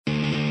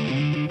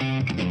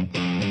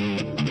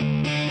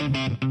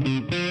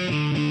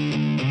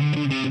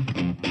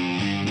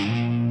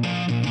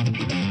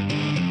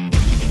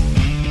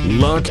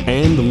lock,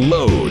 and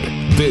load.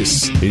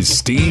 This is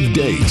Steve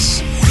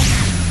Deace.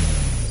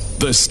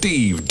 The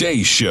Steve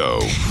Deace Show.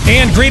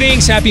 And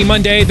greetings. Happy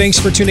Monday. Thanks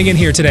for tuning in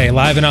here today.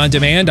 Live and on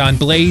demand on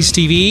Blaze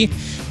TV,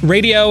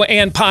 radio,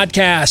 and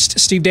podcast.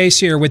 Steve Deace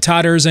here with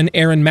Todders and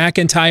Aaron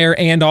McIntyre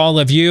and all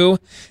of you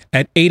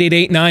at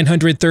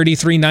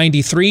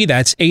 888-900-3393.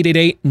 That's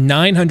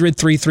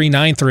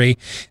 888-900-3393.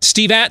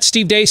 Steve at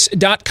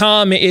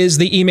stevedeace.com is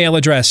the email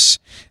address.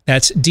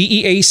 That's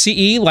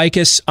DEACE. Like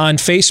us on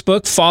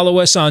Facebook. Follow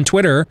us on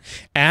Twitter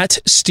at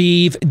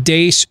Steve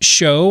Deace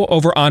Show.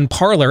 Over on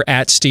Parler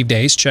at Steve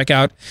Deace. Check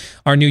out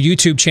our new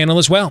YouTube channel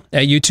as well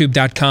at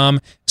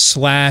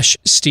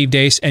youtube.com/Steve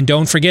Deace. And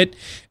don't forget,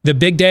 the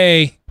big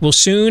day will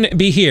soon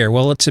be here.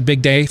 Well, it's a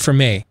big day for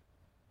me,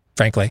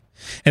 frankly.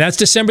 And that's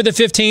December the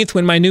 15th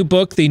when my new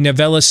book, the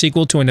novella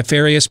sequel to A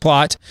Nefarious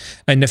Plot,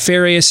 A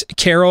Nefarious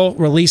Carol,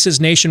 releases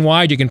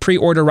nationwide. You can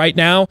pre-order right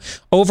now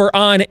over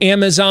on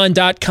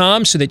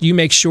Amazon.com so that you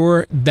make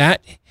sure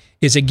that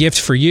is a gift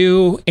for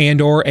you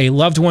and or a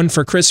loved one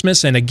for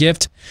Christmas, and a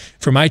gift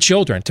for my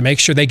children to make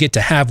sure they get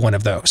to have one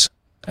of those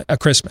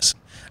at Christmas.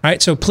 All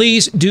right, so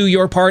please do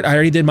your part. I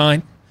already did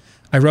mine.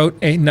 I wrote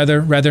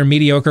another rather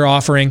mediocre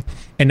offering,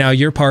 and now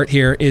your part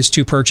here is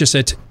to purchase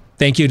it.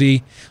 Thank you to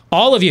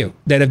all of you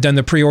that have done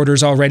the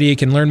pre-orders already. You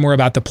can learn more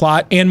about the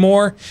plot and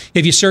more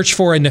if you search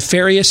for A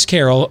Nefarious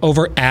Carol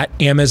over at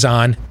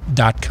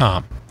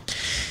Amazon.com.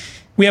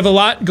 We have a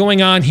lot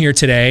going on here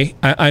today.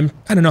 I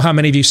don't know how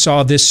many of you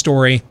saw this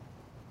story.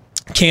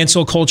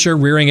 Cancel culture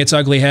rearing its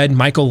ugly head.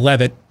 Michael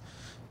Levitt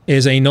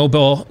is a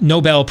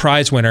Nobel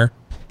Prize winner.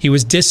 He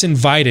was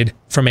disinvited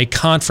from a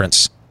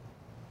conference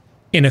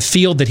in a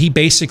field that he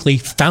basically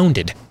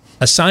founded,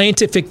 a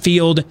scientific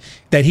field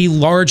that he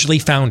largely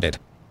founded.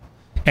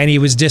 And he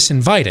was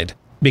disinvited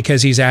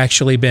because he's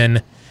actually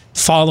been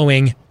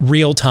following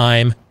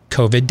real-time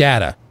COVID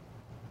data.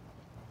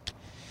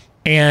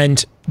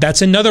 And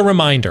that's another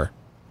reminder.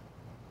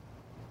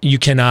 You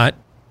cannot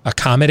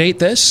accommodate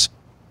this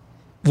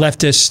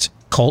leftist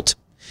cult.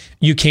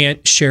 You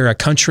can't share a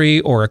country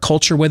or a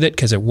culture with it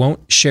because it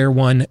won't share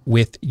one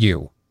with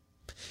you.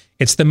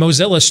 It's the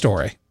Mozilla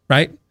story,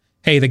 right?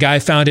 Hey, the guy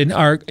founded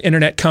our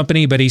internet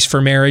company, but he's for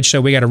marriage,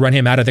 so we got to run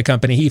him out of the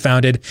company he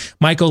founded.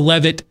 Michael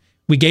Levitt,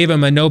 we gave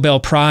him a Nobel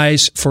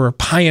Prize for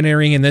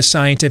pioneering in this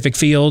scientific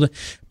field,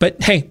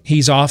 but hey,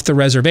 he's off the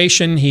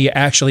reservation. He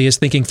actually is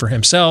thinking for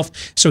himself,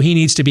 so he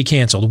needs to be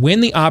canceled.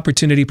 When the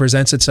opportunity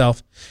presents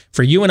itself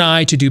for you and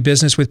I to do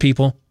business with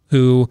people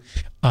who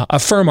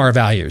affirm our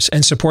values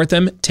and support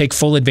them, take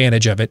full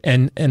advantage of it.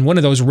 And one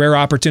of those rare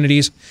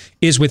opportunities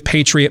is with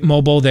Patriot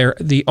Mobile. They're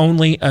the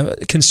only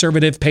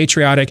conservative,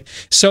 patriotic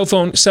cell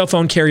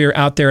phone carrier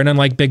out there. And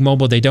unlike Big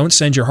Mobile, they don't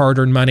send your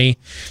hard-earned money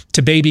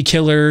to baby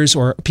killers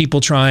or people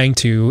trying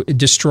to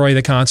destroy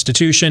the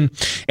Constitution.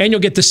 And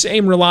you'll get the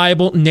same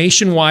reliable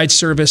nationwide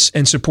service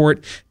and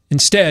support.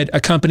 Instead,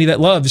 a company that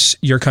loves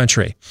your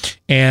country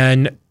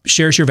and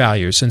shares your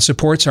values and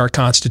supports our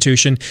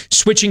Constitution.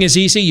 Switching is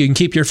easy. You can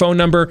keep your phone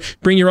number,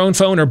 bring your own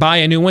phone, or buy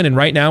a new one. And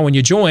right now, when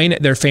you join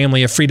their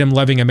family of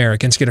freedom-loving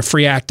Americans, get a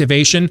free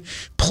activation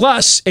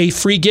plus a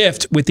free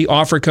gift with the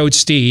offer code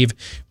STEVE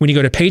when you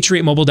go to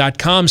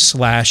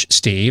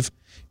patriotmobile.com/Steve,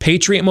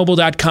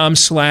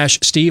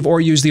 patriotmobile.com/Steve,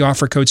 or use the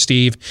offer code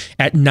STEVE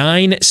at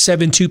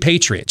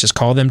 972-PATRIOT. Just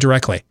call them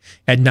directly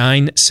at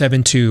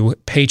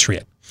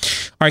 972-PATRIOT.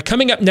 All right,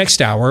 coming up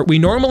next hour, we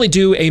normally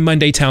do a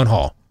Monday town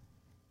hall.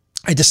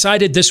 I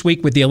decided this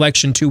week with the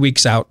election 2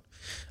 weeks out,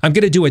 I'm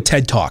going to do a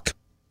TED Talk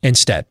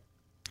instead.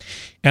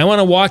 And I want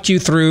to walk you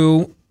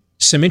through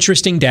some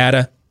interesting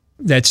data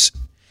that's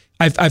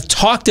I've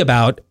talked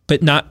about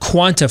but not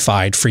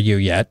quantified for you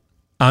yet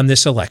on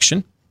this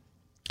election.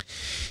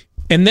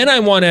 And then I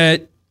want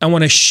to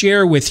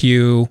share with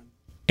you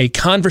a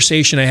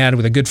conversation I had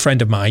with a good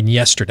friend of mine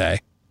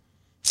yesterday.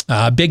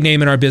 A big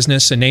name in our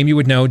business, a name you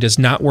would know, does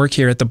not work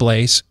here at the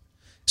Blaze.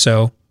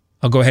 So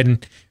I'll go ahead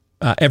and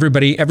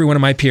every one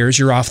of my peers,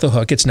 you're off the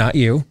hook. It's not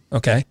you,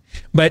 okay?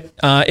 But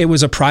it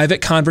was a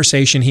private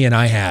conversation he and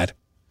I had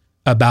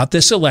about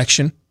this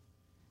election,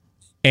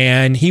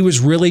 and he was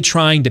really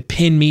trying to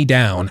pin me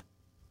down.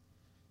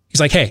 He's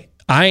like, hey,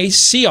 I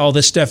see all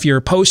this stuff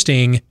you're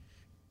posting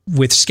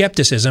with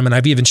skepticism, and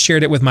I've even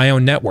shared it with my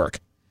own network.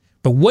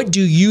 But what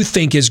do you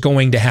think is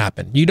going to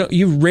happen?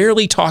 You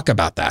rarely talk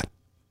about that.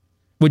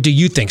 What do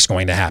you think is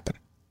going to happen?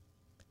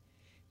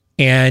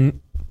 And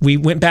we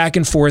went back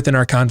and forth in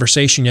our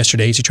conversation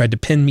yesterday as he tried to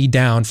pin me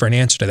down for an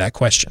answer to that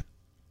question.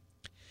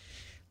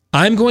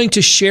 I'm going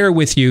to share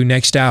with you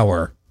next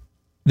hour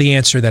the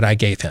answer that I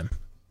gave him.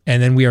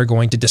 And then we are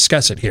going to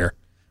discuss it here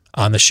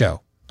on the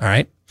show. All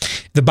right.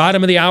 The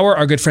bottom of the hour,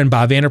 our good friend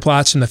Bob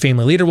Vanderplatz from The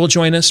Family Leader will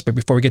join us. But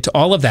before we get to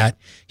all of that,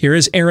 here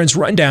is Aaron's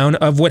rundown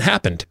of what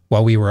happened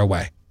while we were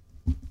away.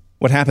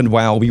 What happened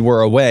while we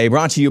were away,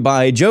 brought to you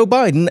by Joe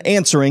Biden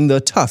answering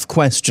the tough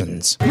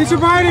questions. Mr.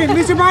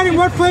 Biden,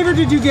 what flavor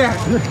did you get?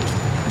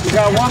 You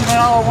got $1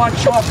 vanilla, 1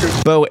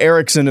 chocolate. Bo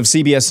Erickson of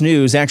CBS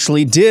News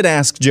actually did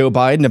ask Joe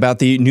Biden about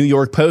the New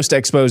York Post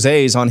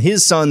exposés on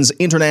his son's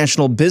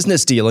international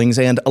business dealings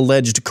and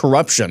alleged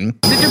corruption.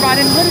 Mr.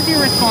 Biden, what is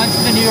your response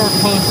to the New York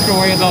Post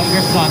story about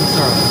your son,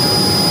 sir?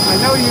 I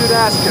know you'd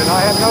ask it.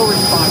 I have no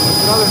response.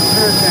 It's another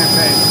smear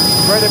campaign.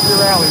 Right up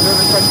your alley. They're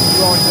the questions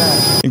you always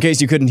ask. In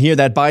case you couldn't hear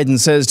that, Biden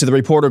says to the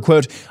reporter,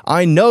 quote,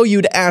 "I know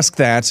you'd ask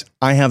that.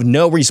 I have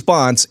no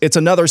response. It's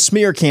another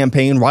smear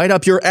campaign right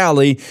up your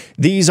alley.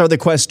 These are the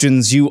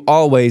questions you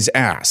always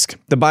ask."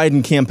 The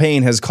Biden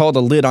campaign has called a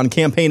lid on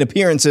campaign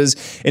appearances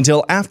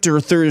until after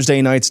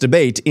Thursday night's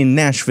debate in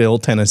Nashville,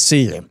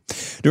 Tennessee.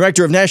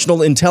 Director of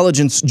National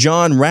Intelligence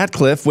John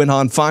Ratcliffe went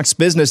on Fox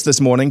Business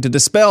this morning to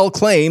dispel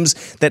claims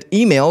that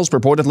emails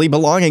purportedly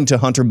belonging to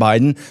Hunter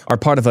Biden are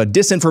part of a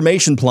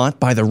disinformation plot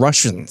by the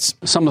Russians.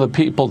 Some of the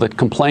people that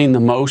complain the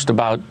most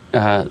about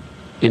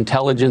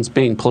intelligence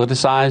being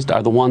politicized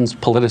are the ones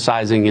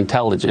politicizing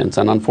intelligence.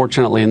 And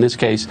unfortunately, in this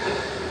case,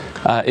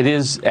 it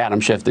is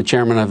Adam Schiff, the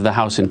chairman of the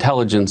House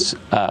Intelligence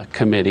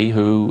Committee,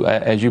 who,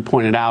 as you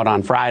pointed out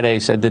on Friday,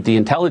 said that the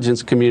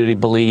intelligence community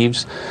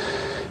believes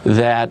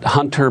that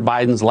Hunter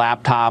Biden's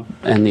laptop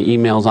and the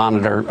emails on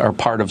it are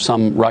part of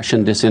some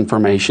Russian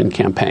disinformation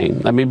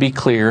campaign. Let me be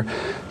clear.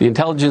 The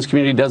intelligence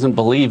community doesn't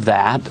believe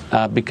that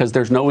because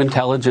there's no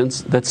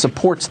intelligence that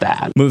supports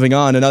that. Moving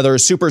on, another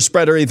super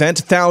spreader event.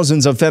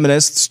 Thousands of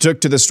feminists took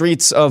to the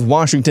streets of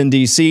Washington,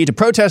 D.C. to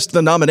protest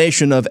the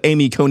nomination of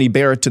Amy Coney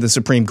Barrett to the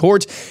Supreme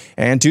Court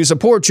and to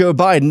support Joe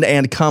Biden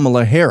and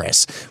Kamala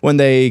Harris. When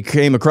they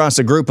came across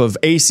a group of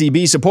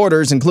ACB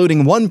supporters,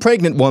 including one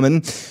pregnant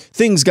woman,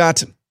 things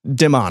got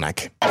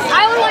demonic.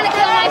 I would want to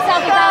kill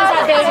myself if I was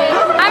that baby.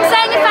 I'm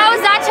saying if I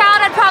was that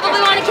child, I'd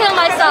probably want to kill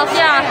myself,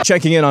 yeah.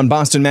 Checking in on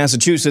Boston,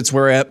 Massachusetts,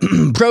 where a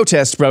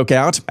protest broke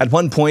out. At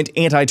one point,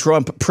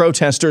 anti-Trump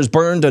protesters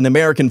burned an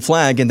American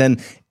flag and then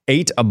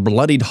ate a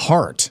bloodied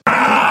heart.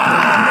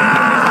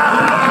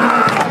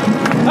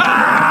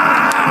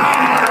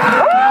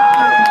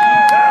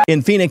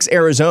 In Phoenix,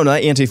 Arizona,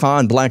 Antifa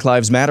and Black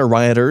Lives Matter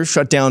rioters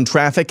shut down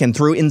traffic and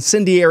threw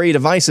incendiary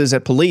devices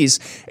at police.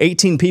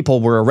 18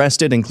 people were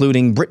arrested,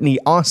 including Brittany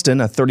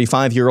Austin, a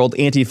 35-year-old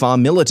Antifa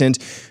militant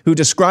who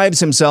describes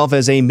himself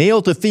as a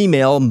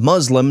male-to-female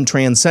Muslim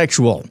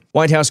transsexual.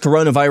 White House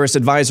coronavirus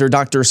advisor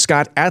Dr.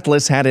 Scott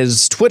Atlas had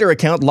his Twitter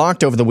account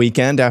locked over the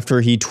weekend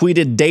after he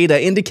tweeted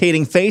data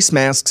indicating face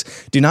masks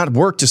do not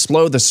work to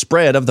slow the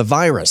spread of the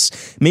virus.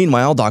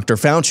 Meanwhile, Dr.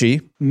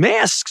 Fauci,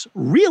 masks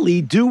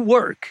really do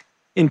work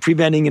in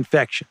preventing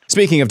infection.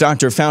 Speaking of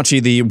Dr.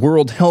 Fauci, the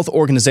World Health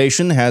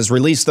Organization has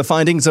released the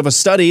findings of a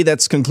study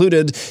that's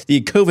concluded the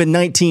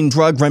COVID-19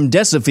 drug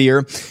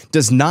remdesivir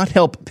does not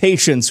help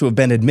patients who have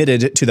been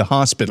admitted to the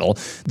hospital.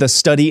 The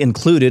study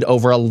included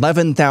over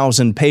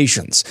 11,000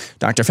 patients.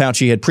 Dr.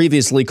 Fauci had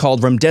previously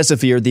called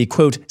remdesivir the,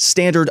 quote,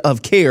 standard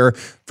of care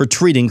for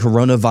treating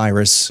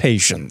coronavirus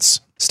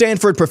patients.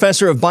 Stanford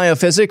professor of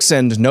biophysics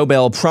and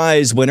Nobel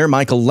Prize winner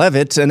Michael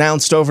Levitt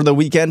announced over the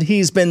weekend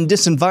he's been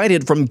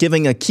disinvited from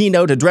giving a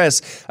keynote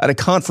address at a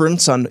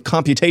conference on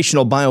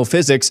computational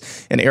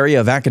biophysics, an area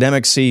of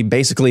academics he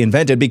basically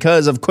invented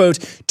because of, quote,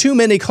 too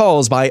many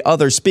calls by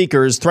other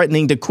speakers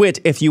threatening to quit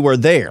if you were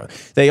there.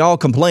 They all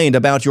complained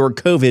about your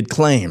COVID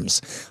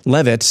claims.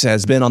 Levitt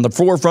has been on the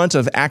forefront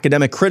of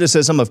academic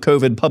criticism of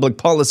COVID public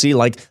policy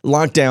like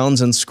lockdowns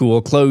and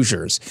school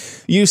closures.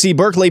 UC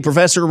Berkeley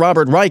professor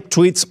Robert Reich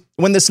tweets,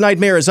 when this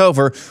nightmare is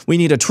over, we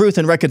need a Truth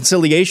and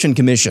Reconciliation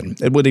Commission.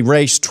 It would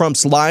erase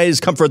Trump's lies,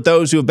 comfort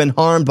those who have been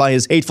harmed by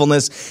his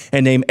hatefulness,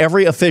 and name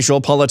every official,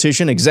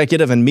 politician,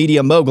 executive, and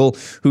media mogul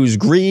whose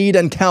greed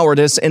and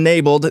cowardice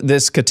enabled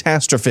this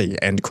catastrophe,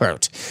 end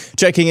quote.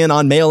 Checking in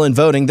on mail-in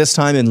voting, this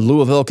time in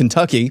Louisville,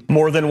 Kentucky.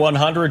 More than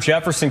 100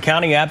 Jefferson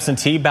County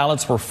absentee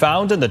ballots were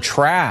found in the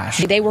trash.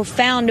 They were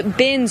found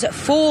bins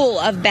full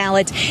of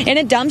ballots in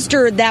a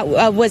dumpster that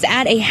was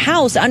at a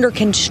house under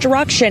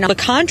construction. The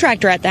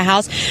contractor at the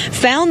house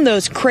found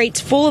those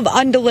crates full of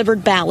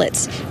undelivered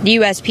ballots. The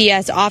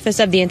USPS Office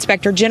of the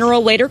Inspector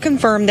General later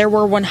confirmed there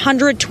were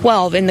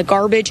 112 in the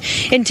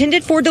garbage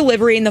intended for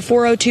delivery in the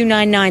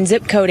 40299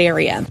 zip code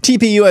area.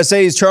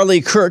 TPUSA's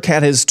Charlie Kirk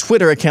had his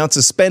Twitter account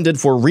suspended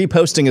for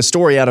reposting a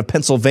story out of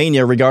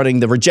Pennsylvania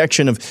regarding the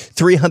rejection of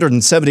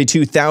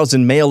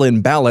 372,000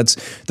 mail-in ballots.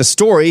 The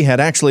story had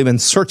actually been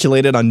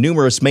circulated on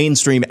numerous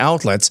mainstream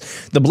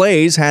outlets. The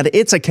Blaze had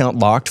its account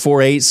locked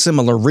for a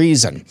similar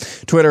reason.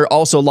 Twitter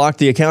also locked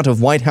the account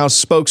of White House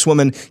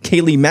spokeswoman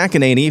Kayleigh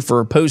McEnany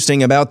for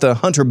posting about the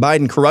Hunter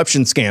Biden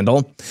corruption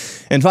scandal.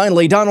 And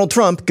finally, Donald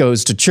Trump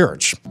goes to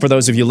church. For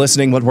those of you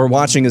listening, what we're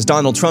watching is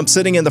Donald Trump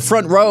sitting in the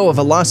front row of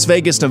a Las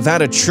Vegas,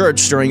 Nevada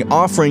church during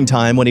offering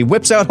time when he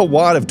whips out a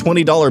wad of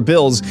 $20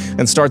 bills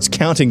and starts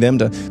counting them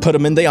to put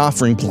them in the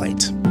offering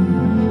plate.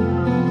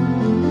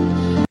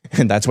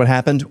 And that's what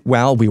happened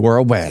while we were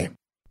away.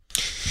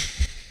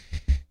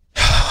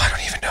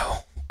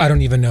 I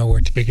don't even know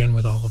where to begin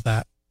with all of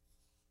that.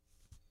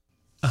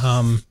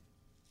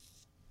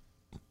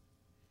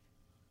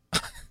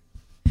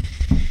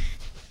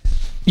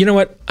 You know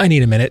what? I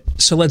need a minute.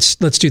 So let's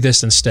do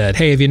this instead.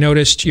 Hey, have you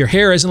noticed your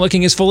hair isn't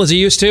looking as full as it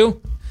used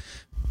to?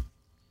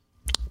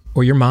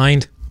 Or your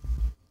mind?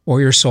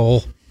 Or your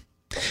soul?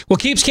 Well,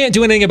 Keeps can't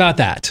do anything about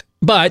that.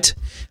 But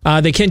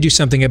they can do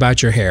something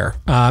about your hair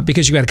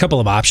because you've got a couple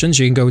of options.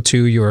 You can go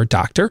to your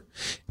doctor,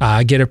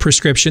 get a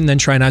prescription, then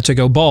try not to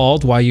go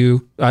bald while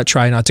you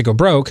try not to go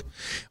broke,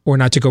 or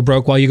not to go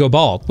broke while you go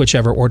bald,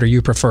 whichever order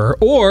you prefer.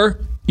 Or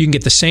you can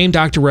get the same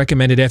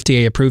doctor-recommended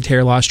FDA-approved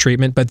hair loss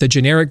treatment, but the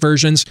generic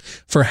versions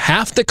for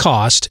half the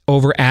cost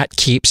over at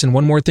Keeps. And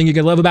one more thing you're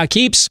going to love about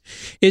Keeps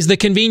is the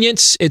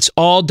convenience. It's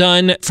all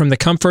done from the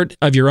comfort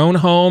of your own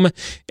home.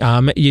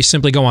 You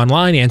simply go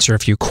online, answer a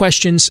few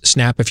questions,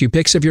 snap a few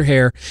pics of your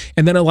hair,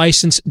 and then a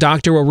licensed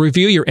doctor will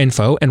review your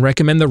info and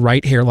recommend the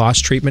right hair loss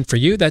treatment for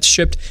you. That's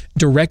shipped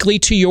directly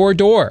to your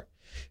door.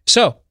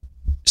 So,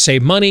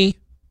 save money.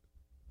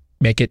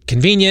 Make it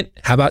convenient.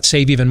 How about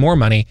save even more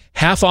money?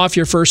 Half off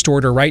your first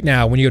order right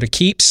now when you go to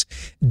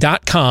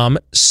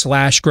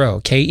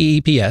keeps.com/grow,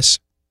 Keeps.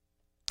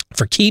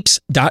 For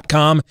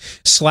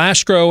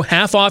keeps.com/grow,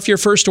 half off your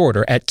first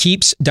order at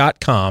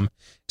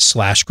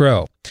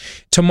keeps.com/grow.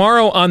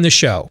 Tomorrow on the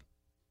show,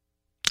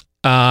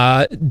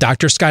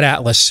 Dr. Scott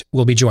Atlas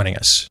will be joining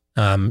us.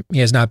 He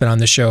has not been on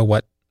the show,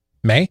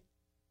 May?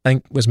 I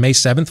think it was May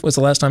 7th was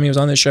the last time he was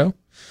on this show.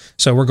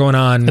 So we're going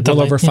on a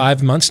little over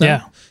 5 months now.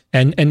 Yeah.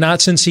 And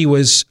not since he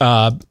was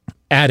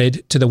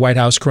added to the White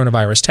House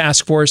Coronavirus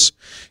Task Force.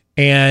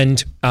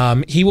 And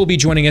he will be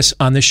joining us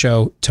on the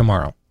show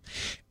tomorrow.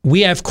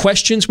 We have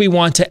questions we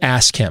want to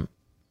ask him.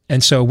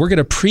 And so we're going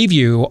to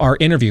preview our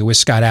interview with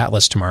Scott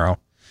Atlas tomorrow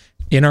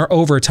in our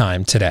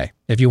overtime today.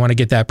 If you want to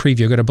get that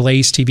preview, go to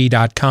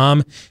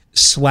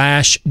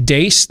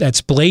blazetv.com/Deace.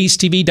 That's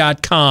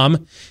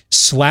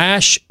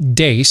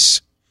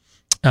blazetv.com/Deace.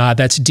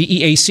 That's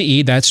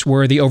DEACE. That's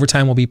where the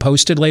overtime will be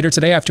posted later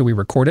today after we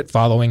record it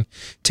following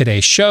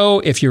today's show.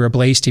 If you're a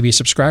Blaze TV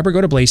subscriber, go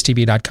to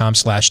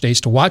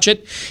blazetv.com/Deace to watch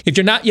it. If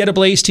you're not yet a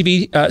Blaze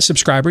TV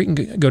subscriber, you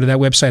can go to that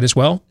website as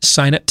well.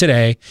 Sign up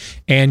today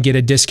and get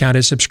a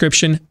discounted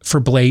subscription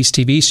for Blaze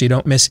TV so you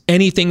don't miss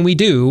anything we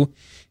do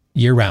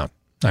year round.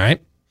 All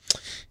right.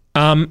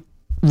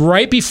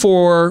 Right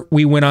before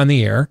we went on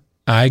the air,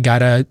 I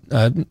got a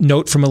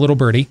note from a little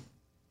birdie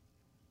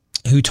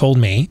who told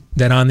me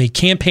that on the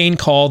campaign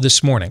call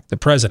this morning, the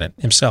president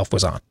himself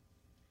was on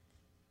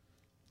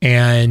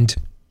and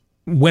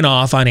went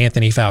off on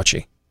Anthony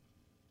Fauci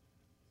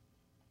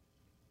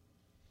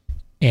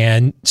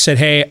and said,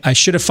 hey, I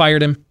should have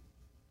fired him.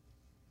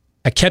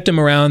 I kept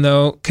him around,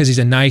 though, because he's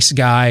a nice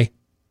guy.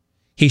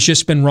 He's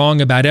just been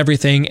wrong about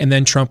everything. And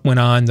then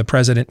the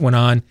president went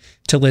on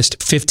to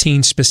list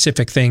 15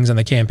 specific things on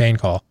the campaign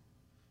call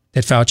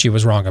that Fauci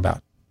was wrong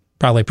about.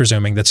 Probably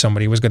presuming that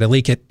somebody was going to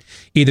leak it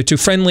either to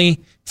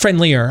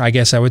friendlier, I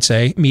guess I would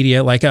say,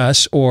 media like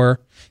us or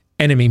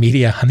enemy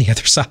media on the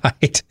other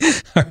side.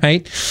 All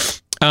right.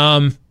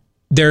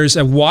 There's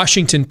a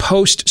Washington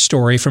Post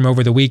story from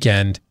over the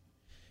weekend.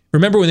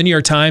 Remember when the New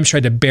York Times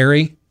tried to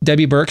bury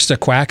Debbie Birx, the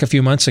quack, a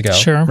few months ago?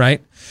 Sure.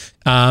 Right.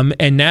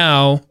 And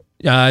now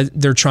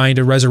they're trying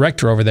to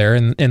resurrect her over there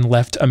in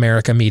left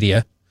America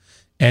media.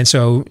 And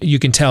so you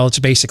can tell it's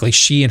basically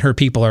she and her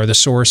people are the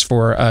source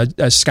for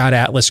a Scott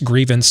Atlas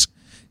grievance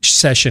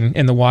session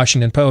in the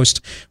Washington Post.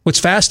 What's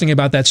fascinating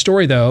about that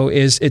story, though,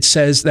 is it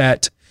says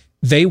that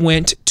they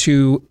went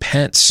to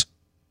Pence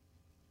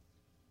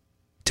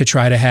to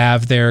try to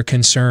have their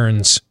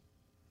concerns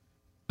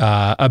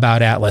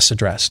about Atlas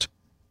addressed.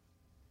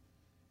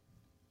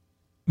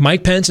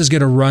 Mike Pence is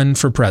going to run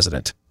for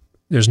president.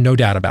 There's no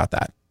doubt about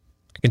that.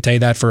 I can tell you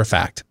that for a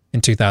fact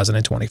in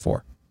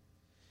 2024.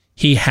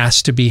 He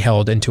has to be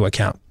held into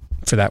account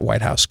for that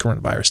White House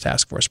Coronavirus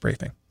Task Force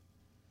briefing.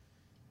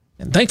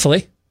 And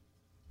thankfully,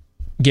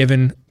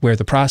 given where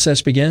the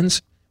process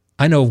begins,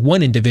 I know of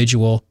one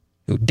individual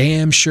who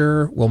damn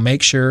sure will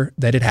make sure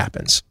that it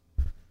happens.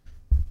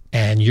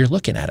 And you're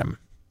looking at him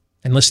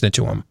and listening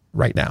to him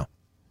right now.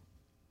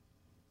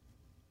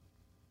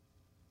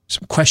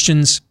 Some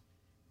questions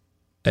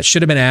that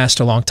should have been asked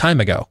a long time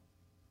ago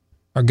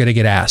are going to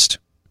get asked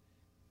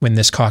when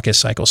this caucus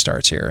cycle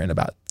starts here in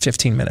about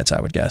 15 minutes,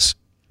 I would guess,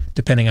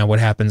 depending on what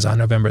happens on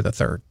November the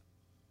 3rd.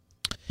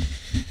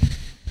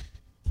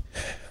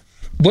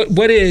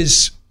 What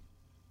is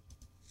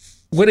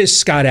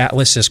Scott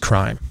Atlas's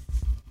crime?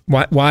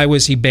 Why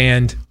was he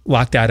banned,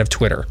 locked out of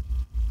Twitter?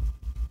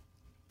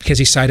 Because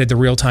he cited the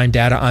real-time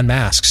data on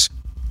masks.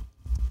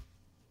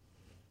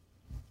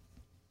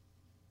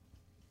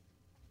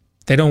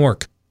 They don't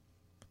work.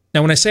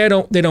 Now, when I say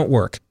they don't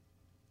work,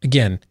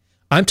 again,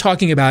 I'm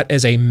talking about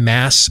as a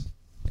mass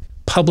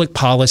public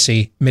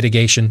policy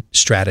mitigation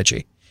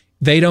strategy.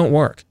 They don't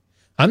work.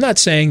 I'm not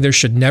saying there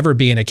should never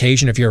be an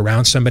occasion if you're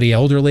around somebody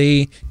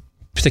elderly,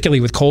 particularly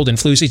with cold and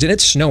flu season.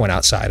 It's snowing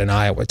outside in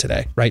Iowa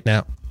today, right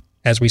now,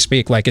 as we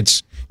speak, like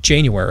it's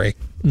January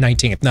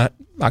 19th, not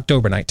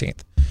October 19th.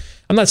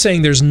 I'm not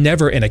saying there's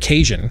never an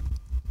occasion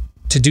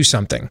to do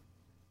something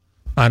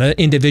on an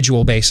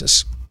individual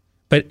basis.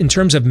 But in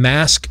terms of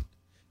mass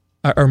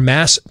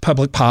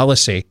public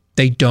policy,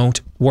 they don't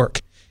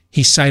work.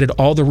 He cited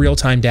all the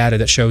real-time data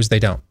that shows they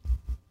don't.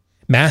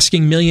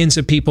 Masking millions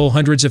of people,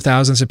 hundreds of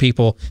thousands of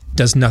people,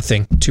 does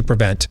nothing to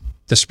prevent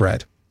the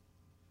spread.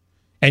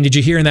 And did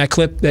you hear in that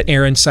clip that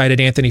Aaron cited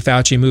Anthony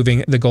Fauci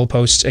moving the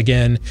goalposts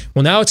again?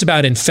 Well, now it's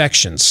about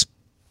infections.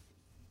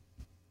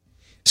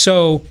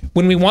 So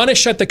when we want to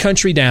shut the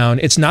country down,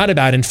 it's not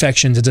about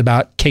infections, it's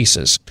about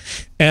cases.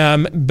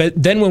 But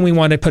then when we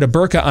want to put a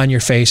burqa on your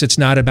face, it's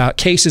not about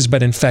cases,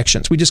 but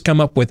infections. We just come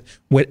up with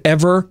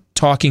whatever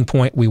talking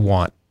point we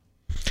want.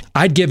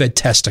 I'd give a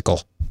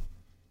testicle.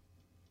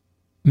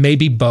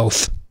 Maybe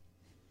both.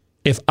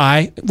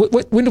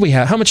 When do we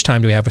have, how much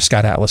time do we have with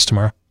Scott Atlas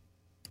tomorrow?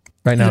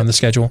 Right now on the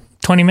schedule?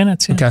 20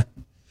 minutes. Yeah. Okay.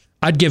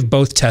 I'd give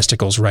both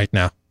testicles right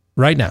now.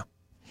 Right now.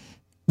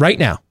 Right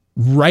now.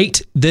 Right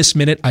this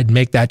minute, I'd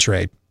make that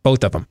trade.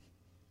 Both of them.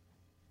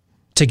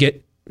 To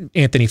get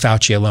Anthony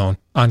Fauci alone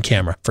on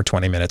camera for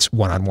 20 minutes,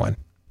 one-on-one.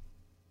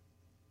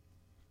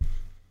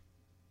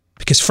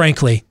 Because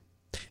frankly,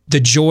 the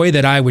joy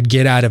that I would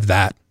get out of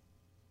that.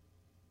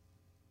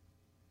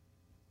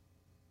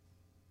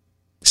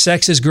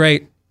 Sex is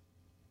great.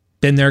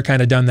 Been there,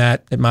 kind of done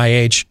that at my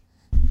age.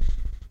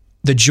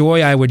 The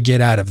joy I would get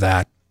out of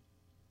that.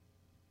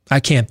 I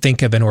can't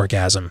think of an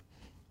orgasm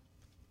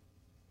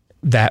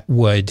that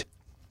would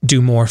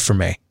do more for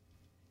me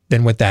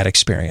than what that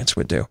experience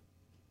would do.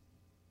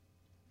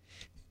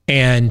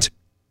 And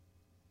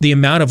the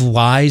amount of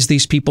lies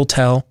these people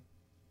tell,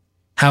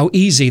 how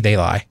easy they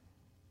lie.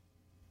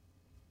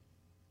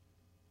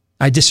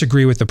 I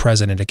disagree with the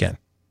president again.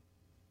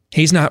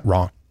 He's not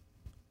wrong.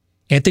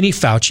 Anthony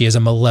Fauci is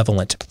a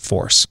malevolent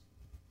force.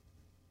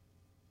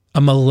 A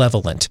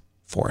malevolent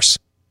force.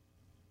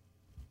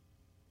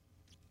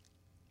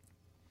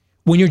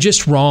 When you're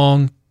just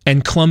wrong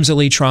and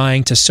clumsily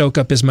trying to soak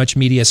up as much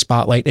media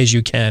spotlight as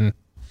you can,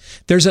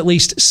 there's at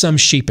least some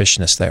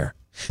sheepishness there.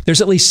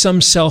 There's at least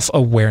some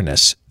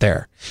self-awareness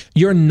there.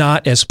 You're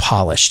not as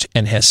polished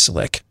and as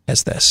slick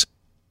as this.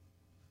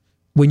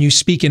 When you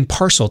speak in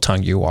parcel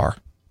tongue, you are.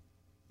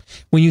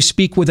 When you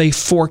speak with a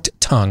forked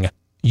tongue,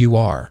 you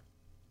are.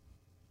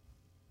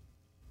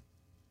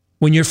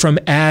 When you're from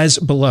as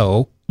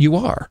below, you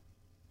are.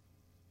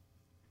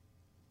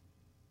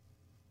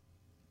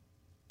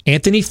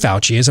 Anthony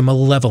Fauci is a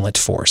malevolent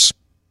force.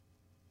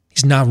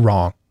 He's not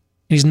wrong.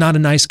 He's not a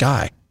nice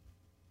guy.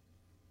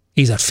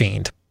 He's a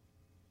fiend.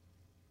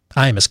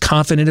 I am as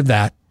confident of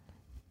that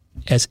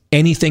as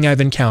anything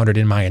I've encountered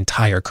in my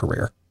entire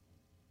career.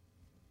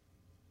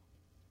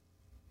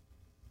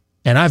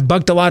 And I've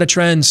bucked a lot of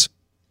trends.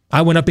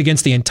 I went up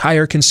against the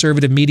entire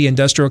conservative media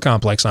industrial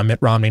complex on Mitt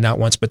Romney not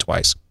once but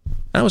twice.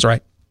 I was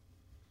right.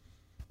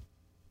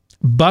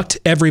 Bucked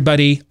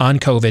everybody on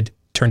COVID,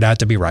 turned out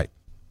to be right.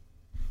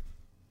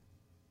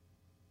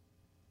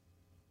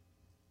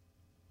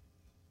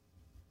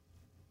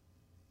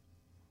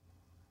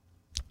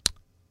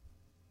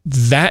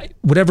 That,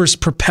 whatever's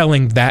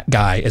propelling that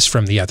guy is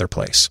from the other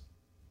place.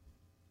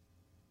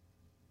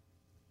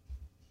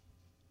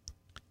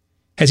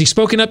 Has he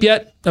spoken up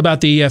yet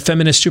about the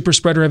feminist super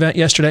spreader event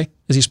yesterday?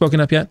 Has he spoken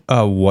up yet?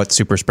 What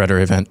super spreader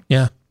event?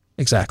 Yeah,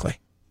 exactly.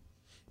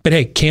 But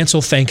hey,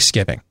 cancel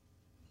Thanksgiving.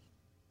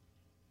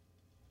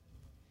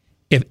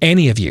 If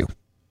any of you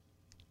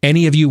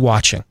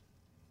watching,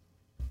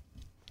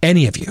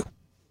 any of you,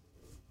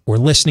 or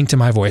listening to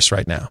my voice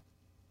right now,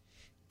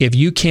 if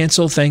you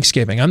cancel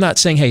Thanksgiving, I'm not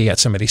saying, hey, you got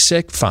somebody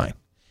sick, fine.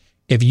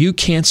 If you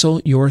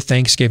cancel your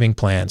Thanksgiving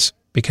plans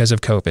because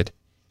of COVID,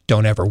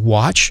 don't ever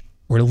watch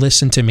or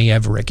listen to me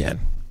ever again.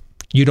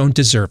 You don't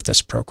deserve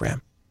this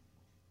program.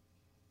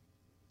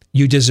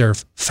 You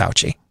deserve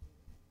Fauci,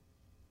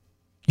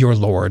 your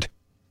Lord.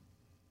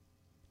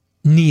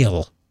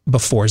 Kneel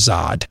before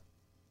Zod.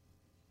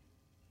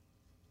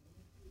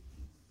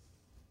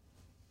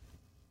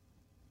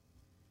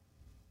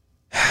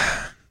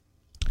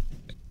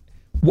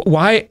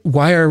 Why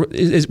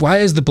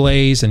is the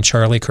Blaze and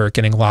Charlie Kirk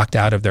getting locked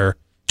out of their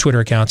Twitter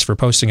accounts for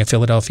posting a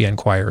Philadelphia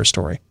Inquirer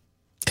story?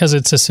 Because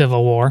it's a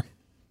civil war.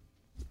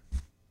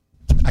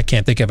 I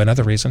can't think of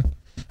another reason.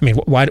 I mean,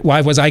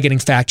 why was I getting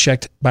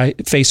fact-checked by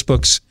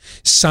Facebook's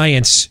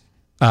science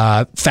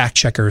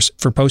fact-checkers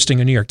for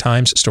posting a New York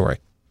Times story?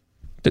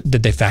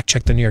 Did they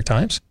fact-check the New York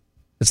Times?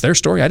 It's their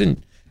story. I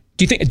didn't.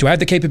 Do I have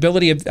the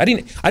capability of? I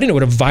didn't know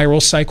what a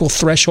viral cycle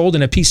threshold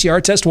in a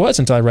PCR test was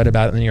until I read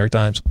about it in the New York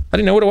Times. I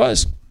didn't know what it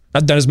was.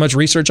 I've done as much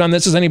research on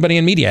this as anybody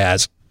in media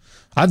has.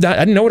 I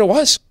didn't know what it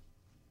was.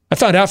 I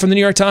found out from the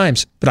New York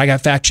Times, but I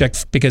got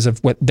fact-checked because of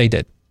what they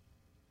did.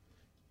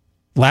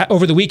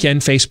 Over the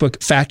weekend,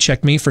 Facebook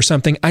fact-checked me for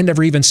something I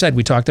never even said.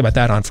 We talked about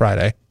that on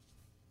Friday.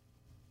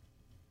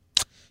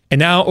 And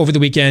now, over the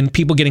weekend,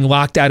 people getting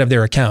locked out of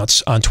their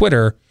accounts on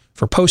Twitter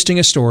for posting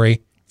a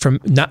story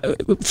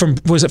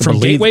was it from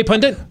Gateway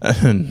Pundit?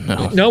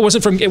 No, it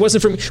wasn't from was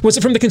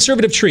it from the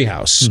Conservative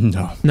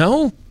Treehouse?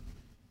 No.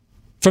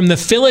 From the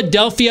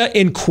Philadelphia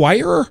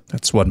Inquirer?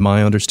 That's what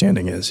my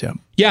understanding is, yeah.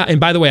 Yeah, and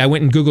by the way, I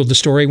went and Googled the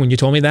story when you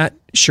told me that.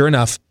 Sure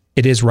enough,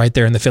 it is right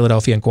there in the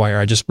Philadelphia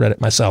Inquirer. I just read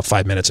it myself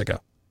 5 minutes ago.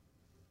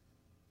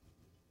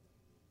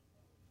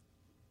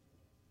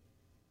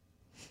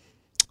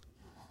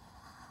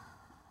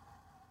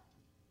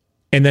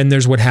 And then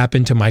there's what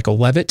happened to Michael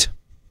Levitt.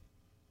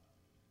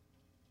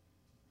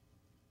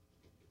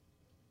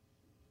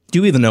 Do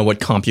you even know what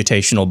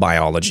computational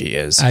biology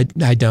is? I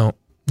don't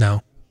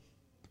know.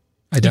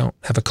 I don't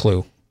have a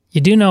clue. You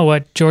do know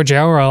what George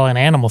Orwell and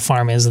Animal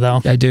Farm is,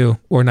 though. I do.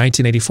 Or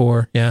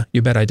 1984. Yeah,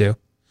 you bet I do.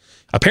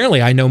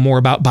 Apparently, I know more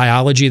about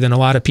biology than a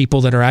lot of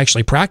people that are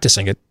actually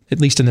practicing it,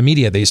 at least in the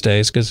media these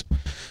days, because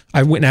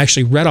I went and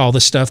actually read all the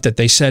stuff that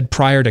they said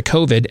prior to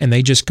COVID, and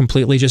they just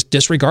completely just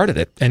disregarded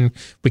it. And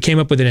we came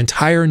up with an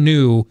entire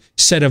new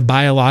set of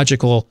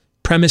biological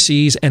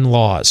premises and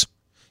laws.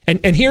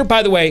 And here,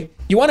 by the way,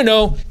 you want to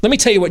know, let me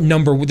tell you what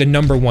the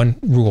number one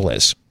rule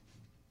is.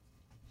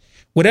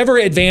 Whatever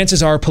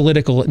advances our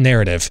political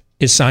narrative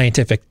is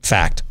scientific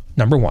fact,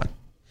 number one.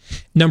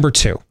 Number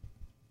two,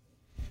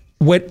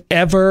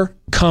 whatever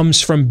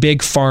comes from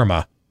big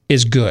pharma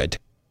is good.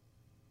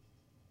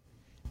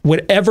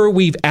 Whatever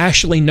we've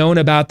actually known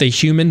about the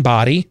human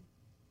body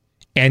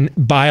and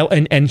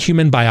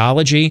human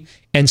biology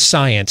and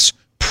science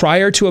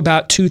prior to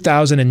about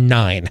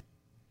 2009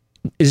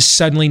 is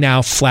suddenly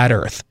now flat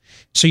Earth.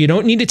 So you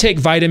don't need to take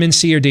vitamin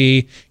C or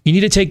D. You need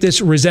to take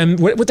this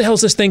what the hell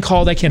is this thing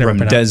called? I can't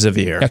remember.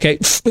 Remdesivir. Okay,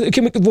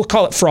 we'll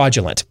call it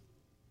fraudulent.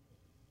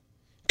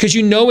 Because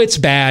you know it's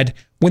bad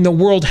when the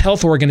World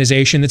Health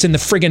Organization that's in the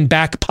friggin'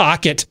 back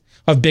pocket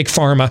of Big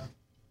Pharma,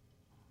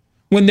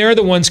 when they're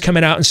the ones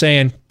coming out and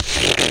saying,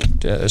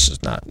 this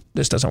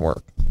doesn't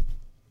work.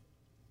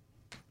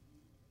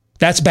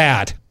 That's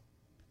bad.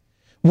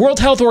 World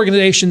Health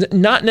Organization,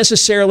 not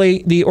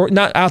necessarily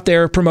not out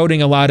there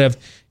promoting a lot of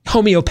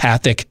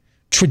homeopathic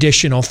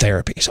traditional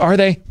therapies, are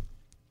they?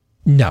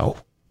 No.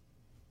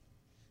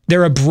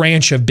 They're a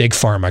branch of Big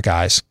Pharma,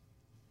 guys.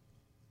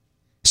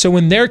 So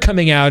when they're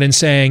coming out and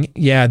saying,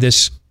 yeah,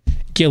 this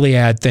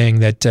Gilead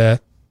thing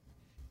that,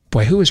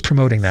 boy, who was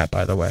promoting that,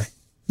 by the way?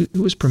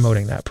 Who was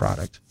promoting that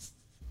product?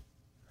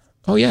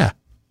 Oh, yeah,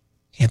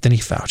 Anthony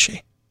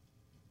Fauci.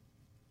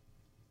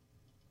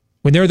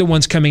 When they're the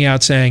ones coming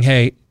out saying,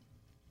 hey,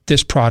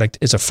 this product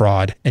is a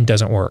fraud and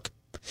doesn't work.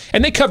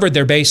 And they covered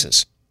their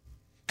bases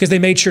because they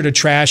made sure to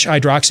trash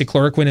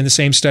hydroxychloroquine in the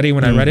same study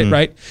when I read it,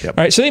 right? Yep.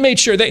 All right. So they made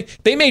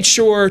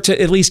sure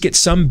to at least get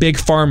some big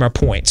pharma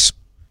points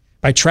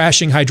by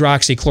trashing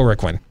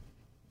hydroxychloroquine.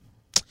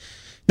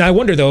 Now I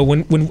wonder though,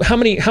 when how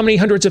many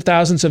hundreds of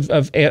thousands of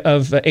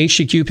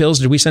HCQ pills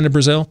did we send to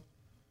Brazil?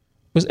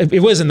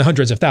 It was in the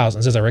hundreds of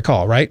thousands, as I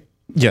recall, right?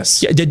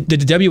 Yes. Yeah, did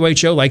the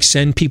WHO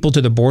send people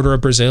to the border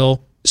of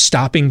Brazil,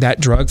 stopping that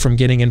drug from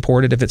getting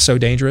imported if it's so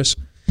dangerous?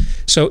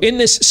 So in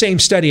this same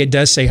study, it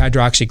does say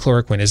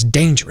hydroxychloroquine is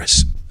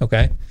dangerous.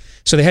 Okay,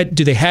 so they had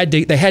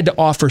to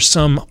offer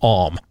some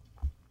alm.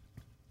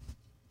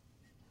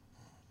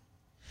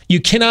 You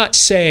cannot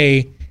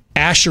say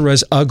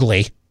Asherah's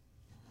ugly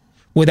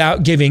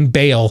without giving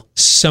Baal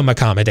some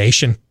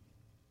accommodation.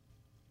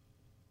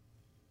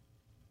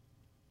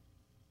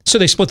 So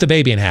they split the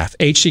baby in half.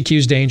 HCQ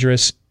is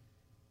dangerous.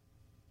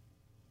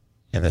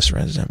 And this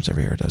Residence over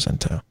here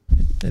doesn't,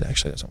 it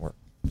actually doesn't work.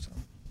 So,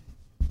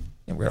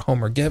 and we're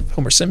going to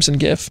Homer Simpson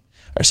gif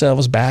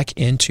ourselves back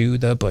into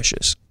the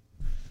bushes.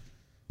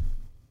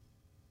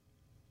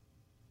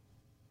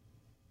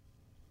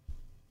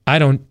 I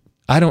don't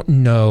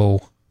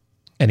know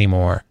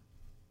anymore.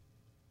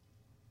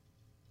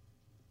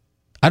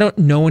 I don't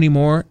know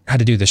anymore how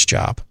to do this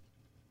job.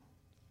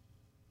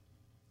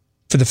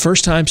 For the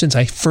first time since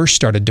I first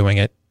started doing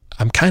it,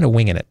 I'm kind of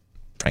winging it,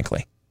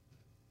 frankly.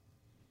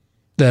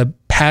 The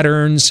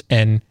patterns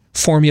and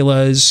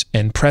formulas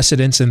and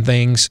precedents and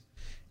things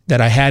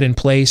that I had in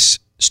place,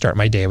 start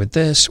my day with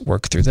this,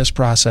 work through this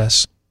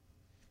process.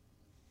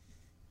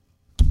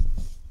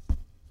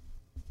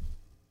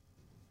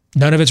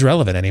 None of it's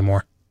relevant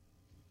anymore.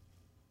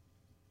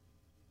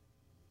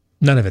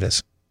 None of it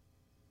is.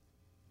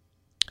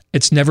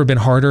 It's never been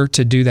harder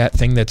to do that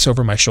thing that's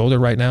over my shoulder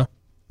right now.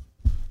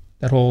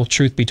 That whole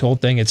truth be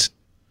told thing, it's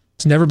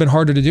never been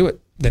harder to do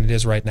it than it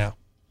is right now.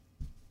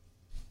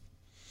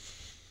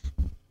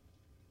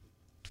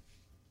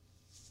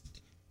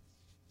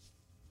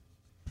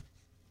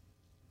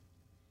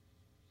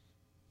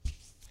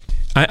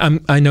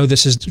 I know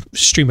this is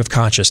stream of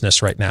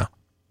consciousness right now.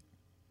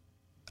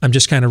 I'm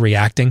just kind of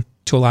reacting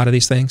to a lot of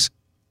these things.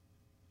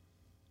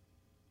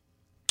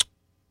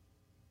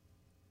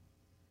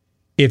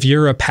 If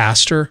you're a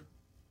pastor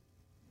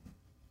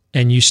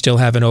and you still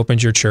haven't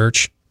opened your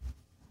church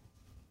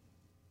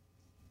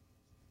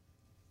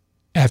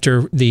after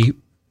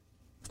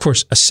of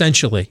course,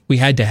 essentially,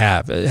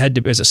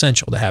 it was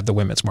essential to have the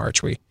Women's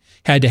March. We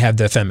had to have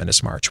the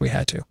Feminist March. We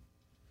had to.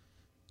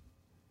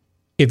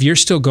 If you're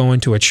still going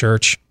to a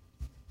church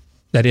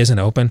that isn't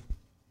open,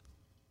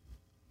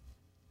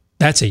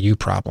 that's a you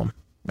problem,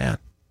 man.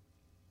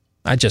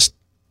 That's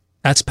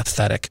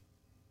pathetic.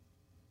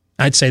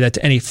 I'd say that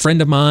to any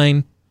friend of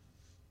mine,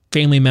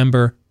 family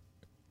member.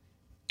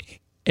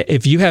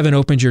 If you haven't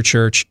opened your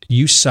church,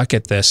 you suck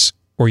at this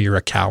or you're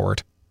a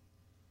coward.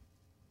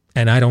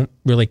 And I don't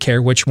really care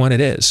which one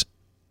it is.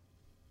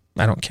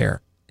 I don't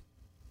care.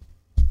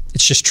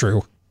 It's just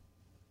true.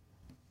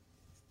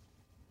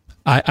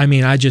 I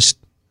mean, I just...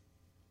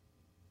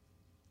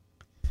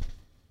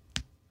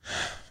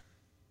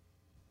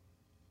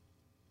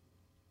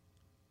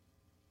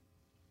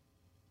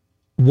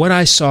 What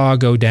I saw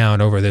go down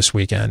over this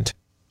weekend,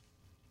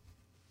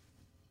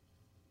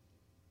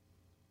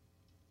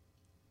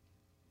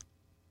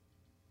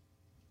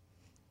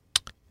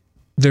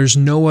 there's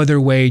no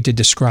other way to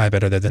describe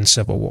it other than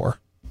civil war.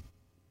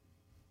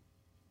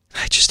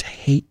 I just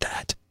hate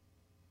that.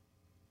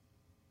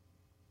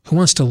 Who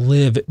wants to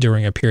live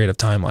during a period of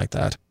time like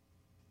that?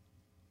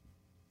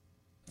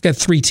 I've got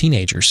 3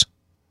 teenagers.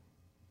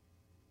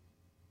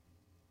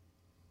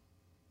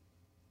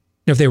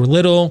 If they were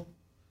little,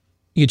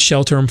 you'd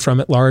shelter them from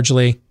it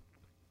largely.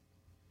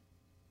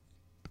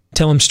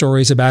 Tell them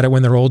stories about it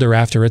when they're older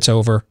after it's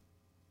over.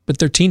 But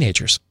they're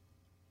teenagers.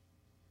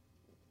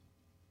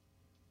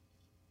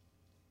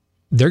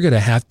 They're going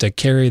to have to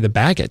carry the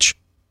baggage.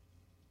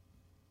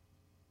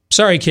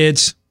 Sorry,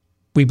 kids.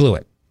 We blew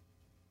it.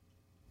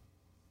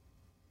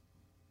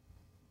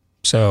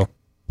 So,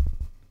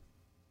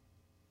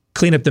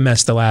 clean up the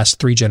mess the last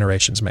 3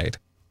 generations made.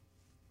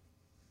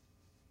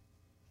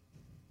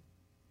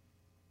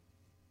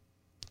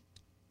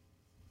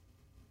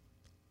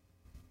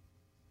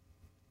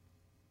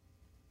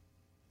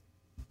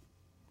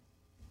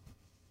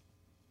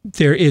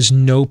 There is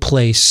no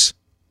place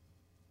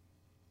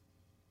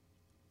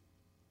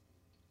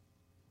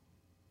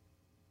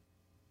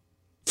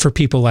for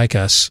people like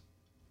us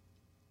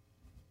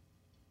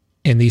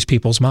in these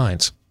people's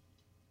minds.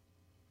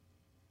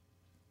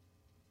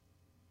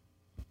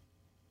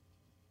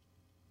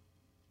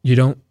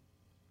 You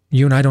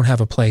and I don't have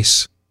a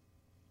place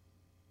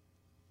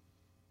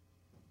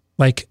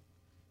like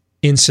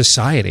in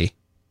society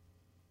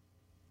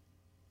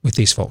with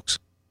these folks.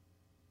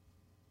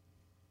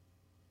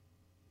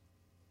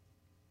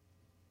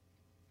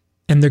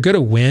 And they're going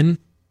to win.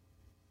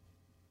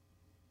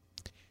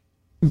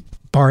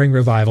 Barring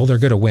revival, they're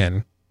going to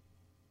win.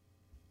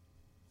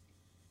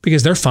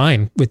 Because they're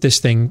fine with this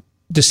thing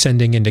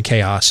descending into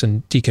chaos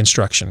and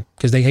deconstruction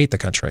because they hate the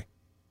country.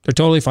 They're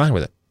totally fine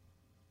with it.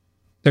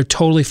 They're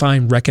totally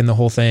fine wrecking the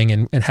whole thing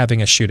and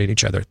having us shoot at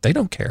each other. They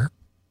don't care.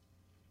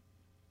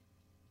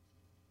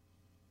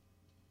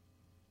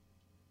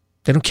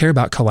 They don't care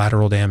about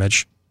collateral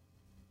damage.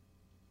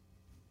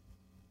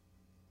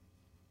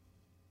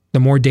 The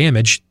more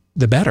damage,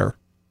 the better.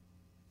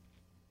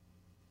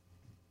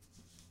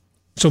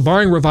 So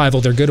barring revival,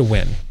 they're going to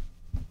win.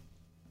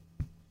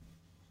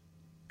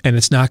 And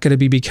it's not going to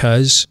be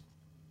because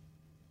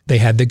they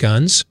had the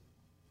guns.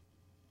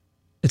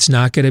 It's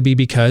not going to be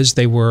because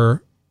they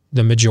were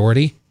the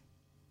majority.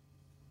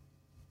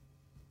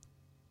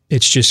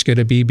 It's just going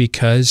to be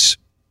because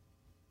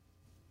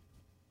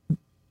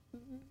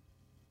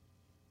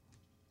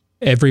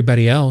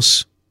everybody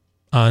else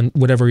on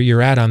whatever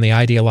you're at on the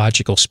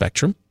ideological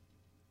spectrum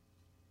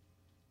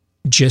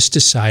just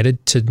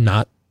decided to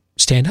not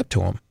stand up to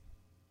them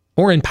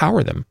or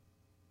empower them.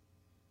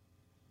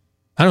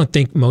 I don't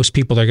think most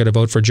people are going to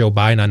vote for Joe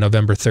Biden on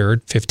November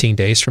 3rd, 15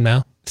 days from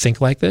now, think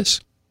like this.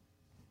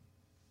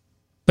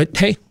 But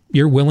hey,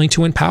 you're willing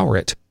to empower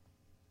it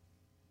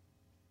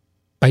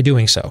by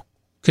doing so,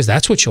 because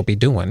that's what you'll be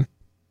doing.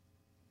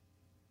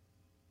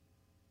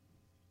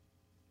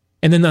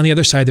 And then on the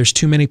other side, there's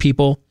too many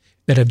people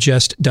that have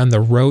just done the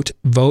rote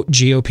vote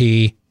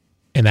GOP,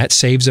 and that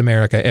saves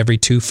America every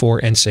 2, 4,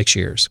 and 6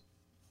 years.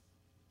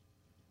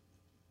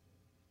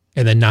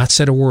 And then not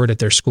said a word at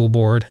their school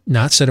board,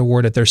 not said a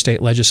word at their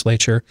state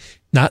legislature,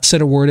 not said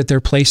a word at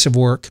their place of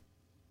work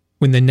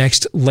when the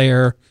next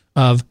layer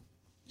of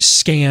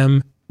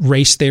scam,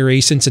 race theory,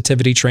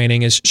 sensitivity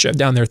training is shoved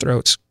down their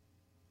throats.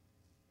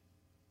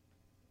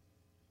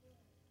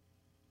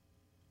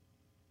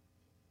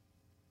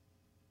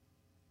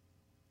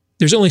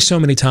 There's only so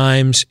many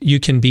times you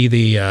can be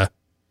the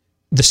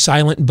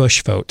silent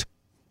Bush vote,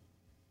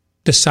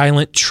 the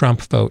silent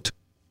Trump vote.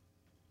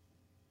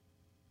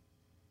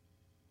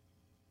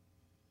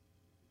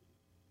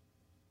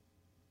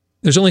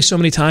 There's only so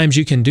many times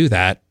you can do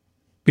that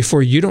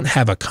before you don't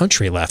have a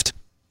country left.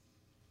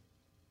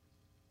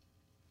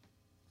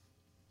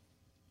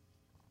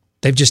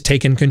 They've just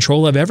taken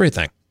control of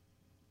everything.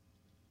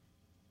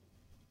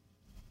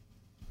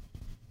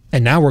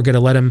 And now we're going to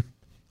let him,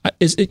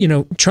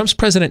 Trump's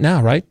president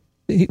now, right?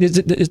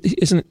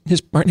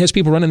 Aren't his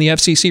people running the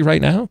FCC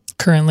right now?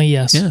 Currently,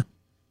 yes. Yeah.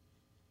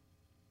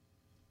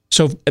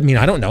 So, I mean,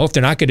 I don't know if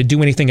they're not going to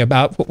do anything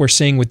about what we're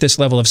seeing with this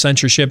level of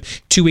censorship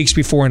 2 weeks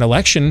before an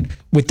election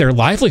with their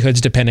livelihoods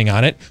depending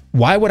on it.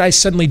 Why would I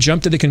suddenly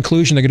jump to the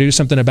conclusion they're going to do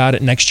something about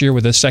it next year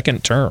with a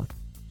second term?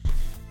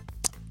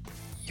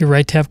 You're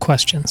right to have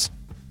questions.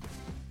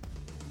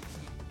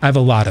 I have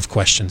a lot of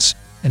questions,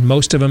 and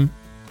most of them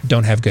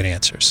don't have good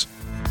answers.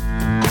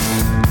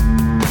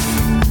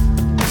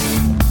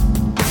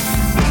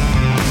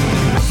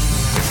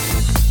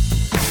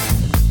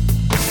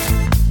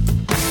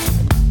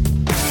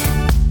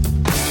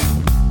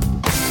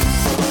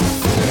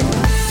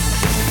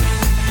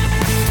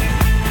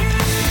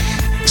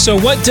 So So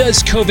what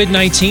does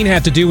COVID-19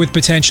 have to do with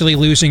potentially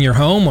losing your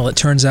home? Well, it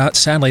turns out,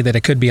 sadly, that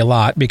it could be a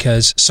lot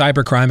because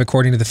cybercrime,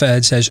 according to the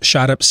feds, has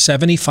shot up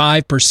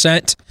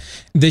 75%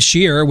 this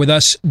year with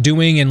us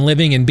doing and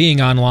living and being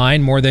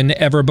online more than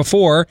ever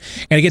before.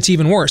 And it gets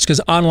even worse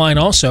because online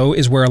also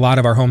is where a lot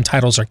of our home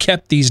titles are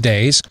kept these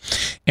days.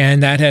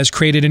 And that has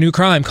created a new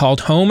crime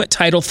called home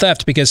title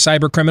theft because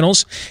cyber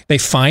criminals, they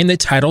find the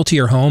title to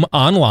your home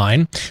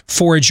online,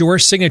 forge your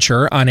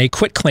signature on a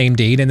quitclaim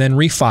deed, and then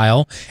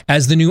refile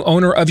as the new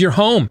owner of your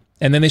home.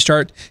 And then they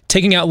start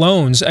taking out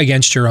loans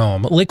against your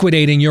home,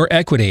 liquidating your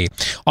equity.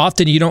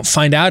 Often you don't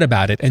find out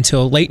about it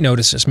until late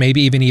notices, maybe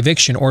even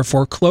eviction or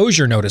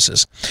foreclosure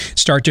notices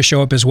start to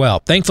show up as well.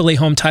 Thankfully,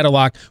 Home Title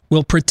Lock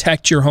will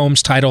protect your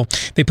home's title.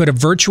 They put a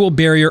virtual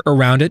barrier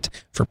around it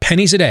for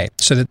pennies a day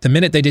so that the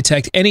minute they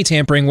detect any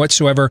tampering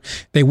whatsoever,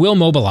 they will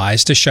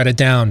mobilize to shut it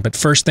down. But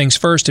first things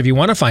first, if you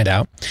want to find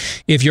out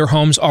if your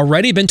home's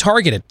already been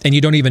targeted and you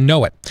don't even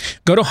know it,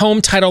 go to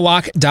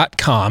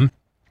HomeTitleLock.com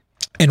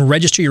and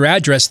register your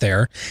address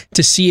there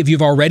to see if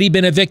you've already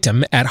been a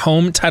victim at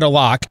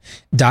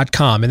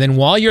HomeTitleLock.com. And then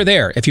while you're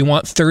there, if you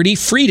want 30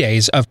 free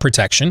days of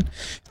protection,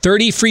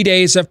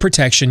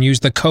 use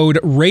the code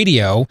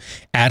RADIO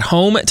at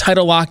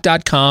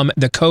HomeTitleLock.com.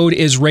 The code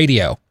is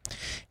RADIO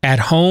at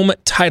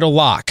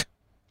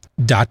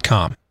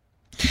HomeTitleLock.com.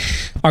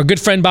 Our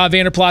good friend Bob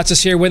Vanderplatz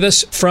is here with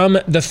us from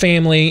The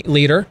Family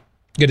Leader.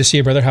 Good to see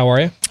you, brother. How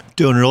are you?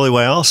 Doing really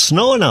well.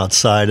 Snowing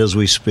outside as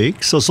we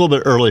speak, so it's a little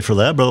bit early for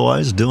that, but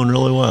otherwise doing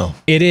really well.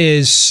 It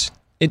is.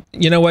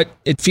 You know what?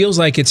 It feels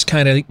like it's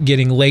kind of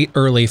getting late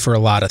early for a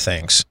lot of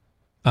things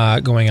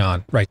going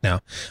on right now.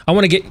 I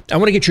want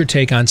to get your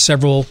take on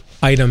several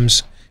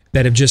items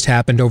that have just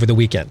happened over the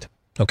weekend.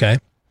 Okay,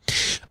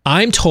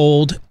 I'm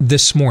told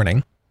this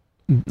morning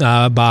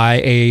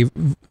by a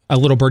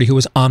little birdie who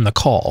was on the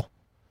call.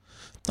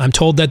 I'm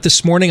told that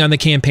this morning on the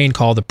campaign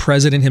call, the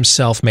president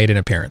himself made an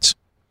appearance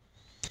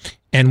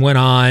and went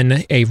on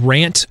a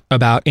rant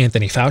about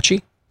Anthony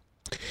Fauci,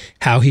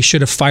 how he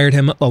should have fired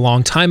him a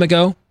long time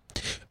ago,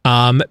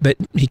 but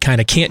he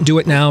kind of can't do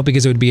it now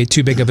because it would be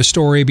too big of a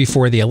story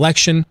before the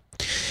election.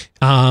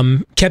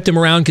 Kept him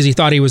around because he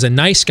thought he was a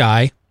nice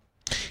guy,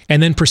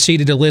 and then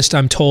proceeded to list,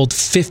 I'm told,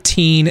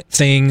 15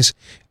 things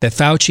that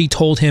Fauci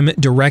told him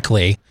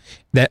directly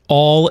that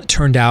all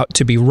turned out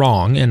to be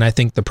wrong. And I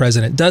think the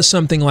president does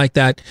something like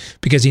that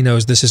because he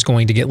knows this is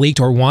going to get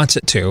leaked or wants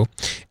it to.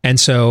 And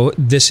so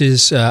this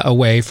is a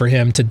way for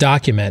him to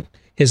document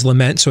his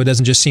lament so it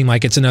doesn't just seem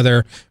like it's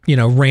another,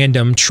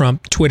 random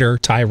Trump Twitter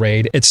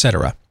tirade,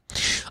 etc.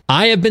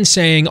 I have been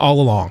saying all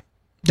along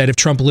that if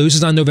Trump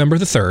loses on November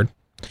the 3rd,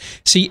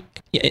 see,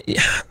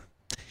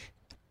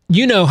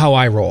 you know how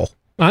I roll.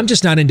 I'm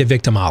just not into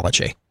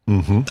victimology.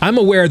 Mm-hmm. I'm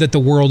aware that the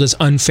world is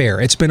unfair.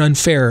 It's been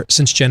unfair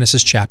since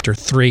Genesis chapter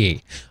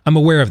 3. I'm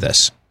aware of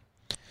this.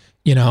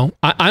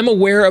 I'm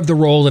aware of the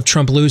role if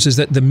Trump loses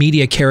that the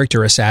media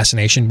character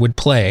assassination would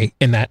play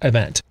in that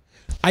event.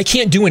 I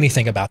can't do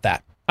anything about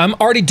that. I'm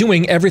already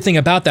doing everything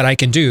about that I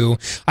can do.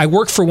 I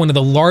work for one of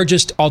the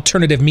largest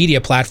alternative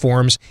media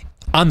platforms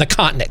on the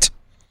continent.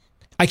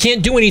 I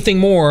can't do anything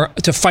more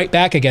to fight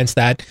back against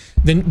that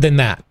than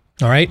that.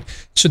 All right.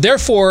 So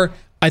therefore,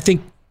 I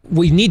think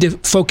we need to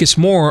focus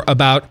more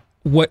about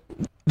what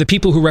the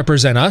people who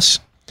represent us,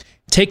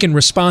 taking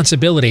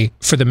responsibility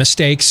for the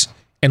mistakes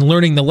and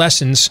learning the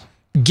lessons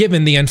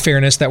given the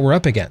unfairness that we're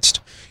up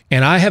against.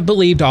 And I have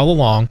believed all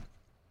along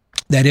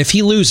that if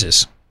he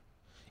loses,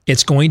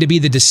 it's going to be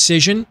the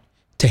decision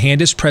to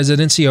hand his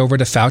presidency over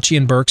to Fauci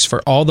and Birx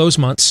for all those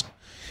months.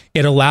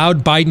 It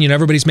allowed Biden,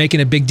 everybody's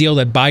making a big deal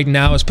that Biden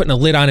now is putting a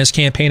lid on his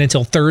campaign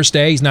until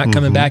Thursday. He's not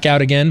coming back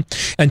out again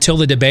until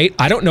the debate.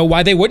 I don't know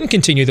why they wouldn't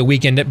continue the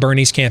weekend at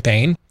Bernie's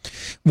campaign.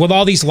 With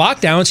all these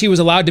lockdowns, he was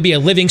allowed to be a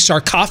living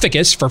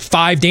sarcophagus for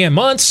 5 damn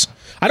months.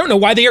 I don't know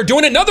why they are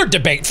doing another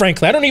debate,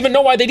 frankly. I don't even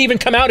know why they'd even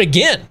come out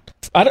again.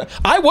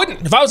 I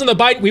wouldn't. If I was in the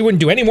Biden, we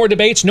wouldn't do any more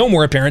debates, no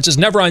more appearances,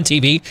 never on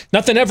TV,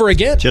 nothing ever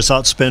again. Just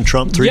outspend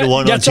Trump 3-1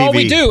 on TV. That's all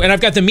we do. And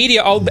I've got the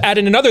media, I'll add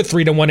in another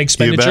 3-1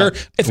 expenditure,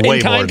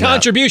 in-kind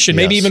contribution,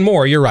 maybe even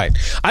more. You're right.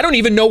 I don't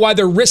even know why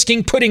they're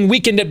risking putting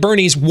Weekend at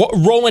Bernie's,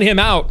 rolling him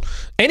out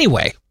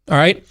anyway. All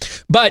right.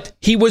 But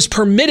he was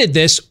permitted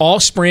this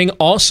all spring,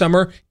 all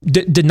summer,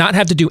 did not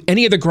have to do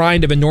any of the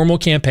grind of a normal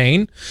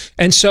campaign.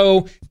 And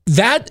so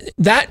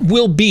that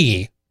will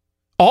be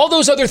all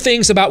those other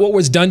things about what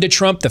was done to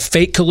Trump, the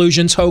fake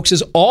collusions,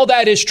 hoaxes, all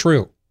that is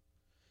true.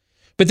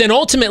 But then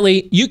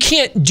ultimately, you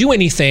can't do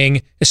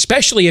anything,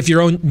 especially if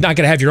you're not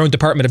going to have your own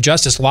Department of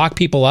Justice lock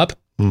people up.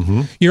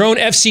 Mm-hmm. Your own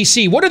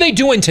FCC. What are they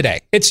doing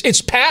today?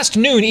 It's past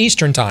noon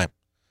Eastern time.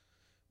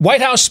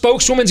 White House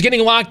spokeswoman's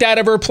getting locked out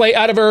of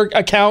her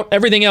account,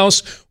 everything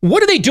else.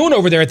 What are they doing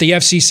over there at the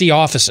FCC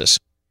offices?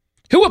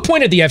 Who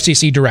appointed the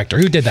FCC director?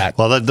 Who did that?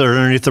 Well, they're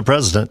underneath the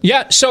president.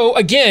 Yeah. So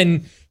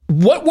again,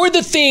 what were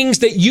the things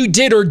that you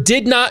did or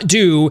did not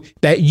do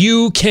that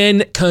you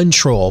can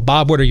control?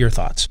 Bob, what are your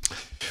thoughts?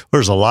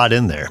 There's a lot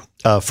in there.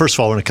 First of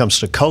all, when it comes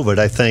to COVID,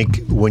 I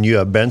think when you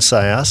have Ben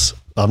Sass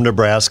of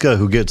Nebraska,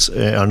 who gets,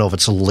 I don't know if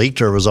it's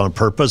leaked or it was on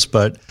purpose,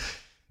 but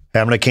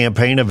having a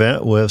campaign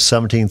event with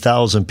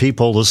 17,000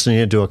 people listening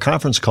into a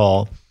conference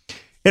call.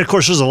 And of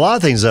course, there's a lot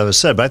of things that was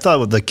said, but I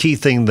thought the key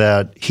thing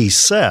that he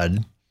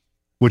said,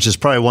 which is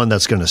probably one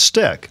that's going to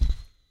stick,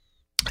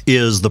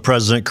 is the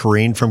president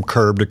careened from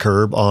curb to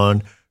curb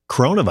on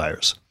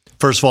coronavirus.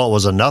 First of all, it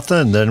was a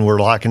nothing. Then we're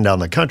locking down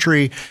the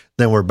country.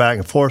 Then we're back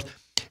and forth.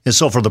 And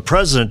so for the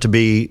president to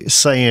be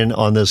saying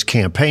on this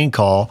campaign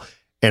call,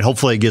 and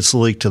hopefully it gets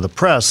leaked to the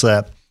press,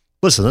 that,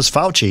 listen, this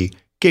Fauci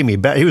gave me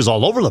he was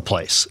all over the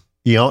place,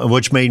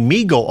 which made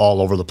me go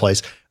all over the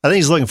place. I think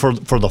he's looking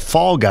for the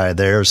fall guy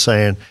there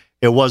saying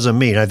it wasn't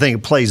me. And I think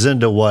it plays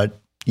into what,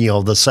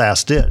 the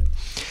SAS did.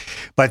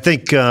 But I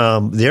think the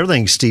other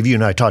thing, Steve, you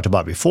and I talked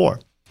about before,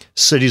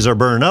 cities are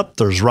burning up.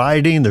 There's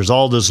rioting. There's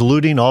all this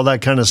looting, all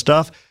that kind of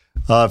stuff.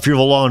 If you're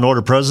the law and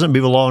order president, be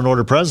the law and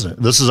order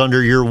president. This is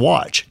under your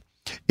watch.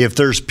 If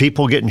there's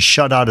people getting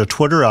shut out of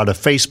Twitter, out of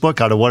Facebook,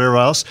 out of whatever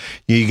else,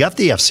 you got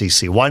the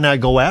FCC. Why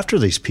not go after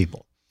these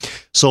people?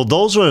 So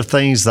those are the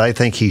things that I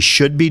think he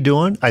should be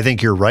doing. I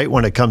think you're right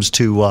when it comes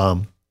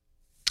to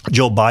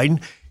Joe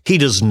Biden. He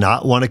does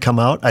not want to come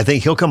out. I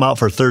think he'll come out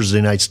for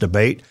Thursday night's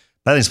debate.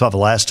 I think it's about the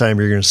last time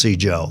you're going to see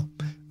Joe.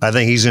 I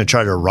think he's going to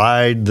try to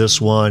ride this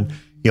one,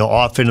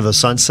 off into the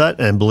sunset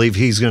and believe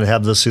he's going to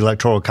have this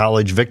electoral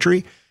college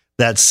victory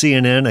that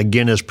CNN,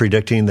 again, is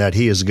predicting that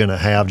he is going to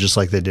have, just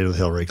like they did with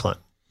Hillary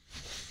Clinton.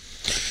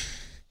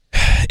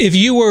 If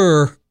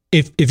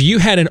you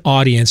had an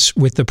audience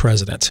with the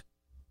president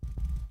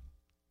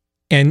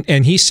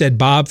and he said,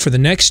 Bob, for the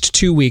next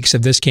 2 weeks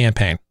of this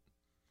campaign,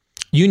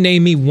 you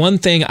name me one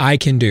thing I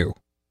can do,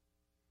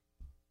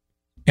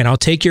 and I'll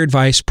take your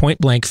advice, point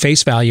blank,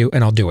 face value,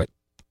 and I'll do it,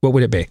 what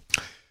would it be?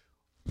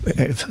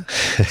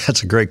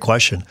 That's a great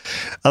question.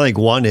 I think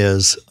one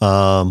is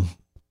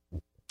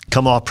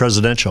come off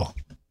presidential.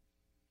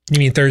 You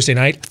mean Thursday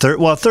night?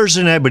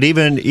 Thursday night, but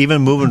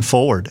even moving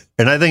forward.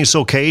 And I think it's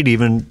okay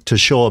to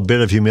show a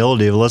bit of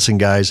humility. Listen,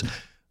 guys,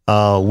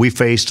 we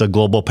faced a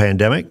global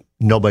pandemic.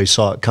 Nobody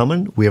saw it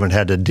coming. We haven't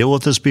had to deal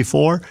with this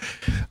before.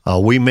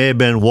 We may have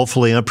been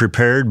woefully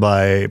unprepared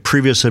by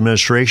previous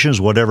administrations,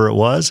 whatever it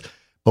was,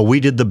 but we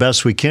did the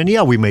best we can.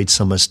 Yeah, we made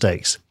some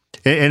mistakes.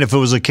 And if it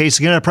was the case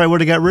again, I probably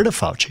would have got rid of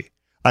Fauci.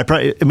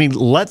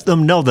 Let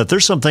them know that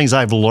there's some things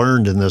I've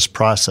learned in this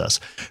process.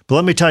 But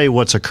let me tell you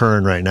what's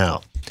occurring right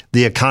now.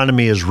 The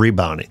economy is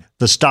rebounding.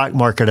 The stock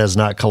market has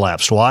not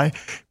collapsed. Why?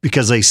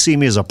 Because they see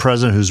me as a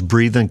president who's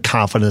breathing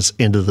confidence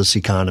into this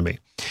economy.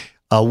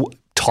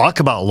 Talk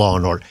about law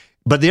and order.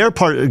 But the other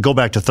part, go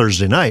back to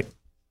Thursday night,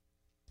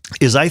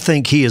 is I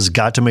think he has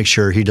got to make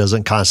sure he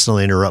doesn't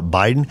constantly interrupt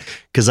Biden,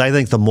 because I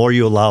think the more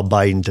you allow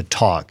Biden to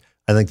talk,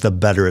 I think the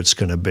better it's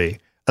going to be.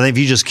 I think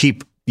if you just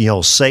keep,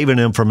 saving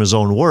him from his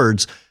own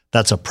words,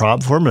 that's a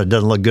problem for him. It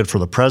doesn't look good for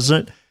the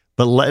president.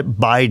 But let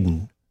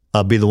Biden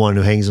be the one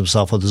who hangs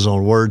himself with his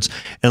own words,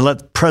 and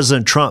let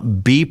President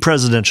Trump be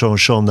presidential and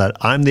show him that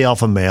I'm the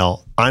alpha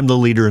male, I'm the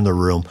leader in the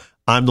room,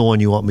 I'm the one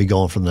you want me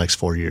going for the next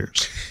 4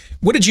 years.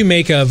 What did you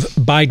make of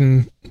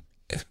Biden,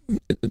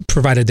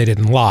 provided they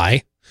didn't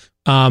lie,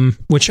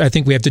 which I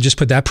think we have to just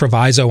put that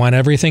proviso on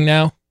everything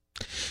now?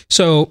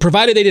 So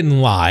provided they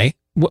didn't lie,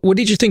 what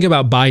did you think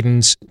about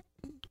Biden's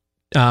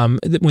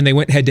when they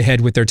went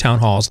head-to-head with their town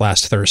halls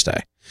last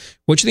Thursday?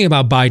 What do you think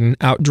about Biden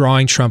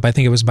outdrawing Trump? I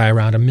think it was by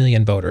around 1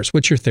 million voters.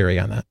 What's your theory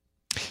on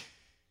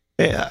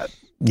that?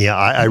 Yeah,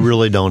 I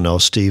really don't know,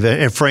 Steve.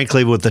 And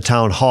frankly, with the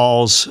town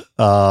halls,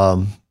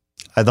 I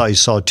thought you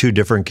saw two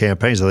different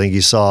campaigns. I think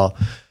you saw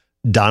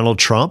Donald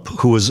Trump,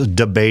 who was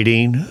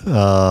debating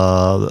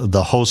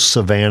the host,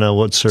 Savannah.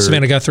 What's her?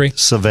 Savannah Guthrie.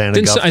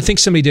 Guthrie. I think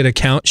somebody did a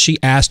count. She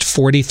asked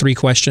 43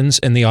 questions,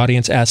 and the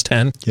audience asked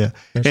 10. Yeah,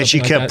 and she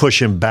kept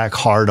pushing back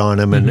hard on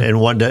him, and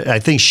wanted to, I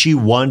think she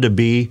wanted to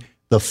be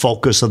the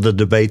focus of the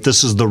debate.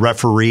 This is the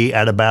referee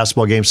at a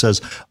basketball game says,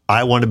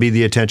 I want to be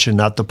the attention,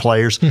 not the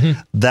players.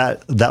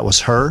 That was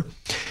her.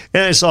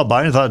 And I saw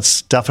Biden, I thought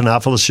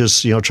Stephanopoulos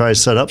just, try to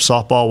set up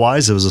softball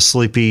wise. It was a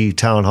sleepy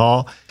town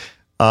hall.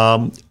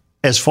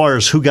 As far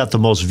as who got the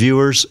most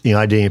viewers,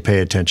 I didn't pay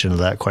attention to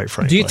that, quite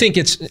frankly. Do you think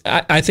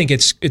I think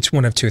it's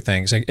one of two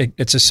things.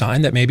 It's a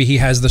sign that maybe he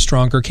has the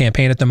stronger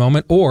campaign at the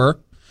moment, or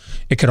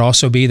it could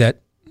also be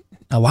that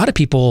a lot of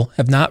people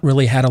have not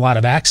really had a lot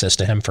of access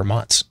to him for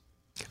months.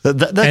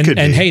 That could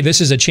be. And hey, this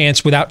is a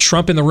chance without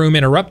Trump in the room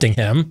interrupting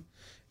him.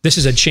 This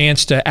is a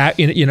chance to,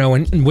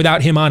 and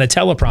without him on a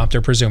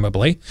teleprompter,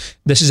 presumably,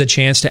 this is a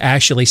chance to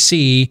actually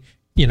see,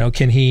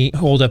 can he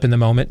hold up in the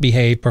moment,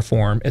 behave,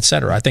 perform, et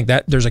cetera. I think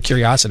that there's a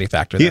curiosity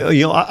factor there.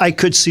 I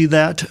could see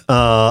that.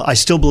 I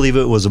still believe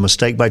it was a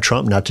mistake by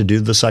Trump not to do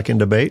the second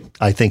debate.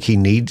 I think he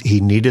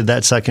needed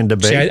that second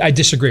debate. See, I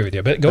disagree with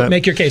you, but go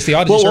make your case. The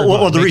audience.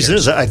 Well, the reason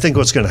is, I think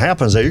what's going to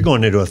happen is that you're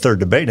going into a third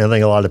debate, and I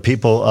think a lot of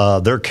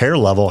people, their care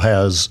level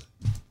has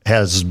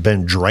has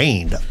been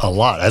drained a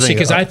lot.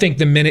 I think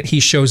the minute he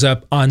shows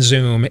up on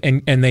Zoom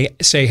and they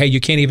say, hey, you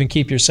can't even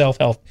keep your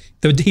self-health,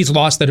 he's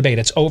lost the debate.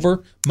 It's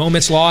over.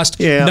 Moments lost.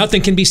 Yeah.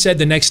 Nothing can be said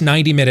the next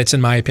 90 minutes, in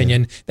my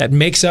opinion, that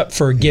makes up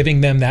for giving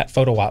them that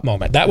photo op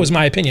moment. That was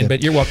my opinion,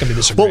 but you're welcome to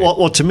disagree.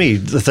 Well, to me,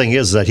 the thing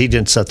is that he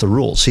didn't set the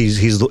rules.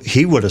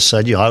 He would have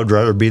said, I would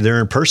rather be there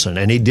in person.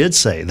 And he did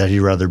say that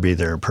he'd rather be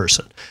there in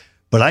person.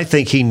 But I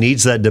think he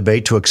needs that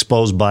debate to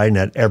expose Biden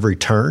at every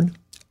turn.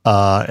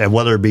 And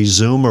whether it be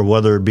Zoom or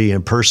whether it be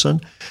in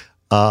person,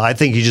 I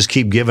think you just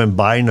keep giving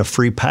Biden a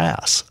free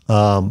pass.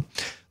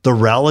 The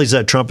rallies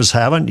that Trump is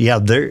having,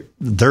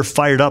 they're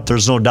fired up.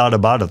 There's no doubt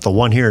about it. The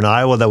one here in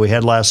Iowa that we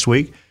had last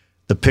week,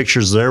 the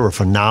pictures there were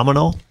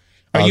phenomenal.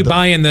 Are you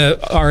buying the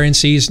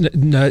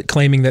RNCs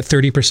claiming that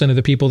 30% of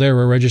the people there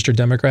were registered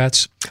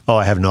Democrats? Oh,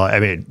 I have no.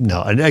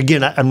 And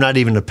again, I'm not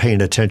even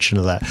paying attention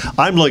to that.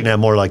 I'm looking at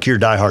more like your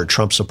diehard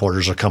Trump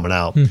supporters are coming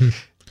out. Mm-hmm.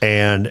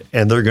 And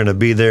they're going to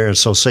be there. And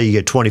so say you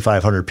get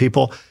 2,500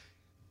 people,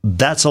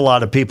 that's a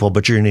lot of people,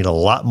 but you're going to need a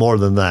lot more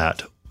than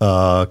that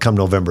come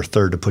November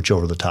 3rd to put you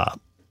over the top.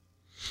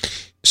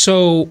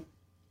 So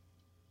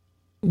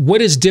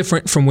what is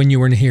different from when you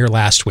were in here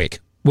last week?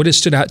 What has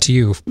stood out to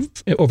you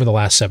over the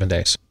last 7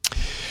 days?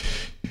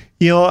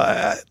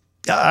 I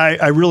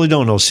really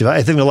don't know, Steve.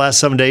 I think the last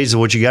 7 days of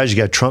what you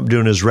got Trump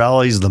doing his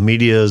rallies, the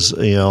media's,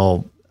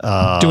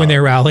 doing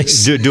their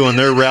rallies. Doing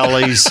their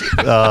rallies.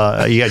 You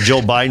got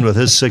Joe Biden with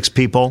his 6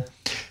 people.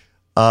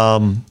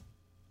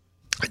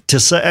 To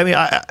say,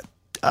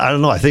 I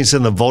don't know. I think it's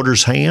in the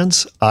voters'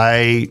 hands.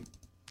 I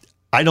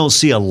don't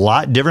see a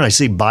lot different. I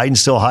see Biden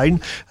still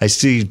hiding. I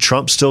see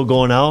Trump still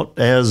going out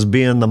as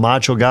being the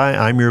macho guy.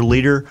 I'm your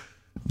leader.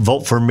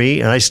 Vote for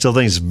me. And I still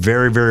think it's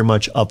very, very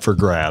much up for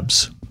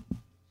grabs.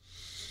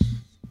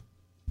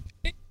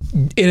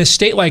 In a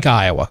state like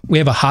Iowa, we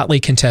have a hotly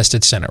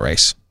contested Senate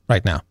race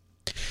right now,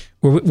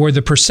 where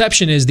the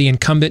perception is the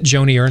incumbent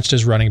Joni Ernst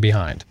is running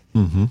behind.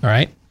 Mm-hmm. All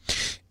right.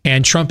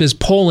 And Trump is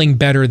polling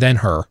better than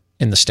her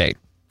in the state.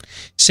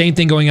 Same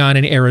thing going on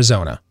in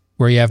Arizona,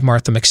 where you have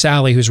Martha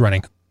McSally, who's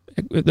running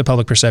the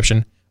public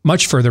perception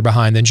much further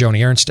behind than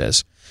Joni Ernst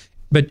is.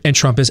 And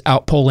Trump is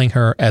outpolling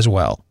her as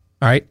well.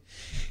 All right.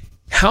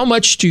 How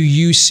much do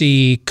you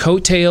see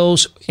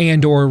coattails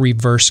and or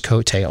reverse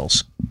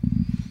coattails?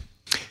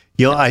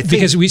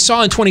 Because we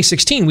saw in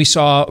 2016, we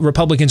saw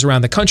Republicans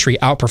around the country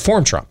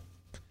outperform Trump.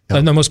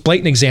 Yep. The most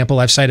blatant example,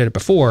 I've cited it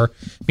before.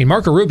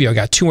 Marco Rubio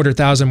got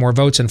 200,000 more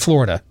votes in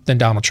Florida than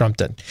Donald Trump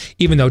did,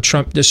 even though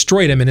Trump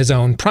destroyed him in his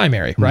own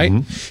primary, right?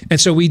 Mm-hmm.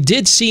 And so we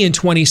did see in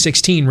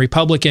 2016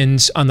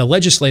 Republicans on the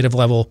legislative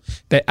level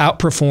that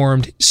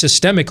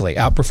systemically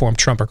outperformed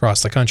Trump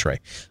across the country.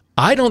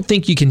 I don't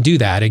think you can do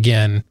that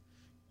again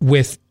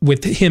with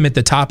him at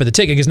the top of the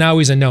ticket, because now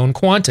he's a known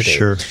quantity.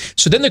 Sure.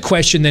 So then the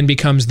question then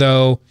becomes,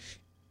 though,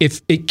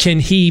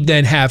 can he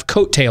then have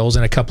coattails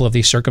in a couple of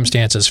these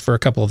circumstances for a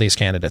couple of these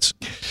candidates?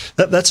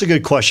 That's a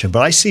good question.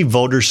 But I see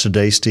voters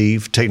today,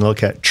 Steve, taking a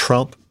look at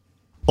Trump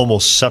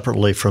almost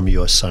separately from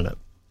U.S. Senate.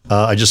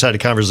 I just had a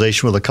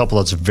conversation with a couple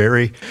that's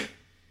very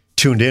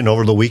tuned in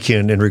over the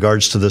weekend in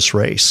regards to this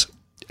race.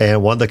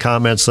 And one of the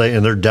comments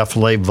and they're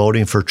definitely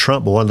voting for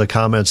Trump, but one of the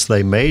comments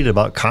they made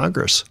about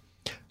Congress.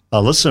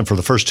 Listen, for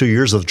the first 2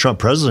 years of the Trump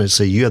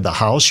presidency, you had the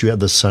House, you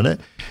had the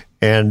Senate,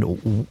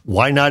 and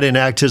why not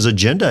enact his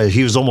agenda?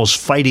 He was almost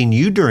fighting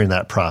you during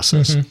that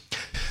process. Mm-hmm.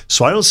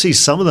 So I don't see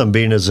some of them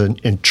being as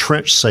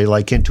entrenched, say,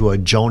 like into a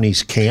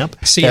Joni's camp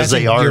as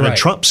they are in a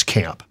Trump's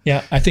camp.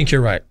 Yeah, I think you're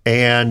right.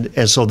 And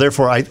so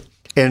therefore,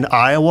 in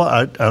Iowa,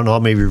 I don't know how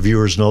many of your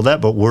viewers know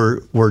that, but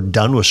we're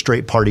done with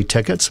straight party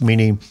tickets,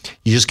 meaning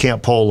you just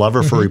can't pull a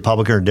lever for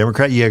Republican or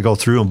Democrat. You got to go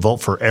through and vote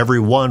for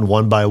everyone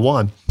one by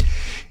one.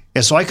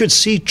 And so I could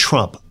see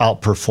Trump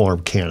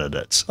outperform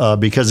candidates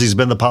because he's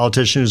been the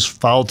politician who's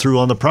followed through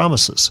on the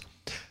promises.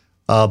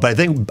 But I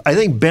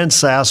think Ben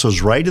Sass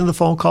was right in the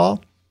phone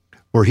call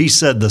where he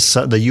said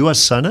the U.S.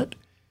 Senate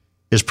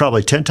is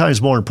probably 10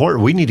 times more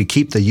important. We need to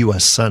keep the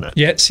U.S. Senate.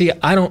 Yeah. See,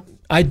 I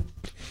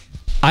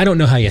don't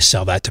know how you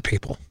sell that to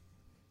people.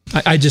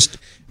 I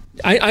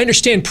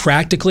understand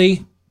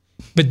practically.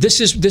 But this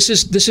is,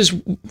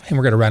 and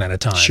we're going to run out of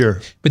time. Sure.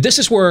 But this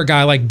is where a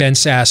guy like Ben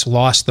Sass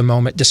lost the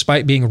moment,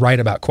 despite being right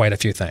about quite a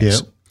few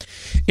things.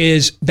 Yep.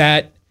 Is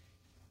that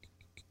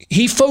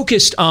he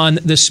focused on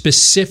the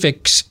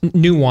specific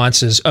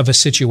nuances of a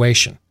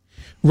situation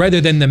rather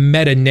than the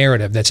meta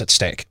narrative that's at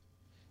stake.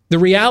 The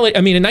reality,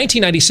 in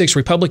 1996,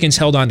 Republicans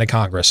held on to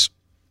Congress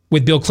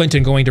with Bill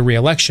Clinton going to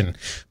re-election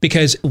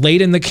because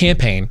late in the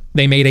campaign,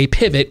 they made a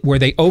pivot where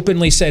they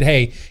openly said,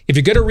 hey, if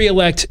you're going to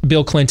re-elect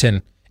Bill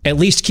Clinton, at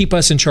least keep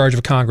us in charge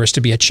of Congress to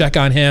be a check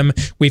on him.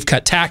 We've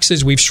cut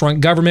taxes. We've shrunk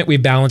government.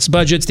 We've balanced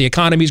budgets. The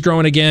economy's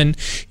growing again.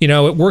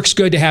 It works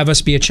good to have us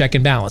be a check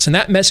and balance. And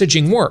that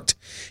messaging worked.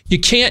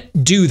 You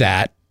can't do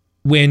that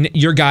when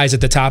your guy's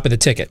at the top of the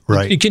ticket.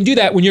 Right. You can do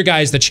that when your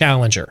guy's the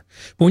challenger.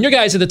 But when your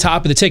guy's at the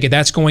top of the ticket,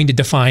 that's going to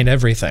define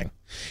everything.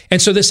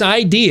 And so this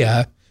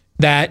idea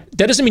that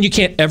doesn't mean you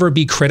can't ever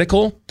be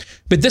critical,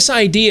 but this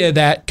idea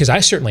that, because I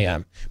certainly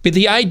am, But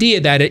the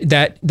idea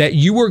that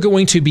you were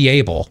going to be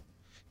able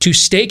to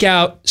stake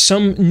out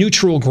some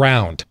neutral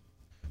ground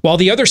while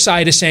the other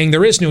side is saying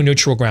there is no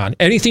neutral ground.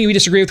 Anything we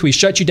disagree with, we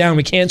shut you down,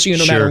 we cancel you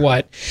no matter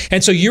what.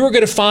 And so you were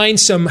going to find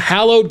some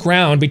hallowed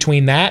ground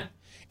between that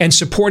and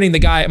supporting the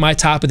guy at my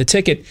top of the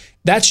ticket.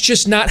 That's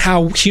just not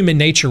how human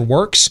nature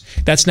works.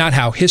 That's not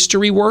how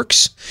history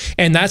works.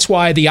 And that's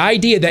why the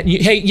idea that,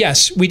 hey,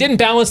 yes, we didn't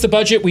balance the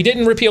budget. We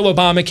didn't repeal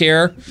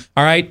Obamacare.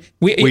 All right.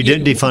 We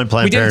didn't defund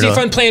Planned Parenthood. We didn't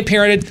defund Planned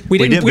Parenthood. We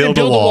didn't build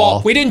a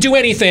wall. We didn't do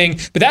anything.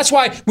 But that's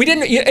why we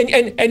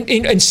didn't.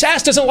 And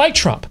Sass doesn't like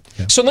Trump.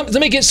 Yeah. So let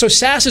me get, so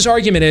Sass's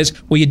argument is,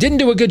 well, you didn't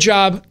do a good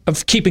job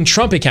of keeping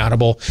Trump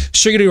accountable.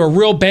 So you're going to do a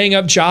real bang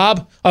up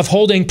job of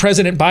holding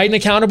President Biden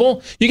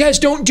accountable. You guys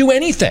don't do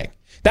anything.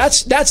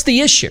 That's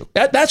the issue.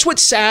 That's what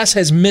Sass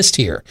has missed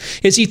here,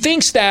 is he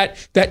thinks that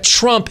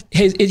Trump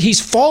he's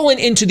fallen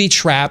into the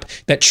trap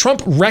that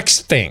Trump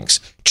wrecks things.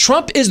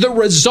 Trump is the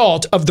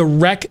result of the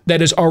wreck that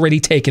has already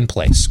taken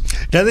place.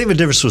 Now, I think the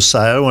difference with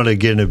Sass, I don't want to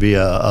get into be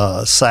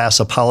a Sass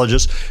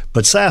apologist,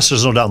 but Sass,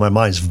 there's no doubt in my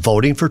mind, is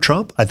voting for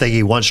Trump. I think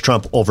he wants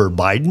Trump over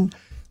Biden.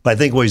 But I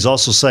think what he's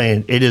also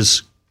saying, it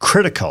is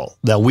critical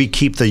that we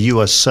keep the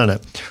U.S.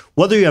 Senate,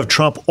 whether you have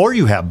Trump or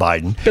you have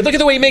Biden. But look at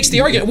the way he makes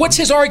the argument. What's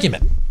his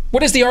argument?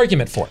 What is the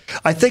argument for?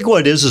 I think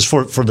what it is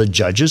for the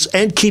judges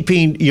and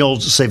keeping,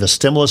 say, the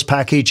stimulus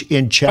package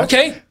in check.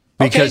 Okay.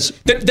 Because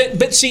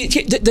but see,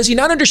 does he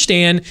not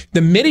understand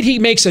the minute he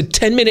makes a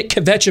 10-minute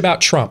kvetch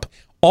about Trump,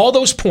 all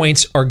those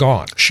points are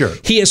gone. Sure.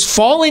 He has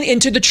fallen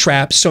into the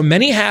trap so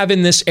many have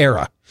in this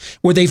era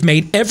where they've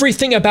made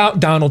everything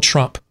about Donald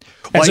Trump.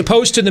 As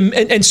opposed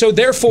to and so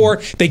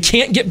therefore they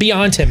can't get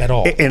beyond him at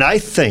all. And I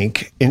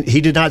think, and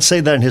he did not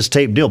say that in his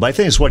tape deal, but I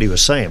think it's what he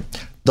was saying.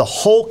 The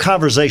whole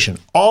conversation,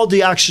 all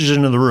the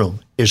oxygen in the room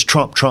is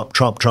Trump, Trump,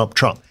 Trump, Trump,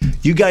 Trump.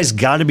 You guys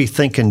got to be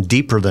thinking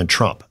deeper than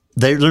Trump.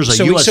 There's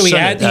a U.S. So he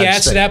Senate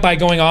adds to that by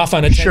going off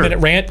on a 10-minute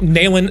rant,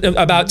 nailing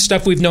about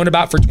stuff we've known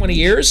about for 20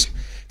 years.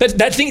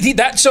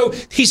 So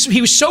he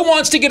so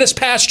wants to get us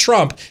past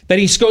Trump that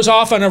he goes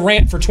off on a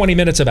rant for 20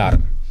 minutes about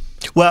him.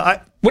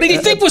 Well, what did he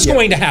think was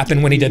going to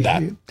happen when he did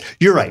that?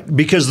 You're right,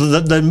 because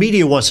the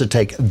media wants to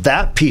take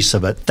that piece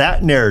of it,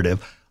 that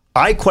narrative.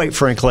 I quite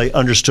frankly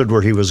understood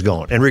where he was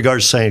going in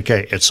regards to saying,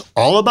 okay, it's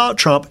all about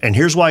Trump, and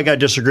here's why I got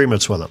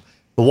disagreements with him,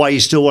 but why you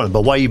still want him,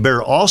 but why you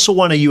better also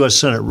want a U.S.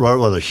 Senate,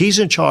 whether he's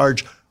in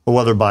charge or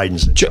whether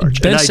Biden's in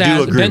charge.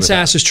 Ben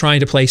Sass is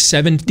trying to play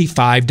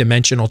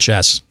 75-dimensional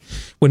chess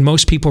when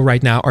most people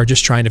right now are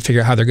just trying to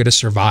figure out how they're going to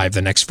survive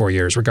the next 4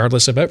 years,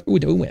 regardless of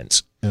who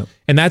wins. Yep.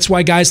 And that's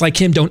why guys like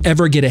him don't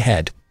ever get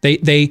ahead.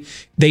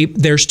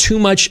 There's too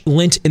much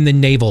lint in the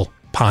navel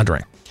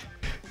pondering.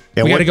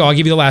 We got to go. I'll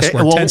give you the last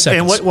word. 10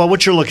 seconds. And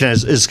what you're looking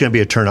at is going to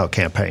be a turnout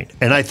campaign.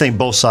 And I think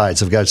both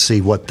sides have got to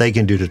see what they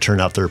can do to turn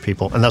out their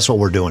people. And that's what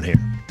we're doing here.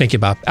 Thank you,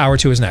 Bob. Hour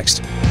 2 is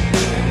next.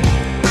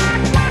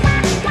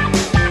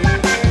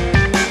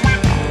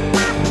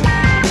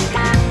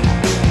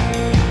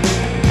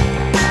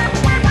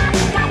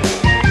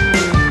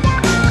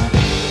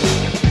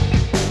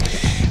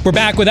 We're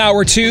back with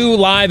Hour 2,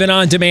 live and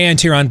on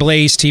demand here on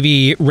Blaze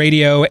TV,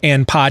 radio,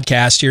 and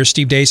podcast. Here's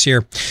Steve Deace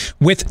here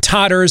with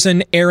Todd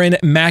Erzin, Aaron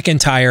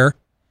McIntyre,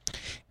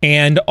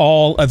 and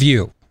all of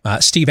you.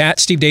 Steve at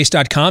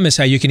stevedeace.com is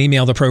how you can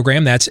email the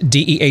program. That's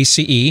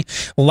DEACE.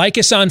 Like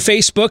us on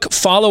Facebook.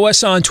 Follow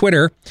us on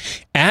Twitter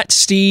at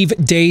Steve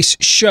Deace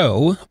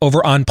Show,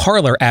 over on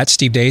Parler at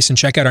Steve Deace, and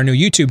check out our new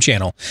YouTube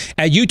channel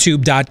at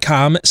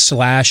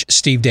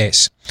youtube.com/Steve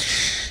Deace.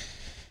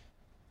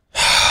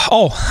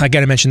 Oh, I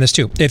got to mention this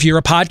too. If you're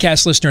a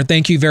podcast listener,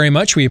 thank you very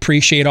much. We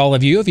appreciate all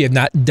of you. If you have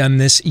not done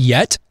this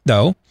yet,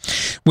 though,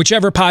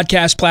 whichever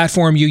podcast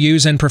platform you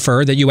use and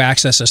prefer that you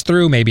access us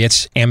through, maybe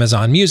it's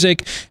Amazon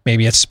Music,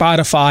 maybe it's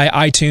Spotify,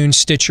 iTunes,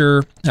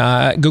 Stitcher,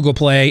 Google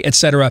Play,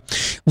 etc.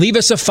 Leave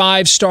us a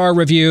 5-star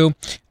review.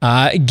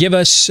 Give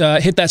us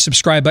hit that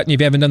subscribe button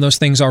if you haven't done those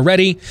things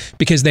already,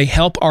 because they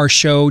help our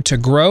show to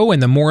grow.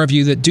 And the more of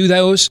you that do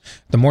those,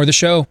 the more the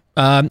show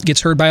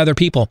gets heard by other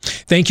people.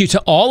 Thank you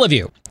to all of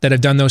you that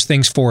have done those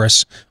things for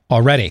us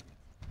already.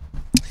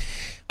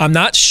 I'm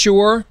not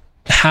sure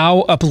how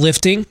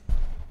uplifting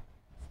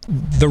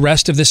the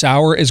rest of this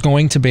hour is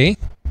going to be.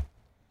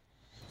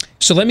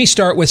 So let me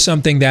start with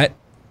something that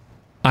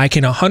I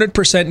can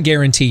 100%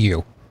 guarantee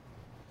you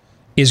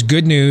is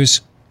good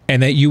news,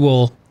 and that you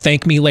will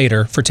thank me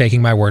later for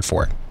taking my word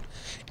for it.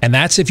 And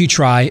that's if you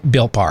try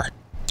Built Bar.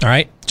 All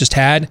right? Just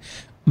had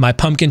my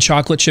pumpkin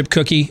chocolate chip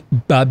cookie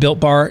Built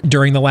Bar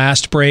during the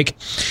last break.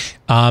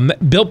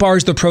 Built Bar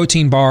is the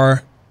protein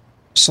bar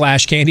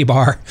 / candy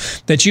bar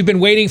that you've been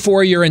waiting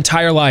for your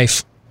entire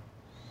life.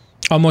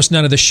 Almost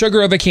none of the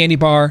sugar of a candy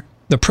bar,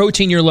 the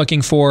protein you're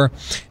looking for,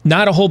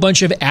 not a whole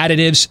bunch of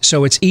additives,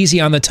 so it's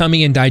easy on the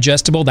tummy and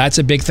digestible. That's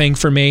a big thing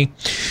for me.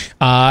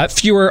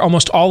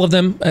 Almost all of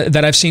them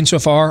that I've seen so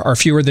far are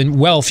fewer than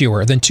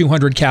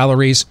 200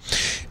 calories.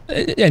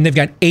 And they've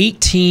got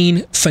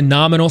 18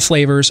 phenomenal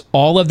flavors,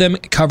 all of them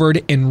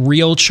covered in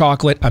real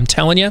chocolate. I'm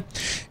telling you,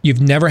 you've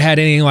never had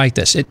anything like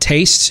this. It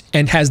tastes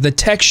and has the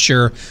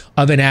texture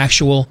of an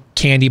actual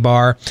candy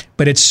bar,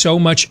 but it's so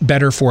much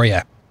better for you.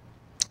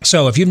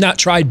 So if you've not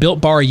tried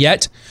Built Bar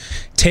yet,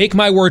 take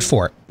my word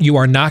for it. You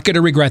are not going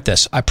to regret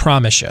this. I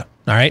promise you.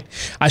 All right.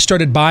 I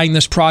started buying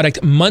this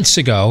product months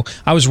ago.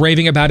 I was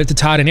raving about it to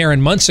Todd and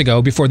Aaron months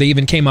ago before they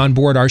even came on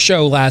board our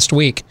show last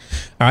week.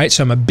 All right.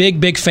 So I'm a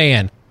big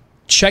fan.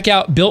 Check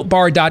out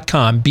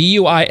BuiltBar.com,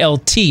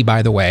 BUILT,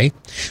 by the way,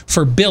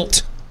 for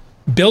Built.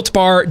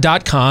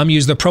 BuiltBar.com.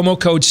 Use the promo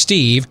code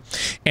Steve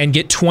and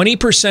get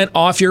 20%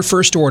 off your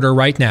first order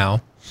right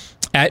now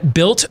at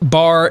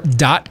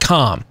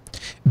BuiltBar.com.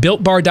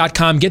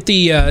 BuiltBar.com. Get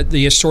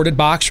the assorted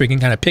box where you can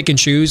kind of pick and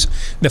choose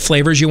the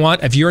flavors you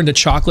want. If you're into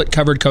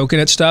chocolate-covered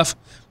coconut stuff,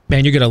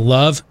 man, you're going to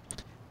love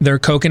their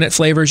coconut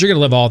flavors. You're going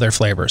to love all their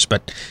flavors.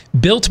 But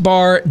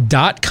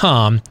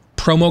BuiltBar.com,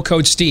 promo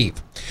code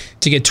Steve,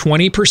 to get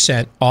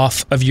 20%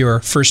 off of your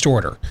first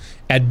order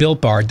at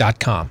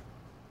BuiltBar.com.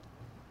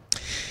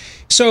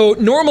 So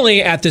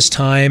normally at this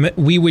time,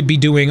 we would be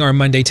doing our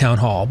Monday Town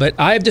Hall, but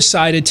I've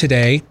decided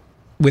today,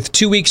 with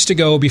 2 weeks to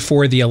go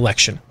before the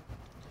election,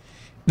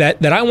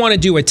 that I want to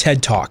do a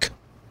TED Talk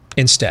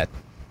instead.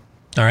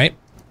 All right?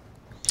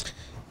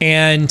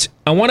 And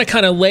I want to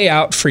kind of lay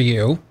out for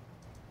you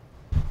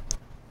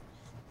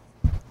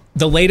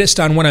the latest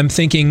on what I'm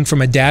thinking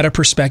from a data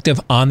perspective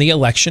on the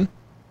election.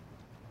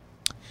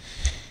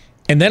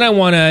 And then I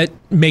want to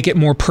make it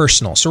more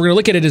personal. So we're going to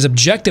look at it as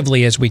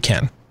objectively as we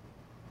can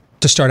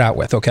to start out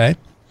with, okay?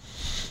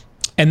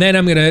 And then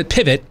I'm going to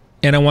pivot,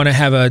 and I want to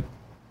have a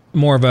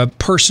more of a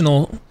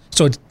personal,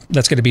 so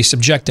that's going to be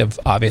subjective,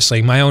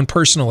 obviously, my own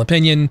personal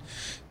opinion,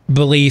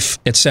 belief,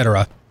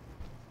 etc.,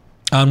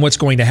 on what's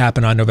going to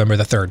happen on November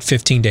the 3rd,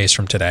 15 days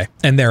from today,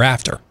 and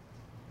thereafter.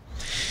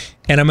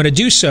 And I'm going to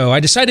do so. I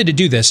decided to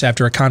do this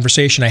after a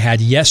conversation I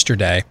had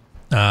yesterday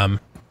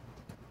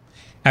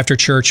after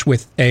church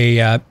with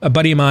a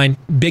buddy of mine,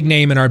 big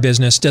name in our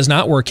business, does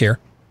not work here,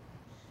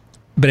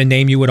 but a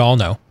name you would all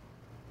know.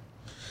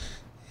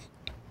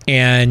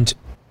 And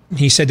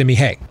he said to me,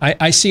 hey,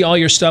 I see all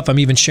your stuff. I'm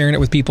even sharing it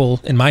with people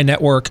in my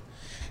network.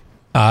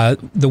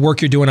 The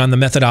work you're doing on the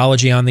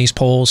methodology on these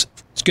polls,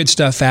 it's good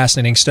stuff,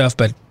 fascinating stuff,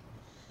 but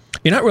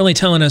you're not really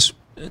telling us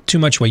too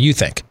much what you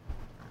think.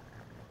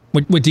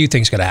 What do you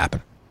think is going to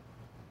happen?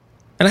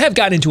 And I have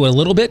gotten into it a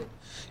little bit,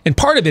 and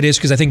part of it is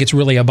because I think it's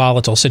really a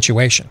volatile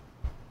situation.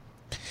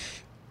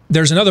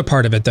 There's another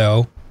part of it,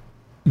 though,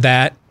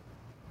 that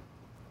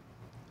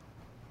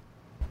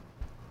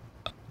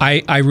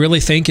I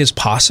really think is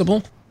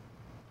possible,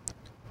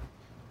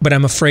 but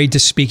I'm afraid to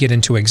speak it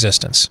into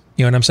existence.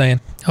 You know what I'm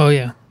saying? Oh,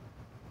 yeah.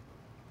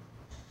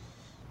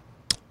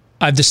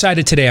 I've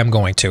decided today I'm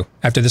going to,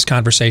 after this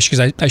conversation,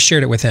 because I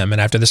shared it with him,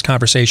 and after this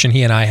conversation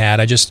he and I had,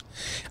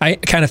 I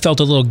kind of felt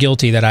a little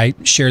guilty that I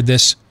shared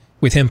this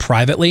with him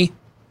privately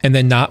and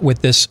then not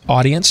with this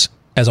audience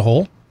as a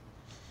whole.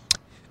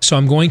 So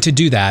I'm going to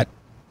do that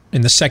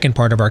in the second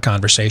part of our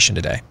conversation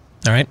today.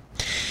 All right?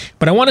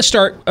 But I want to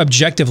start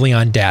objectively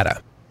on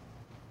data.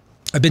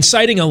 I've been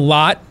citing a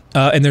lot,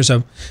 and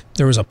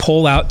there was a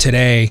poll out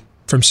today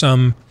from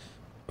some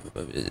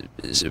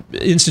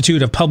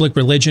Institute of Public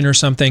Religion or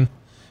something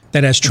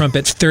that has Trump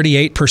at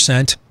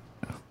 38%,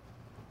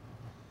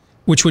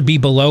 which would be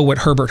below what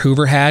Herbert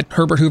Hoover had.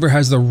 Herbert Hoover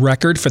has the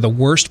record for the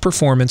worst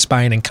performance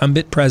by an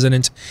incumbent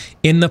president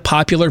in the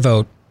popular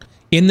vote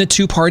in the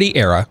two-party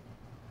era,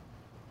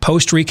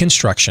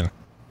 post-Reconstruction,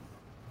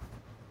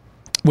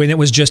 when it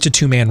was just a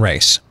two-man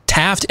race.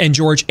 Taft and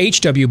George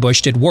H.W.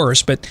 Bush did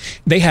worse, but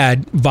they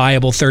had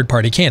viable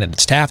third-party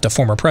candidates. Taft, a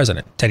former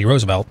president, Teddy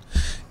Roosevelt.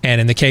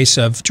 And in the case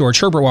of George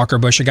Herbert Walker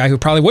Bush, a guy who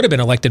probably would have been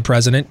elected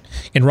president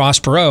in Ross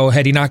Perot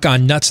had he not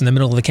gone nuts in the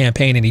middle of the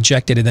campaign and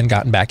ejected and then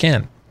gotten back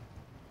in.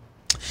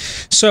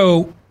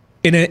 So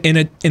in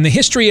the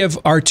history of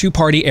our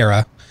two-party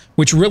era,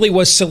 which really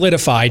was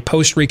solidified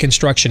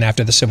post-Reconstruction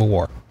after the Civil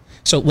War,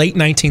 so late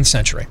 19th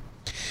century,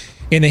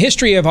 in the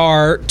history of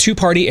our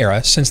two-party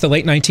era since the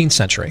late 19th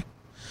century,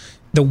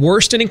 the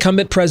worst an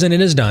incumbent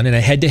president has done in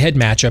a head-to-head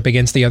matchup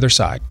against the other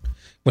side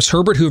was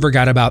Herbert Hoover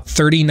got about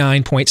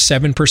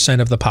 39.7%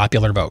 of the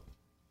popular vote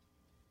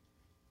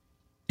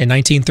in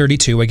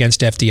 1932 against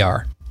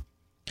FDR.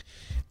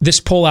 This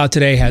poll out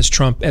today has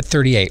Trump at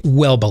 38,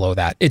 well below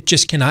that. It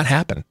just cannot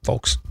happen,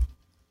 folks.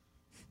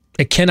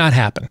 It cannot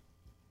happen.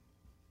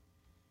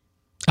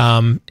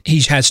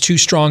 He has too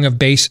strong of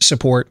base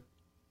support.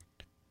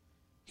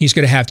 He's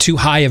going to have too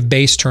high of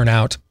base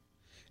turnout.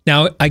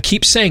 Now, I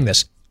keep saying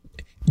this.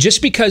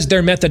 Just because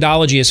their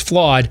methodology is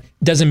flawed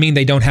doesn't mean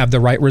they don't have the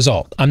right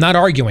result. I'm not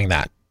arguing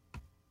that,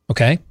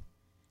 okay?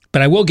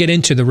 But I will get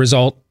into the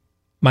result,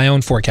 my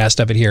own forecast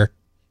of it here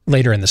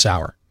later in this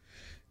hour.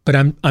 But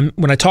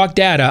when I talk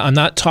data, I'm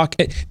not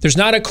talking. There's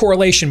not a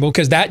correlation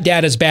because that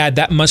data is bad.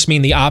 That must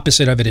mean the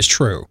opposite of it is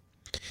true.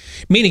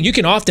 Meaning you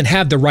can often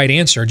have the right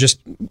answer just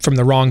from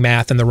the wrong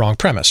math and the wrong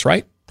premise,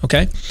 right?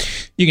 Okay,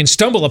 you can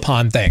stumble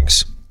upon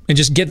things and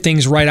just get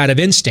things right out of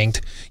instinct,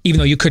 even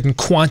though you couldn't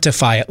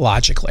quantify it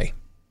logically.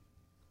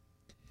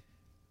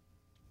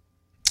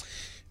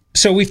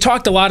 So we've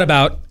talked a lot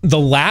about the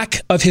lack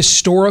of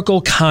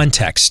historical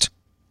context.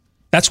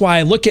 That's why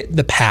I look at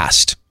the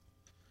past.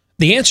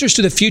 The answers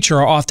to the future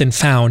are often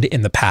found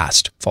in the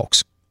past,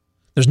 folks.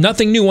 There's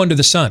nothing new under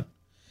the sun.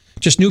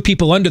 Just new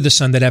people under the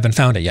sun that haven't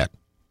found it yet.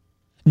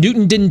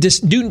 Newton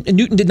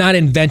did not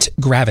invent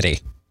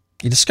gravity.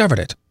 He discovered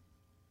it.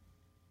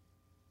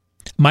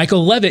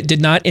 Michael Levitt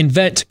did not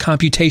invent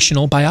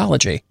computational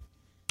biology.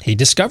 He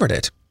discovered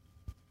it.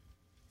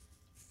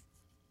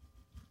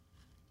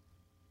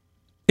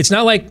 It's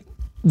not like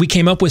we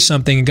came up with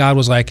something and God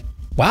was like,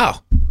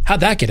 wow, how'd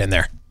that get in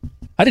there?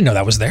 I didn't know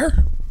that was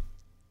there.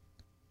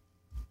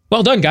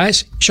 Well done,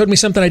 guys. Showed me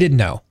something I didn't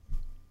know.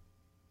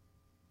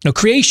 No,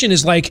 creation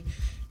is like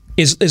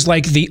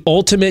the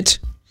ultimate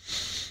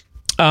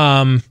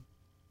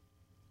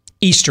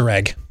Easter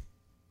egg.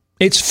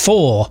 It's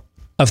full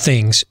of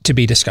things to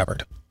be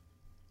discovered.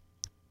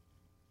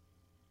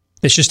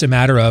 It's just a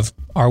matter of,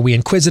 are we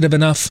inquisitive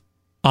enough,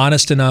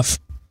 honest enough,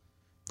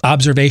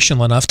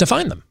 observational enough to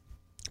find them?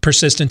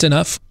 Persistent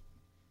enough,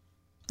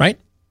 right?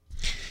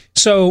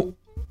 So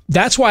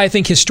that's why I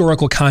think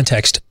historical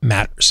context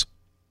matters.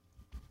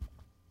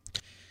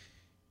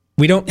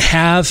 We don't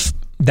have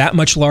that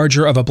much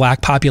larger of a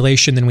black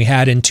population than we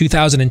had in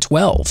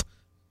 2012,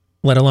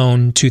 let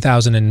alone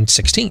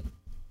 2016.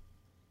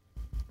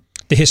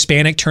 The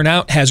Hispanic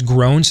turnout has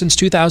grown since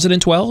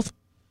 2012,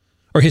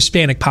 or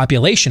Hispanic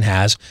population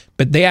has,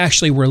 but they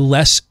actually were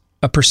less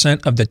a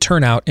percent of the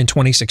turnout in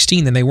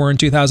 2016 than they were in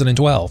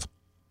 2012.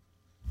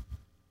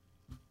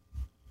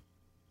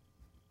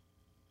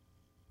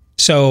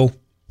 So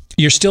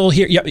you're still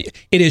here. Yeah,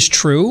 it is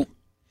true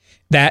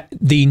that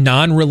the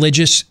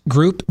non-religious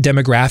group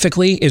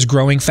demographically is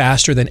growing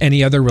faster than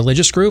any other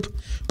religious group,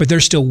 but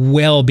they're still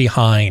well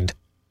behind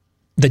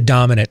the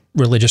dominant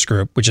religious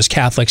group, which is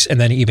Catholics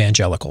and then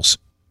evangelicals.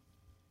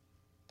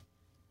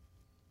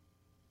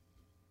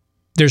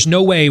 There's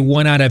no way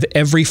 1 out of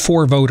every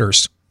 4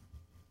 voters,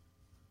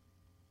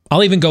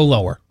 I'll even go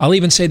lower. I'll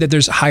even say that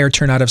there's a higher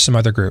turnout of some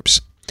other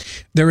groups.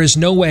 There is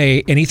no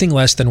way anything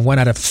less than 1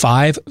 out of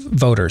 5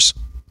 voters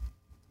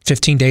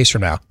 15 days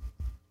from now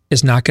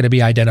is not going to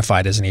be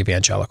identified as an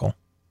evangelical.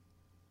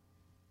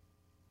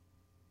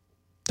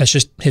 That's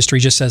just, history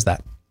just says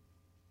that.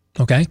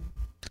 Okay?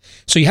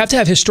 So you have to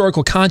have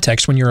historical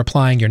context when you're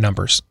applying your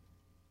numbers.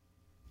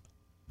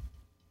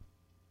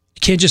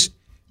 You can't just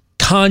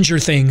conjure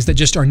things that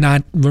just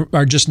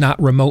are just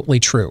not remotely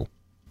true.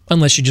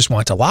 Unless you just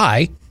want to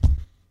lie,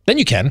 then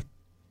you can.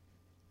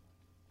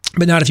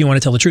 But not if you want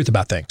to tell the truth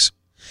about things.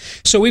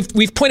 So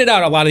we've pointed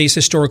out a lot of these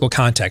historical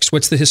contexts.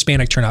 What's the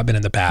Hispanic turnout been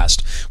in the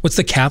past? What's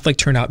the Catholic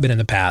turnout been in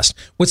the past?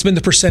 What's been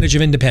the percentage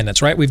of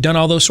independents, right? We've done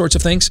all those sorts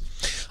of things.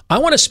 I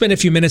want to spend a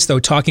few minutes, though,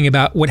 talking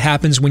about what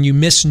happens when you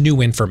miss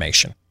new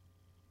information.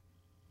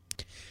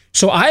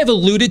 So I have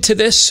alluded to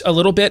this a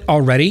little bit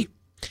already,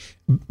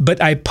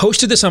 but I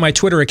posted this on my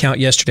Twitter account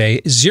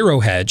yesterday. Zero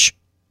Hedge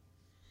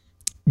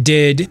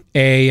did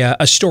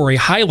a story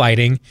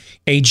highlighting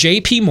a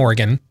JP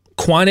Morgan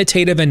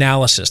quantitative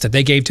analysis that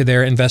they gave to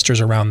their investors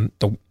around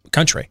the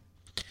country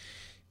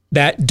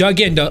that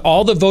dug into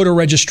all the voter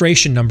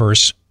registration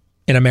numbers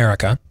in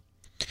America,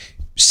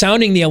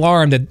 sounding the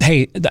alarm that,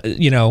 hey,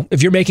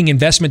 if you're making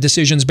investment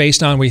decisions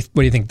based on what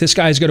do you think, this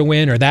guy's going to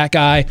win or that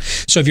guy.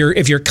 So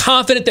if you're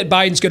confident that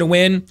Biden's going to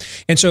win,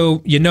 and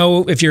so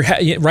if you're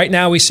right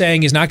now he's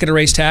saying he's not going to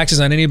raise taxes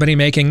on anybody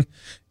making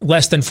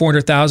less than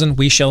 $400,000,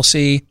 we shall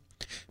see.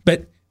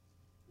 But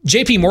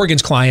JP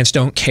Morgan's clients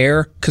don't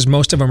care because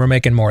most of them are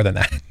making more than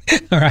that.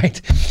 All right.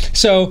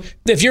 So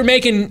if you're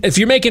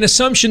making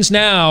assumptions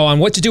now on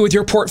what to do with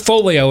your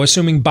portfolio,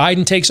 assuming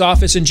Biden takes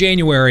office in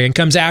January and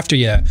comes after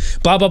you,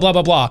 blah, blah, blah,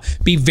 blah, blah,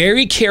 be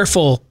very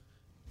careful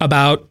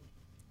about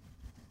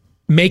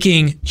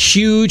making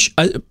huge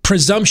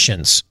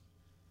presumptions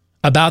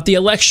about the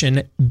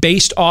election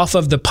based off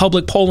of the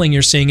public polling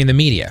you're seeing in the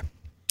media,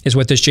 is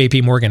what this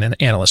JP Morgan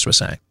analyst was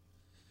saying.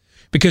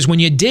 Because when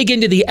you dig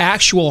into the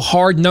actual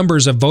hard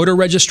numbers of voter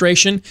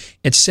registration,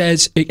 it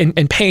says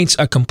and paints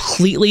a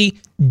completely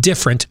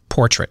different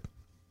portrait.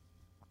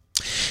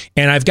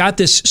 And I've got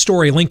this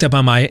story linked up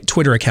on my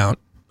Twitter account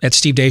at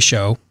Steve Deace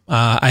Show.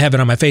 I have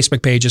it on my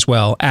Facebook page as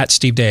well, at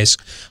Steve Deace.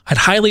 I'd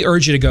highly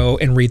urge you to go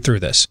and read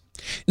through this.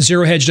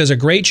 Zero Hedge does a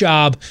great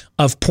job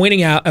of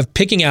picking out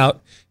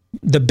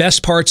the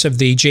best parts of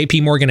the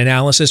JP Morgan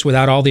analysis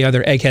without all the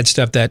other egghead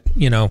stuff that,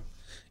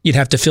 you'd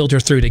have to filter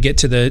through to get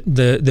to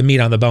the meat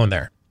on the bone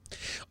there.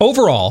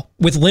 Overall,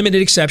 with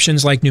limited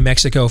exceptions like New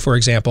Mexico, for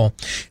example,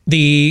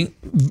 the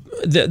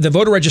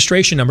voter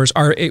registration numbers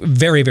are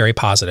very, very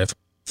positive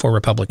for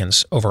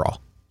Republicans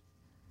overall.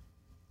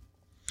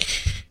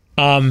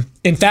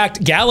 In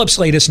fact, Gallup's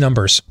latest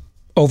numbers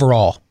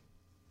overall,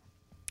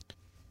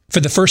 for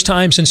the first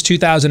time since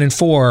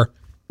 2004,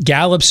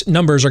 Gallup's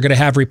numbers are going to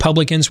have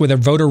Republicans with a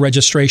voter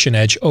registration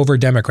edge over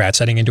Democrats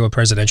heading into a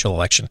presidential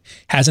election.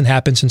 Hasn't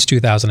happened since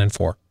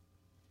 2004.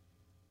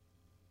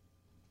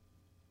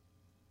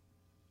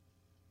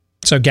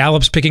 So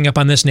Gallup's picking up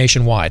on this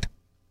nationwide.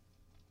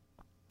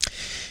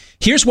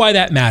 Here's why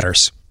that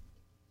matters.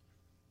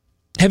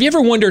 Have you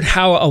ever wondered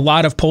how a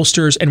lot of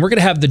pollsters, and we're going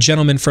to have the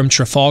gentleman from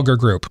Trafalgar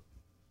Group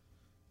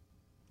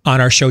on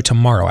our show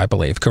tomorrow, I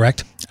believe,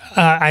 correct?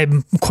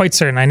 I'm quite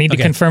certain. I need to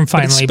confirm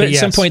finally, but at yes.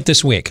 some point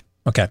this week.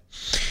 Okay.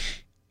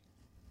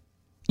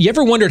 You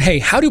ever wondered, hey,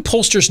 how do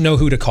pollsters know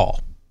who to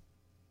call?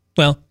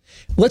 Well,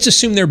 let's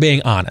assume they're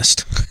being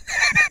honest.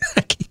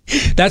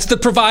 That's the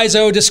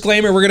proviso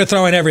disclaimer we're going to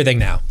throw in everything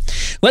now.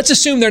 Let's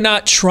assume they're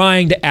not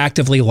trying to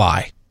actively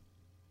lie.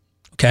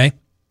 Okay?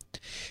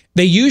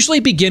 They usually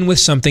begin with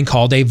something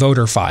called a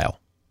voter file.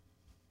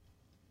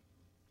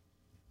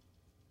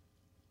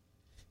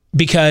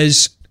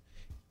 Because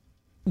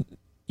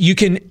you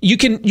can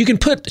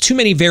put too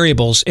many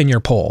variables in your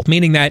poll,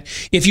 meaning that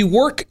if you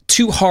work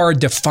too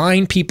hard to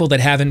find people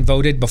that haven't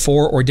voted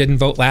before or didn't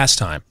vote last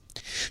time,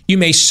 you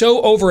may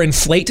so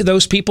overinflate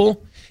those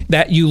people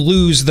that you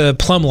lose the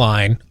plumb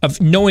line of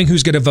knowing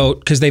who's going to vote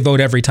because they vote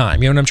every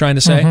time. You know what I'm trying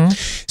to say? Mm-hmm.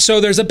 So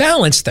there's a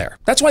balance there.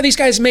 That's why these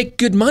guys make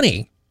good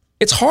money.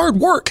 It's hard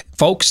work,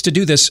 folks, to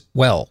do this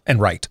well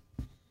and right.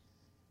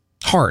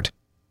 Hard.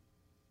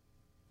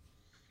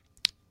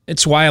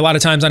 It's why a lot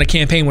of times on a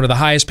campaign, one of the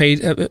highest paid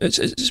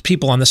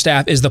people on the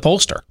staff is the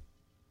pollster.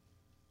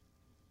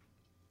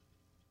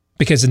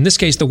 Because in this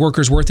case, the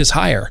worker's worth is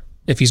higher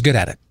if he's good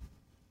at it.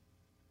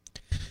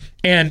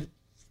 And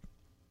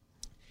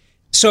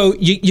so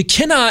you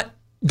cannot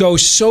go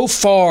so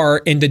far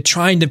into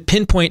trying to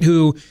pinpoint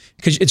who,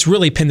 because it's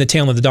really pin the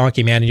tail of the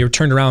donkey, man, and you're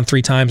turned around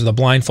 3 times with a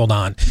blindfold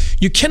on.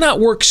 You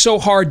cannot work so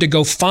hard to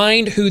go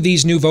find who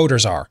these new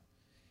voters are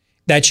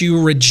that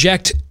you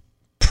reject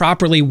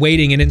properly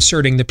weighting and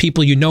inserting the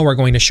people you know are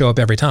going to show up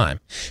every time.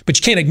 But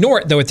you can't ignore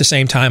it, though, at the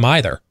same time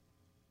either.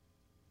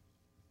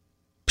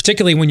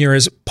 Particularly when you're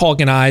as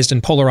organized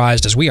and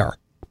polarized as we are.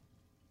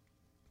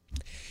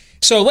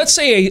 So let's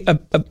say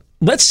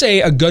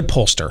a good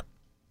pollster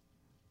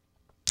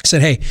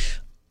said, hey,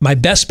 my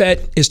best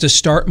bet is to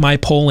start my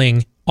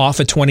polling off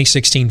a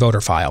 2016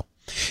 voter file.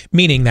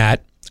 Meaning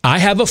that I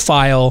have a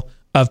file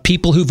of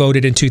people who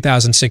voted in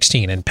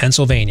 2016 in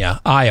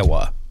Pennsylvania,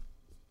 Iowa,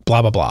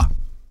 blah, blah, blah.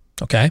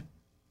 Okay.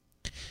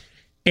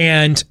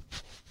 And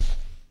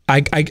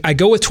I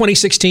go with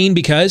 2016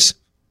 because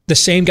the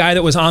same guy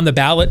that was on the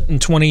ballot in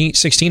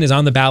 2016 is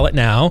on the ballot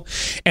now.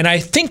 And I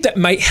think that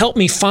might help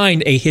me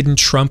find a hidden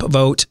Trump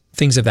vote,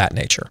 things of that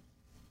nature.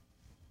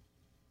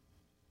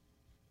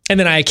 And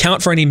then I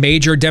account for any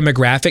major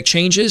demographic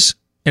changes.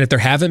 And if there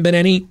haven't been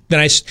any,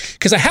 then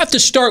because I have to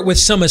start with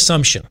some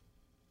assumption.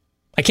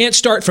 I can't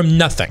start from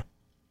nothing.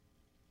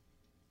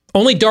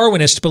 Only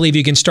Darwinists believe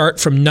you can start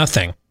from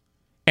nothing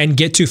and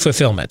get to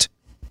fulfillment.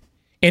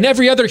 In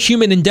every other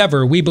human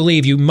endeavor, we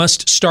believe you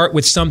must start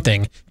with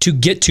something to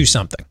get to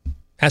something.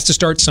 Has to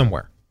start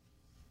somewhere.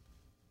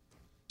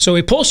 So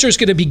a pollster is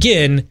going to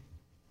begin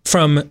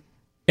from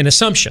an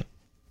assumption.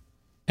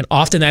 And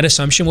often that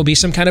assumption will be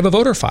some kind of a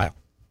voter file.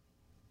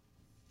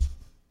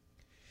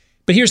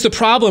 But here's the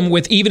problem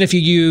with even if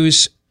you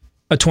use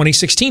a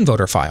 2016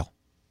 voter file.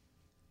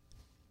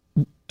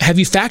 Have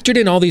you factored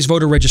in all these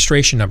voter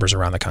registration numbers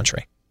around the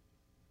country?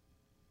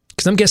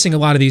 Because I'm guessing a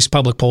lot of these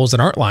public polls that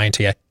aren't lying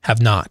to you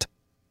have not.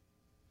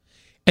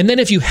 And then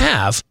if you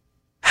have,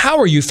 how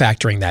are you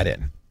factoring that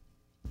in?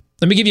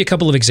 Let me give you a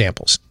couple of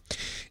examples.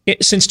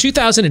 Since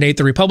 2008,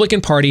 the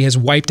Republican Party has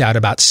wiped out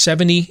about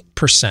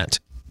 70%,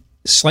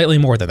 slightly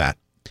more than that.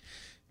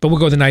 But we'll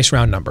go with a nice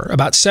round number.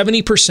 About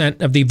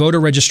 70% of the voter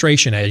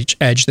registration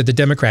edge that the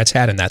Democrats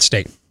had in that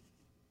state.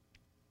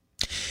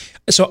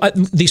 So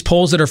these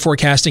polls that are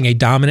forecasting a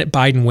dominant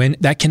Biden win,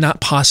 that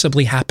cannot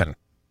possibly happen.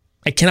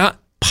 It cannot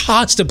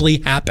possibly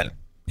happen.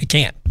 It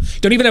can't.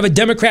 Don't even have a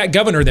Democrat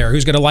governor there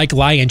who's going to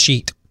lie and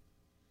cheat.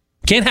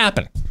 Can't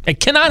happen. It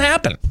cannot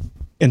happen.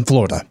 In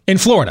Florida. In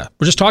Florida.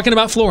 We're just talking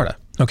about Florida,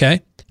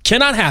 okay?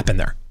 Cannot happen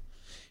there.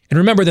 And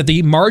remember that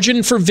the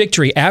margin for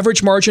victory,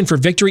 average margin for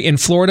victory in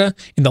Florida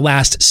in the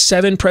last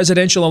 7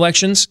 presidential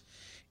elections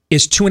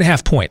is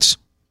 2.5 points.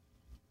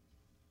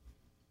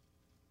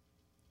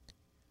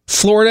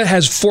 Florida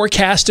has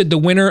forecasted the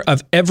winner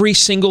of every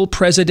single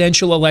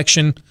presidential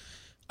election,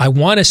 I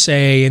want to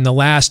say, in the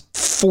last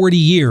 40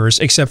 years,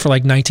 except for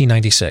like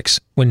 1996,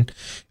 when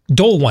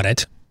Dole won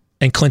it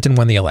and Clinton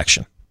won the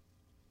election.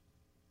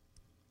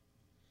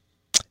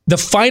 The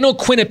final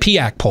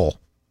Quinnipiac poll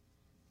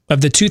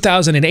of the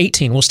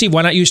 2018. Well, Steve,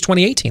 why not use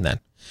 2018 then?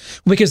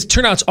 Well, because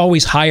turnout's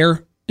always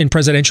higher in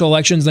presidential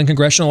elections than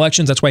congressional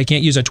elections. That's why you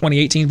can't use a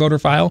 2018 voter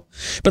file.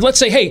 But let's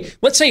say, hey,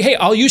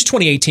 I'll use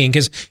 2018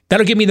 because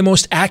that'll give me a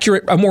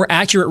more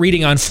accurate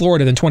reading on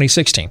Florida than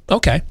 2016.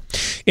 Okay.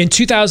 In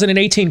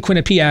 2018,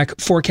 Quinnipiac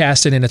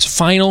forecasted in its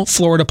final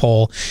Florida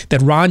poll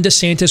that Ron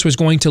DeSantis was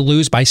going to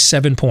lose by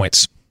 7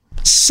 points.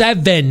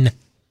 7.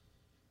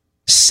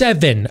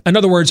 In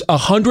other words,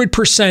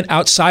 100%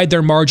 outside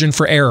their margin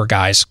for error,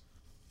 guys.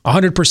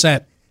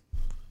 100%.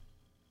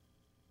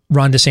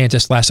 Ron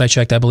DeSantis, last I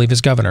checked, I believe, is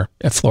governor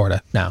of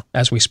Florida now,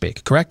 as we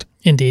speak. Correct?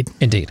 Indeed.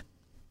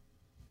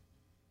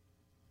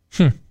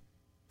 Let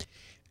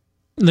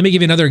me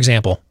give you another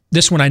example.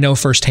 This one I know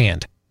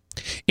firsthand.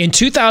 In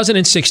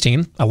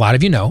 2016, a lot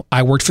of you know,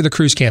 I worked for the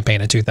Cruz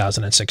campaign in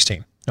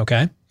 2016.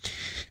 Okay?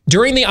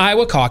 During the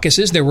Iowa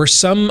caucuses, there were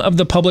some of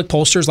the public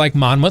pollsters like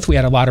Monmouth we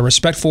had a lot of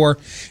respect for.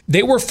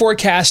 They were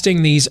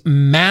forecasting these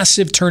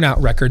massive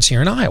turnout records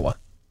here in Iowa.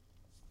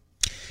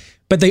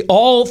 But they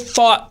all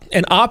thought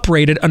and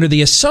operated under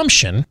the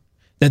assumption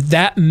that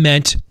that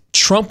meant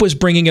Trump was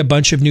bringing a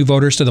bunch of new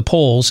voters to the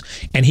polls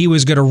and he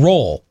was going to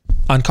roll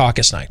on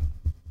caucus night.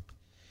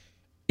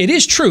 It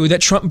is true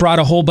that Trump brought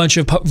a whole bunch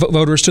of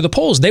voters to the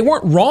polls. They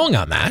weren't wrong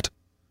on that.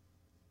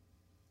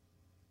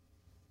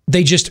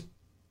 They just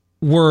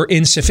were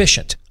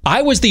insufficient.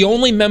 I was the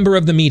only member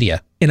of the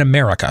media in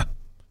America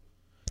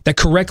that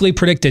correctly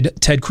predicted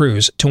Ted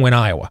Cruz to win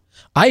Iowa.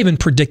 I even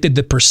predicted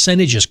the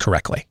percentages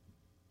correctly.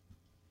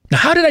 Now,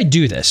 how did I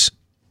do this?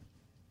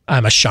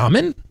 I'm a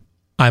shaman?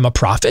 I'm a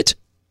prophet?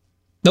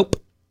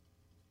 Nope.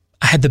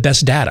 I had the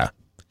best data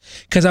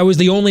because I was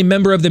the only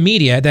member of the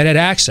media that had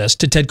access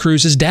to Ted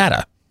Cruz's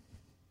data.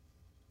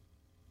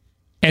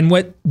 And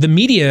what the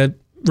media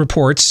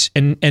reports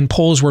and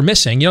polls were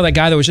missing, you know that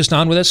guy that was just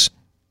on with us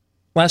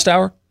last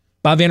hour,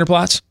 Bob Vander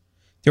Plaats,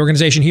 the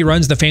organization he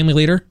runs, the Family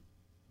Leader?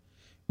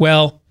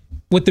 Well,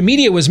 what the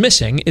media was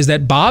missing is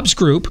that Bob's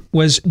group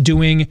was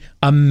doing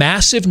a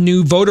massive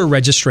new voter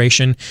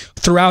registration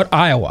throughout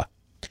Iowa.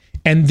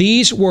 And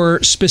these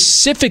were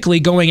specifically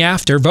going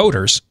after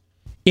voters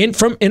in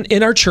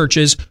our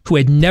churches who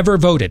had never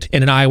voted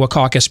in an Iowa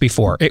caucus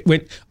before. It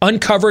went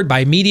uncovered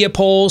by media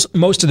polls.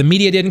 Most of the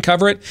media didn't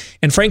cover it.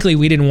 And frankly,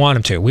 we didn't want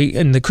them to.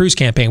 In the Cruz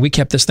campaign, we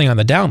kept this thing on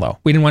the down low.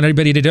 We didn't want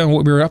anybody to know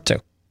what we were up to.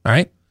 All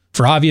right?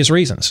 For obvious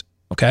reasons.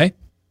 Okay?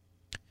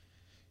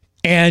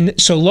 And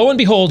so lo and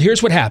behold,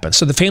 here's what happens.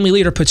 So the Family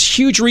Leader puts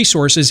huge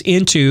resources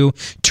into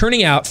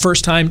turning out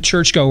first-time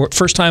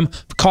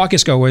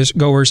caucus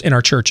goers in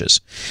our churches.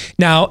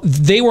 Now,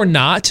 they were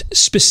not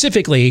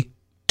specifically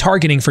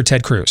targeting for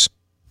Ted Cruz.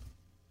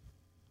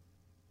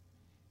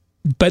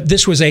 But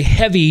this was a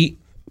heavy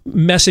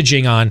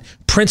messaging on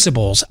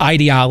principles,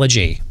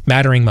 ideology,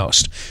 mattering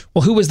most.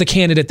 Well, who was the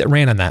candidate that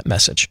ran on that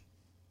message?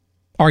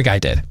 Our guy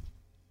did.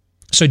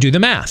 So do the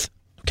math,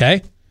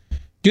 okay?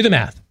 Do the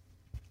math.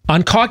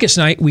 On caucus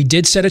night, we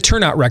did set a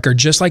turnout record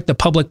just like the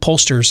public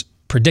pollsters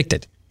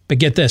predicted. But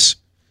get this,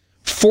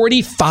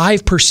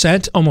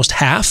 45%, almost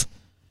half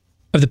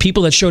of the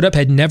people that showed up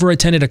had never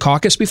attended a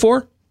caucus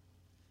before.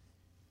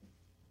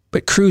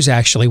 But Cruz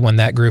actually won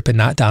that group and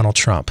not Donald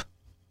Trump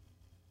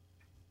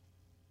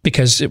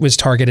because it was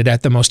targeted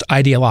at the most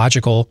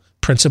ideological,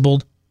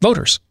 principled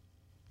voters.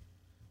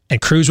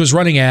 And Cruz was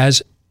running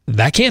as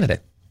that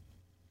candidate.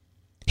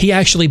 He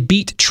actually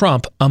beat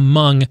Trump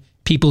among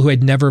people who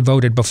had never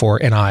voted before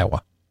in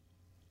Iowa.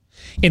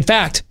 In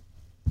fact,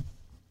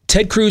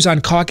 Ted Cruz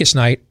on caucus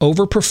night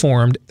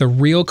overperformed the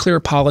Real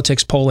Clear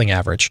Politics polling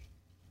average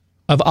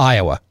of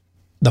Iowa,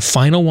 the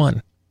final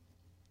one,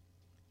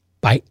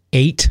 by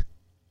 8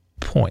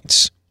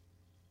 points.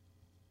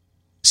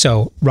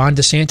 So Ron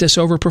DeSantis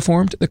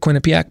overperformed the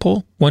Quinnipiac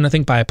poll, won I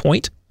think by a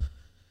point.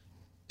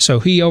 So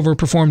he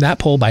overperformed that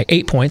poll by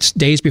 8 points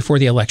days before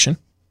the election.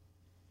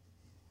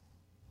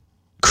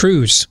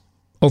 Cruz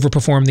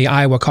overperformed the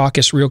Iowa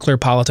caucus Real Clear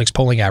Politics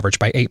polling average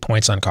by 8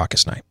 points on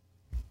caucus night.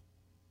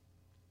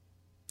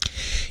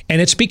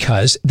 And it's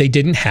because they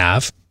didn't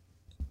have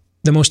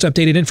the most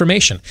updated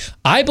information.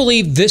 I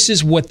believe this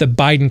is what the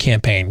Biden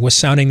campaign was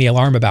sounding the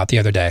alarm about the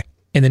other day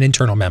in an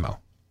internal memo.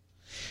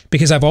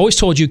 Because I've always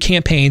told you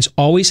campaigns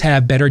always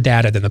have better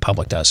data than the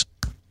public does.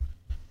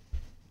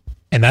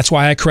 And that's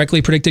why I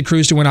correctly predicted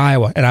Cruz to win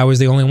Iowa, and I was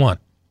the only one.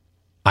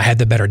 I had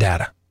the better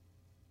data.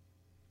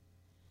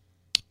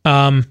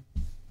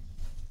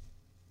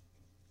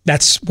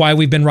 That's why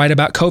we've been right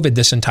about COVID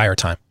this entire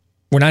time.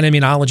 We're not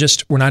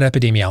immunologists. We're not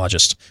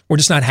epidemiologists. We're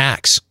just not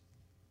hacks.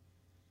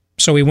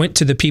 So we went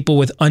to the people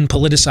with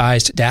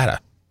unpoliticized data.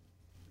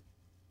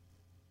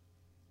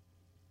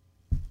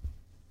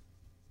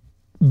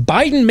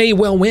 Biden may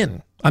well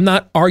win. I'm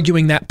not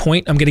arguing that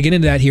point. I'm going to get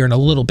into that here in a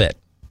little bit.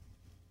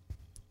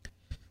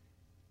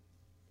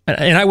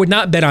 And I would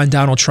not bet on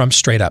Donald Trump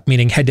straight up,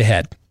 meaning head to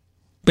head.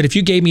 But if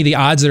you gave me the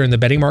odds that are in the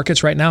betting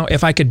markets right now,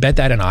 if I could bet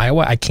that in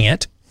Iowa, I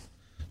can't.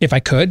 If I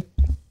could,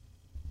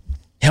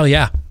 hell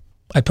yeah,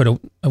 I'd put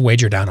a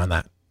wager down on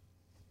that.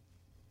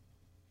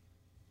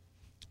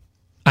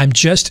 I'm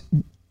just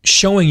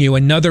showing you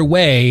another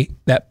way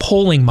that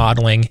polling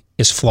modeling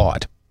is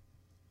flawed.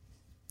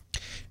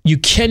 You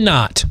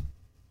cannot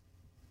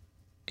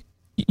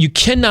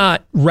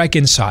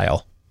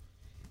reconcile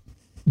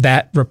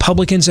that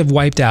Republicans have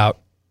wiped out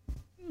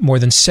more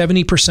than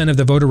 70% of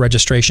the voter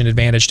registration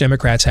advantage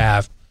Democrats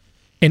have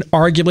in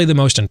arguably the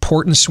most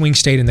important swing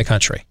state in the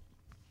country.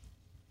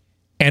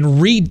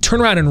 And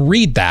turn around and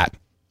read that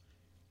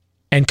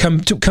and come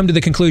to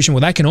the conclusion,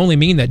 well, that can only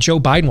mean that Joe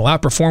Biden will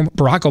outperform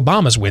Barack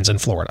Obama's wins in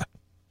Florida.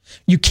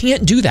 You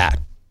can't do that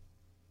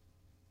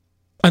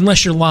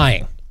unless you're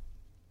lying.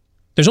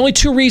 There's only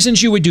two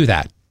reasons you would do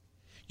that.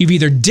 You've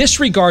either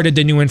disregarded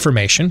the new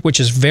information, which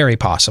is very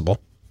possible,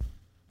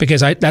 because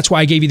that's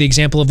why I gave you the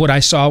example of what I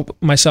saw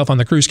myself on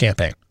the Cruz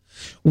campaign.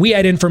 We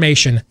had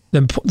information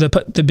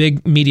the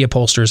big media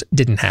pollsters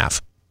didn't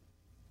have.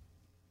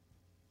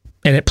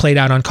 and it played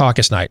out on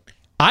caucus night.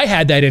 I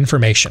had that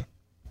information.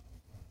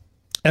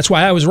 That's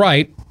why I was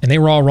right, and they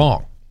were all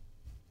wrong.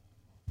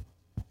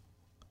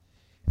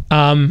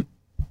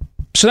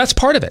 So that's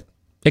part of it.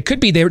 It could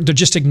be they're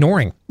just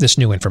ignoring this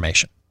new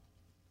information.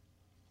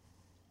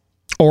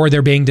 Or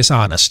they're being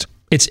dishonest.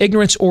 It's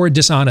ignorance or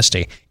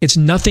dishonesty. It's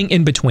nothing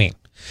in between.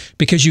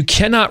 Because you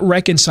cannot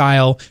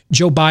reconcile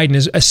Joe Biden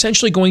is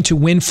essentially going to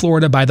win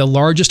Florida by the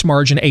largest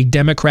margin a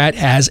Democrat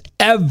has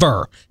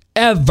ever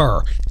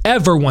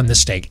won the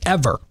state,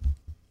 ever.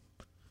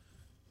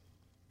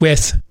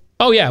 With,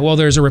 oh yeah, well,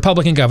 there's a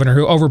Republican governor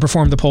who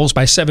overperformed the polls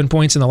by 7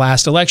 points in the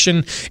last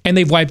election, and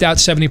they've wiped out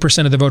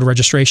 70% of the voter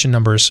registration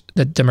numbers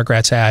that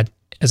Democrats had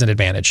as an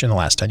advantage in the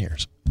last 10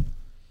 years.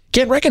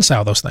 Can't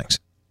reconcile those things.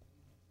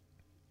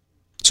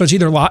 So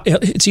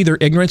it's either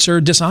ignorance or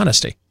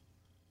dishonesty.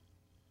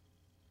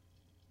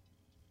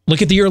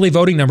 Look at the early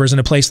voting numbers in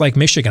a place like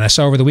Michigan. I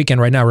saw over the weekend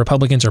right now,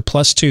 Republicans are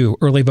 +2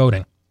 early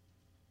voting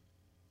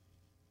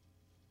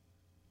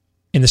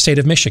in the state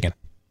of Michigan.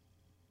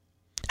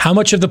 How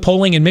much of the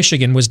polling in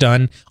Michigan was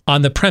done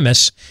on the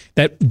premise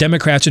that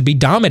Democrats would be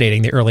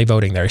dominating the early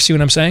voting there? See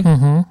what I'm saying?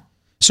 Mm-hmm.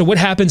 So what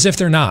happens if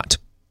they're not?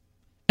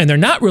 And they're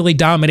not really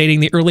dominating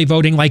the early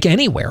voting like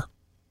anywhere.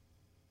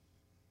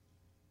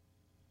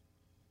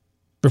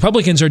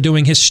 Republicans are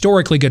doing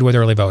historically good with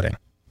early voting,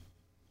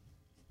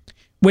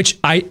 which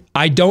I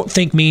don't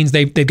think means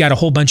they've got a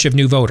whole bunch of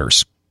new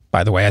voters,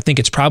 by the way. I think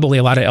it's probably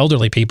a lot of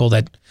elderly people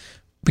that,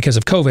 because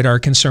of COVID, are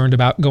concerned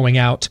about going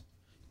out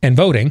and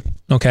voting,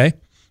 okay?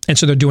 And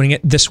so they're doing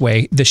it this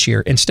way this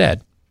year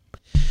instead.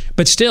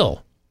 But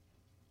still,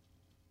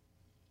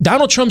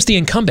 Donald Trump's the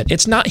incumbent.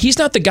 He's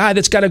not the guy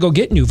that's got to go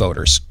get new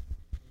voters,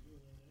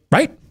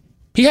 right?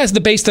 He has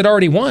the base that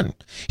already won.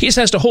 He just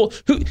has to hold.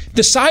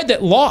 The side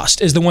that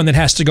lost is the one that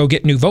has to go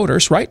get new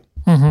voters, right?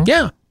 Mm-hmm.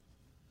 Yeah.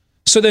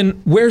 So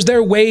then where's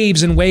their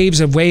waves and waves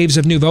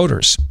of new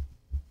voters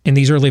in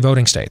these early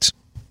voting states?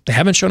 They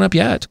haven't shown up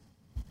yet.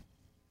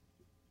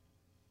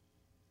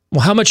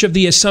 Well, how much of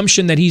the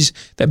assumption that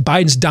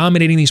Biden's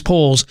dominating these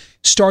polls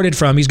started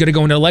from he's going to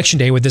go into election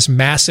day with this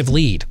massive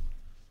lead?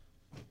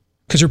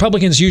 Because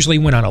Republicans usually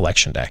win on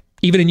election day.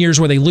 Even in years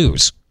where they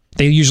lose,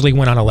 they usually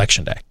win on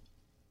election day.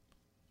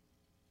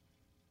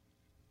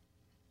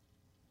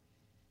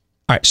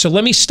 All right, so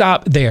let me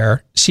stop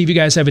there, see if you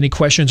guys have any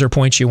questions or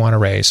points you want to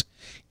raise.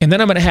 And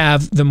then I'm going to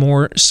have the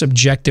more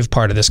subjective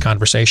part of this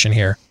conversation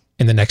here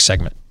in the next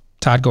segment.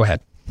 Todd, go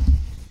ahead.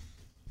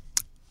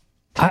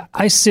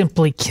 I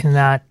simply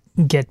cannot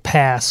get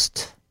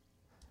past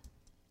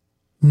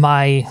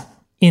my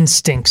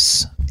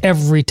instincts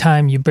every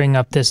time you bring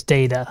up this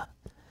data.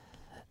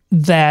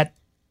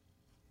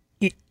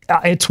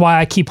 It's why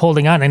I keep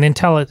holding on. And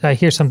until I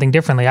hear something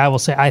differently, I will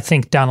say I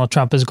think Donald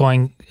Trump is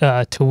going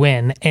to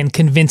win, and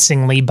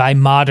convincingly by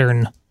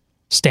modern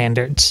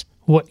standards.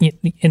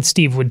 And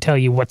Steve would tell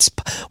you what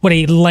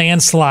a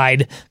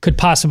landslide could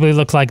possibly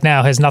look like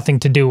now has nothing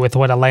to do with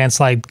what a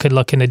landslide could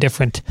look in a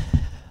different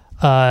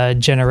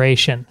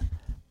generation.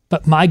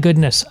 But my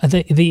goodness,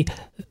 the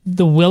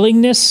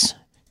willingness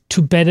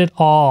to bet it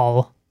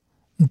all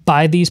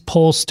by these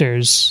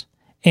pollsters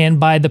and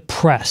by the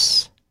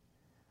press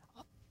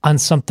on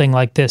something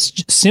like this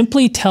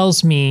simply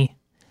tells me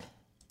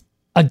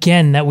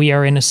again that we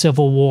are in a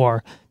civil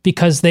war,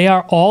 because they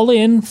are all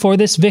in for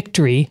this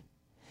victory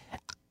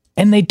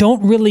and they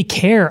don't really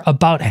care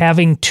about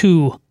having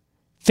to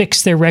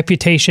fix their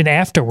reputation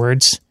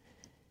afterwards,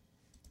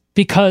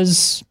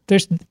 because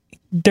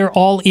they're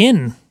all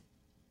in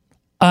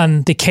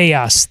on the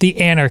chaos,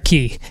 the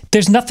anarchy.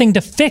 There's nothing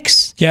to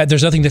fix. Yeah,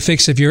 there's nothing to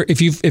fix if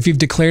you've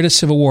declared a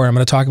civil war. I'm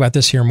going to talk about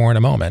this here more in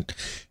a moment.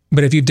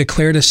 But if you've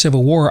declared a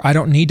civil war, I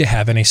don't need to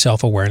have any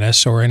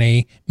self-awareness or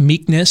any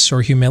meekness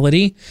or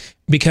humility,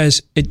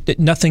 because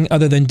nothing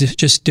other than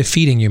just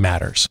defeating you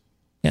matters.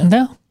 Yeah.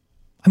 No.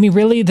 I mean,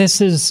 really,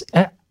 this is...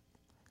 I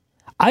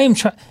am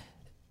trying...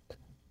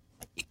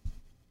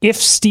 If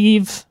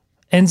Steve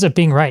ends up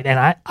being right,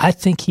 and I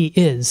think he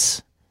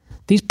is,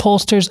 these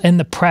pollsters and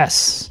the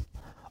press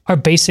are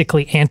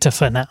basically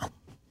Antifa now.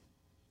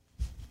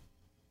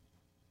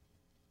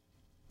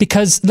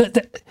 Because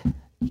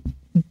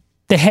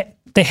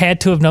they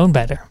had to have known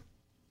better.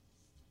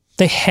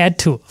 They had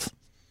to have.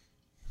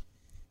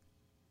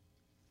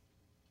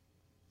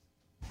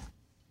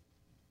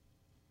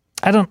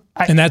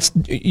 And that's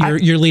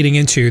you're leading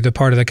into the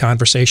part of the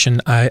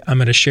conversation I'm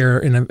going to share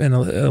in a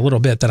little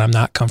bit that I'm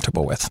not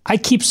comfortable with. I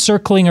keep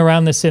circling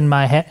around this in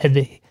my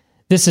head.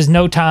 This is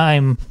no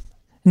time.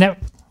 Now,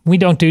 we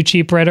don't do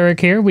cheap rhetoric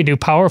here. We do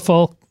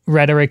powerful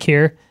rhetoric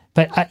here.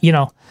 But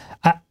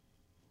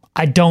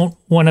I don't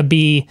want to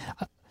be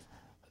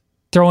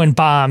throwing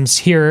bombs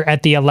here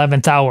at the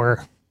 11th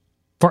hour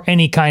for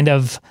any kind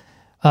of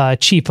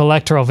cheap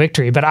electoral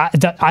victory. But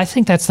I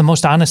think that's the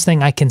most honest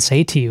thing I can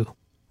say to you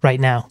right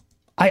now.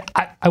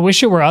 I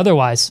wish it were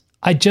otherwise.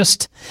 I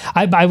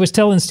was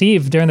telling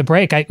Steve during the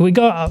break,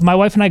 my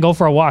wife and I go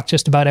for a walk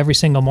just about every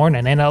single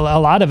morning. And a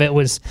lot of it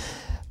was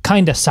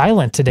kind of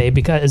silent today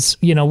because,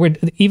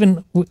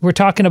 we're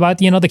talking about,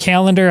 the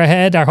calendar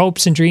ahead, our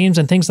hopes and dreams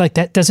and things like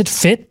that. Does it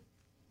fit?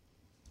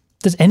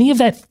 Does any of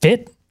that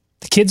fit?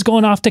 The kids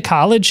going off to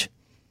college?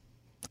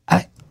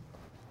 I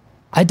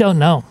don't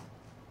know.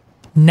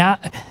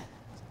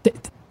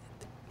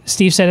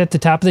 Steve said at the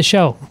top of the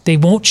show, they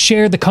won't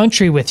share the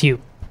country with you.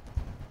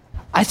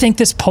 I think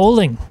this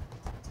polling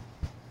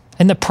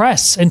and the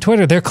press and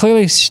Twitter,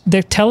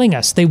 they're telling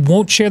us they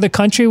won't share the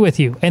country with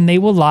you, and they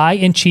will lie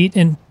and cheat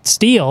and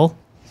steal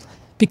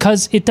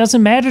because it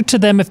doesn't matter to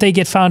them if they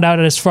get found out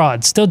as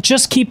frauds. They'll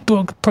just keep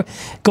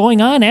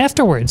going on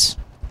afterwards,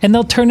 and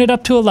they'll turn it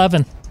up to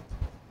 11.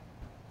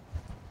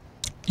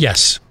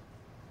 Yes.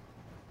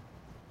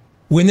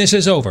 When this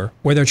is over,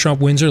 whether Trump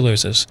wins or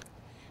loses,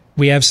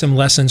 we have some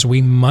lessons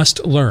we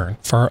must learn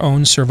for our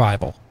own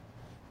survival.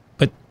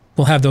 But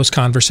we'll have those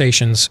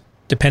conversations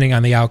depending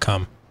on the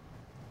outcome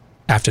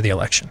after the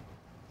election.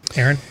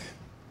 Aaron?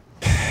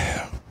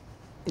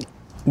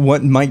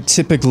 What might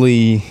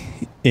typically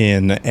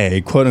in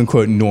a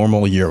quote-unquote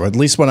normal year, or at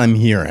least what I'm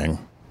hearing,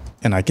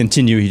 and I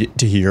continue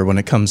to hear when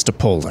it comes to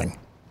polling,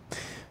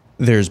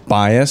 there's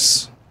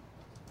bias,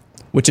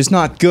 which is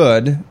not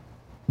good,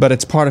 but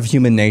it's part of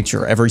human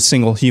nature. Every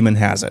single human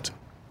has it.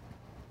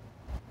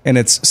 And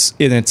it's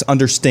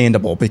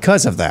understandable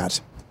because of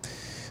that.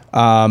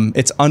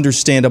 It's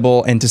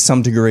understandable, and to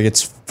some degree,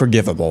 it's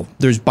forgivable.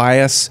 There's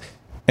bias,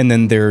 and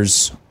then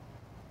there's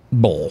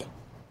bull.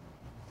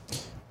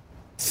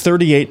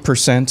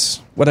 38%,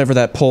 whatever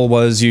that poll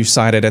was you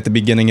cited at the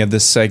beginning of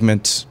this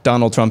segment,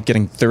 Donald Trump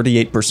getting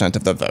 38%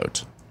 of the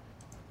vote.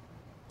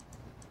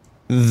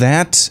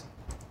 That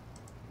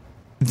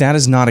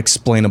is not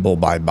explainable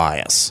by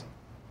bias.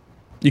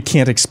 You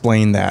can't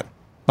explain that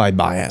by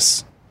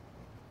bias.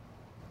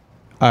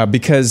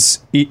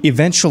 Because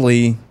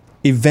eventually,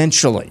 if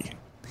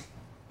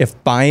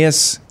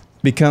bias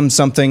becomes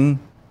something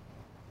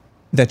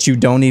that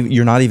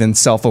you're not even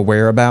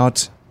self-aware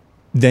about,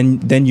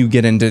 then you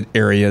get into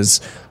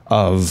areas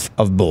of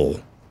bull.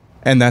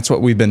 And that's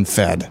what we've been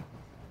fed.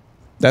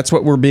 That's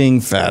what we're being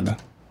fed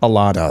a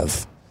lot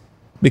of.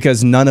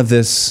 Because none of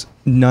this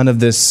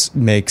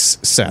makes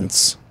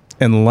sense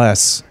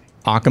unless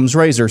Occam's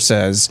razor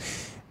says,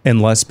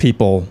 unless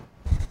people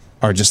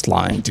are just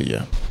lying to you.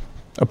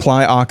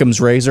 Apply Occam's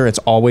razor. It's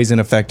always in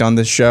effect on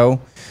this show.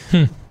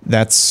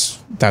 That's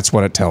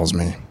what it tells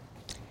me.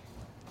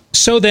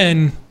 So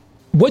then,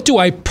 what do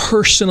I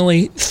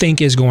personally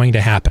think is going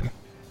to happen?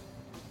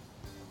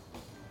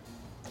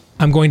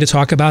 I'm going to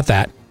talk about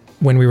that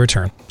when we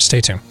return.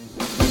 Stay tuned.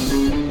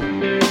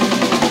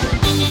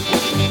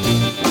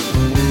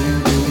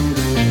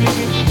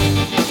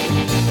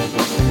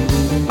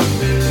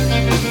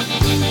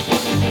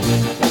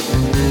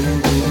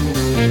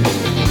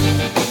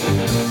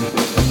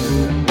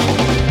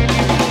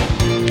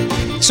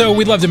 So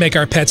we'd love to make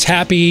our pets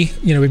happy.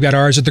 We've got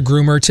ours at the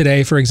groomer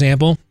today, for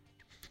example.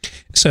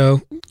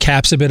 So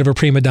Cap's a bit of a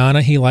prima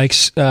donna. He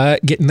likes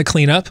getting the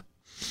cleanup.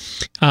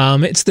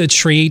 It's the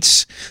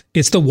treats.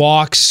 It's the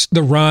walks,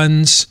 the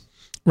runs,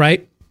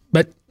 right?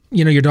 But,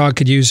 your dog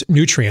could use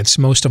nutrients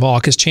most of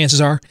all, because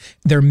chances are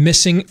they're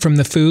missing from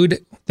the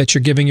food that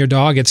you're giving your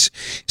dog. It's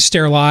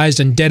sterilized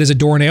and dead as a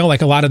doornail,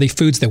 like a lot of the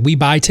foods that we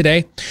buy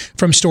today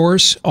from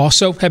stores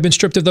also have been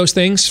stripped of those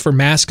things for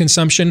mass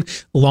consumption,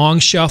 long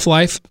shelf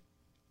life.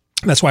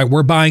 That's why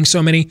we're buying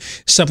so many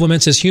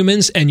supplements as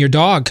humans, and your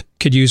dog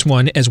could use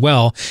one as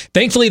well.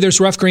 Thankfully,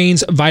 there's Rough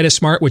Greens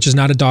VitaSmart, which is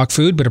not a dog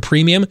food, but a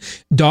premium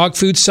dog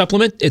food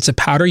supplement. It's a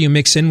powder you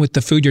mix in with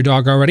the food your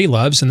dog already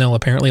loves, and they'll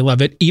apparently love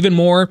it even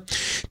more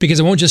because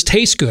it won't just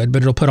taste good,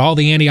 but it'll put all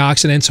the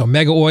antioxidants,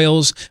 omega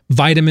oils,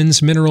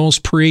 vitamins, minerals,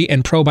 pre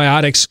and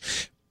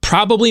probiotics,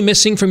 probably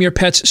missing from your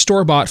pet's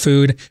store-bought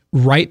food,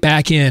 right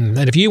back in.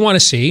 And if you don't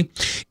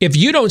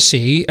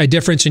see a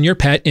difference in your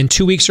pet in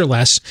 2 weeks or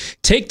less,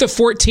 take the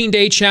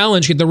 14-day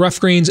challenge. Get the Rough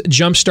Greens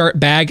Jumpstart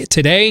bag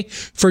today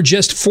for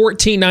just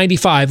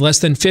 $14.95, less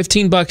than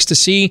 $15 to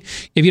see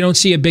if you don't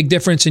see a big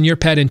difference in your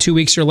pet in 2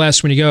 weeks or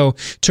less when you go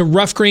to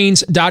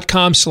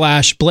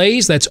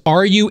roughgreens.com/blaze. That's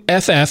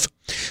RUFF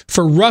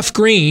for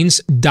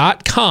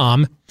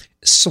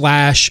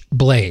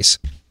roughgreens.com/blaze.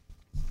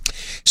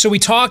 So we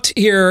talked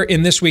here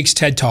in this week's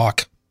TED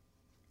Talk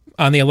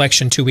on the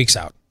election 2 weeks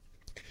out.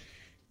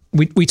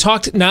 We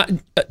talked not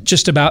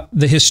just about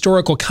the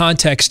historical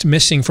context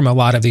missing from a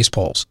lot of these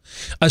polls,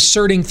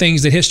 asserting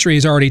things that history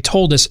has already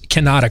told us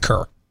cannot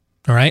occur,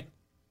 all right?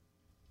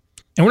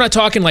 And we're not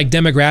talking like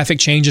demographic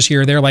changes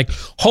here. They're like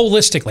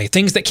holistically,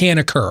 things that can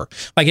occur.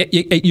 Like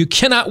you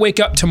cannot wake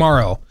up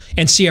tomorrow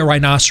and see a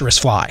rhinoceros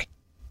fly.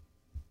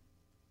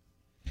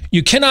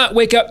 You cannot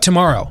wake up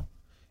tomorrow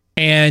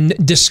and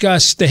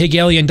discuss the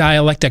Hegelian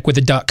dialectic with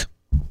a duck,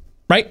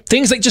 right?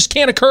 Things that just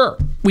can't occur.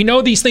 We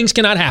know these things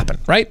cannot happen,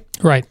 right?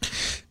 Right.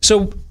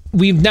 So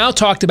we've now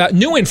talked about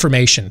new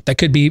information that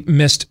could be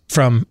missed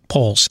from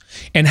polls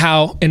and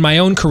how in my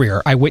own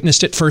career, I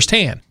witnessed it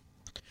firsthand.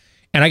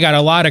 And I got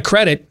a lot of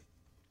credit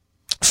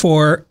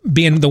for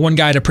being the one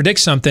guy to predict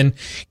something.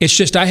 It's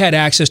just I had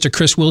access to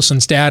Chris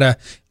Wilson's data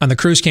on the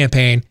Cruz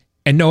campaign,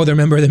 and no other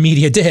member of the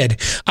media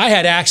did. I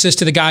had access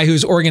to the guy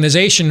whose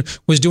organization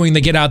was doing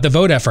the Get Out the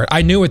Vote effort.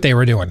 I knew what they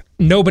were doing.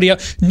 No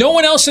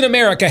one else in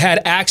America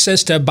had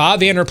access to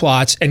Bob Vander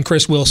Plaats and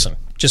Chris Wilson.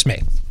 Just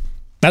me.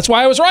 That's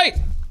why I was right.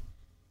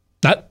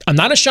 I'm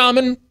not a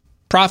shaman,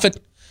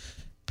 prophet.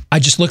 I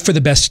just look for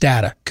the best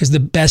data because the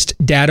best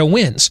data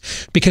wins.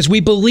 Because we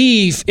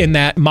believe in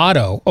that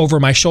motto over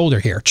my shoulder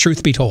here,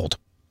 truth be told.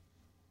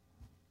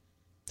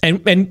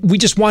 And we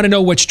just want to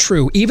know what's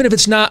true, even if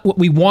it's not what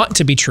we want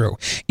to be true,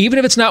 even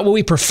if it's not what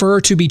we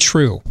prefer to be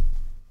true.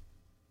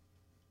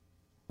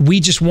 We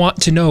just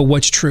want to know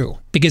what's true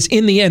because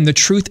in the end, the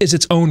truth is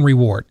its own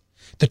reward.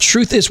 The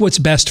truth is what's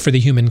best for the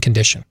human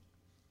condition.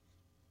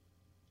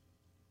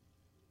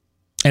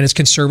 And as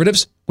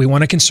conservatives, we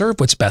want to conserve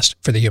what's best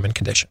for the human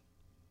condition.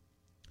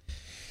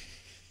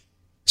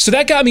 So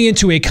that got me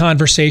into a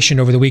conversation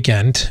over the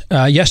weekend,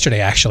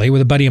 yesterday actually,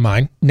 with a buddy of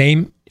mine,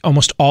 name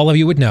almost all of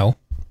you would know,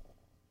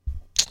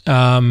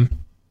 but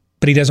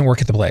he doesn't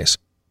work at the Blaze.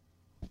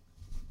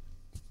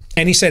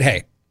 And he said,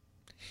 hey,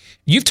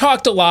 you've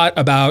talked a lot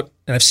about,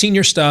 and I've seen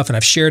your stuff and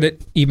I've shared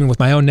it even with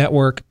my own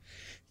network.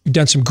 You've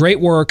done some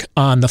great work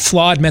on the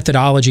flawed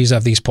methodologies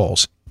of these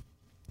polls.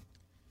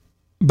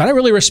 But I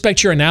really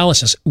respect your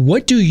analysis.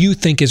 What do you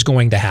think is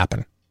going to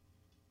happen?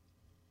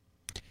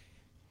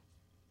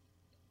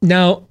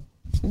 Now,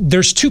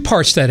 there's two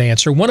parts to that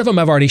answer. One of them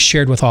I've already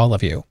shared with all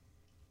of you.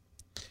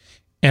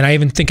 And I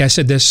even think I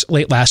said this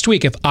late last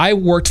week. If I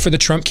worked for the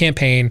Trump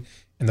campaign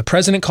and the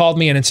president called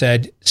me in and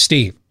said,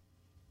 Steve,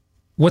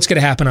 what's going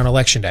to happen on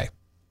election day?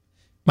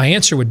 My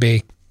answer would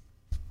be,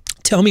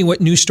 tell me what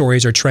news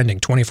stories are trending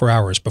 24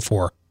 hours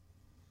before.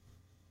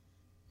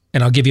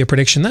 And I'll give you a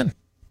prediction then.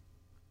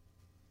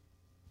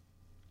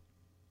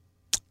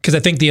 Because I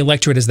think the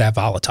electorate is that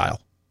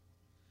volatile.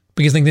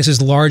 Because I think this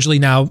is largely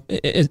now,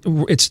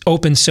 it's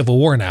open civil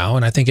war now,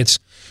 and I think it's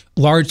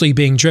largely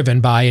being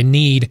driven by a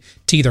need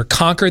to either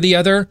conquer the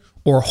other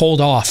or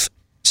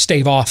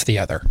stave off the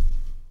other.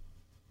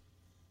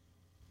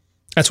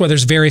 That's why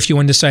there's very few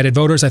undecided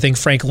voters. I think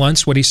Frank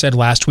Luntz, what he said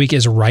last week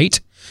is right.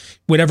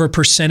 Whatever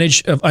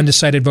percentage of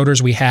undecided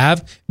voters we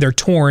have, they're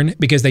torn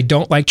because they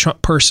don't like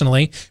Trump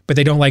personally, but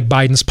they don't like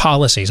Biden's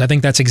policies. I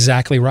think that's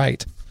exactly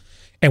right.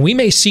 And we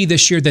may see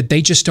this year that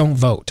they just don't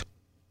vote.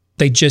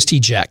 They just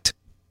eject.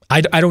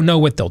 I don't know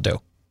what they'll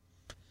do.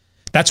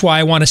 That's why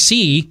I want to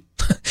see.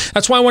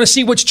 That's why I want to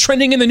see what's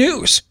trending in the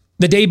news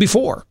the day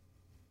before.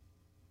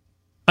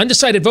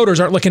 Undecided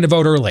voters aren't looking to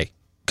vote early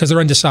because they're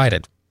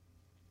undecided.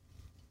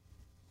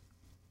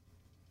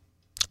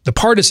 The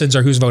partisans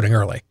are who's voting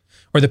early,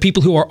 or the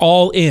people who are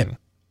all in,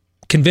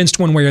 convinced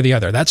one way or the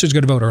other. That's who's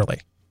going to vote early.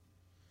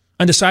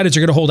 Undecideds are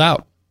going to hold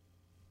out.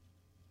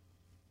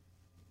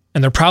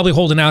 And they're probably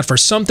holding out for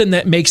something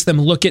that makes them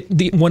look at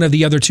one of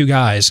the other two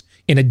guys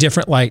in a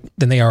different light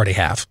than they already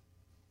have.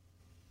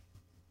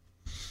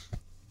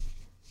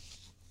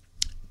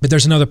 But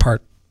there's another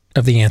part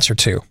of the answer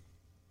too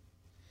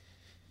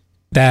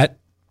that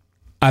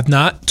I've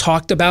not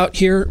talked about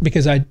here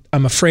because I'm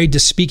afraid to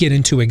speak it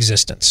into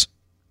existence.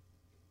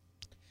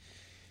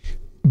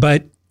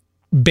 But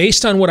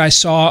based on what I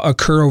saw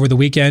occur over the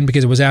weekend,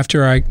 because it was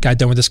after I got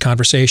done with this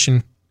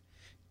conversation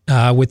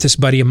with this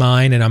buddy of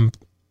mine, and I'm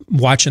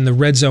watching the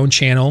Red Zone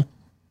channel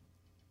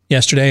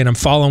yesterday, and I'm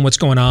following what's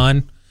going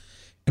on,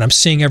 and I'm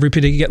seeing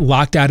everybody get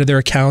locked out of their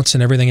accounts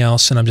and everything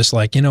else, and I'm just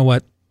like, you know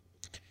what?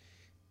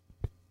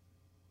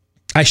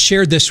 I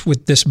shared this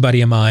with this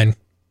buddy of mine.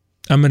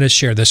 I'm going to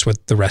share this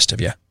with the rest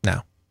of you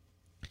now.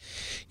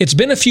 It's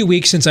been a few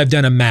weeks since I've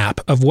done a map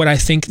of what I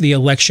think the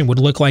election would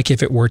look like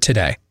if it were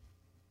today.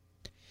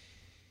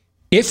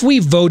 If we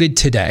voted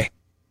today,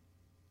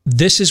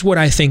 this is what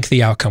I think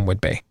the outcome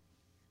would be.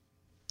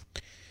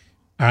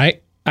 All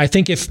right? I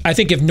think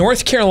if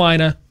North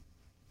Carolina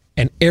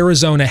and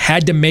Arizona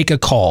had to make a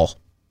call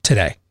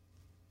today,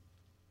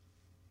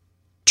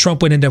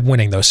 Trump would end up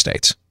winning those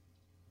states.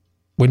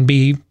 Wouldn't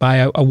be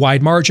by a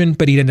wide margin,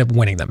 but he'd end up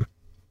winning them.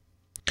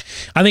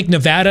 I think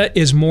Nevada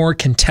is more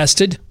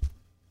contested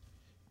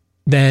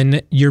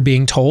than you're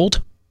being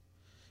told.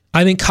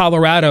 I think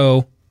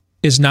Colorado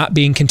is not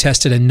being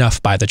contested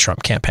enough by the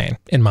Trump campaign,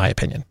 in my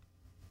opinion.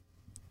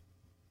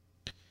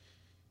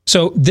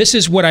 So this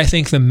is what I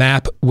think the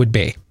map would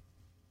be.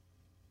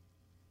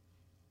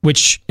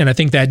 And I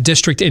think that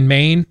district in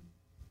Maine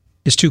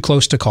is too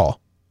close to call.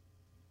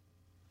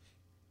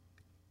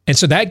 And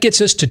so that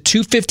gets us to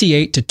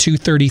 258 to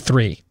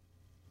 233.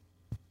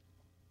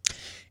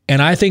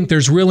 And I think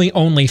there's really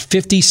only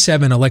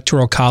 57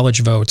 electoral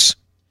college votes.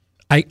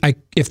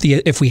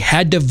 If we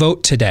had to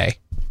vote today,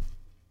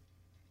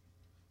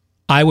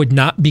 I would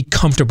not be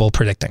comfortable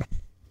predicting.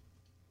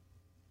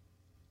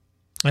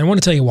 I want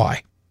to tell you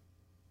why.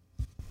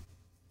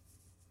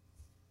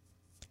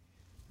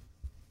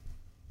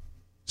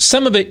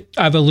 Some of it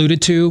I've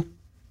alluded to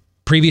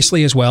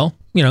previously as well.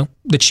 You know,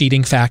 the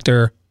cheating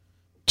factor,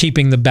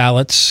 keeping the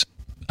ballots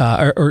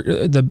or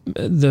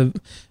the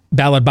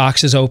ballot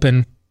boxes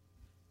open,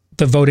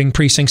 the voting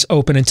precincts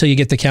open until you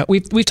get the count.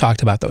 We've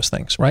talked about those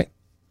things, right?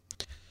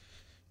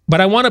 But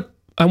I want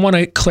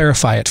to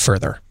clarify it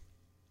further.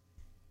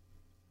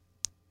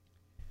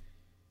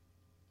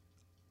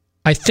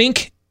 I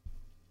think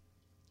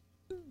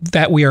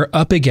that we are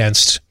up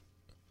against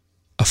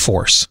a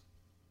force,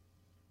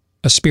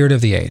 a spirit of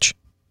the age,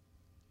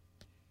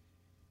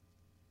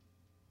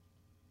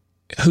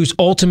 whose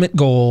ultimate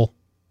goal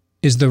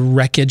is the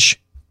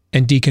wreckage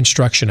and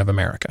deconstruction of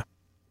America.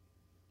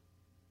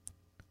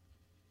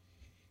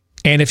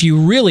 And if you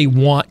really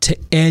want to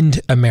end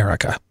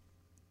America,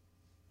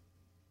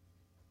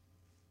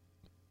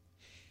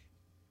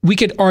 we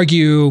could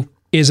argue,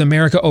 is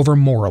America over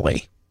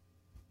morally?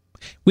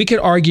 We could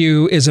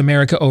argue, is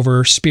America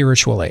over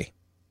spiritually?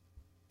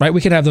 Right?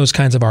 We could have those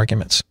kinds of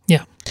arguments.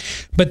 Yeah.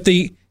 But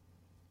the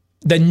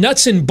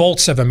nuts and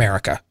bolts of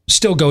America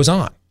still goes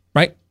on,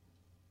 right?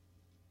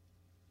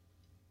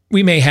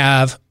 We may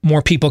have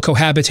more people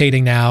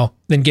cohabitating now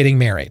than getting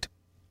married.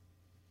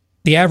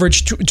 The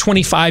average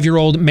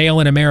 25-year-old male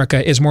in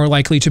America is more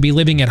likely to be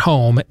living at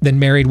home than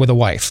married with a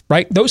wife,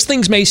 right? Those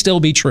things may still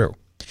be true.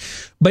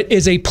 But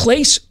does a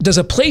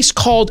place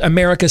called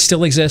America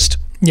still exist?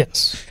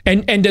 Yes.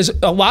 And does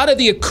a lot of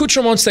the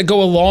accoutrements that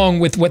go along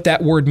with what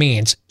that word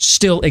means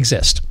still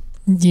exist?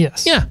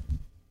 Yes. Yeah.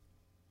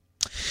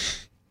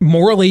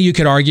 Morally, you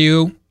could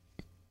argue,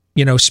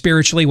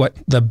 spiritually, what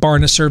the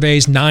Barna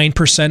surveys,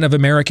 9% of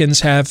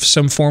Americans have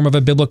some form of a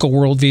biblical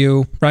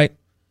worldview, right?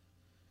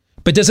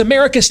 But does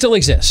America still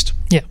exist?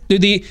 Yeah.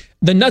 The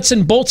nuts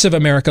and bolts of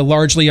America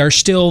largely are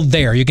still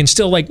there. You can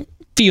still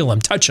feel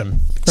them, touch them,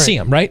 see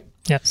them, right?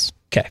 Yes.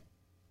 Okay.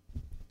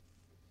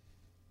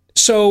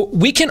 So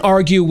we can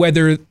argue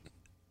whether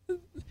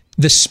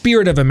the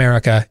spirit of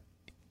America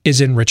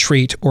is in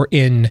retreat or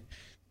in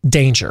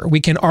danger. We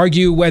can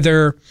argue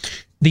whether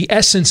the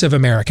essence of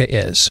America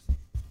is,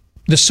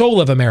 the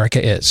soul of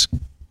America is.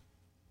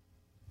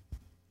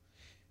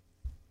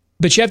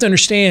 But you have to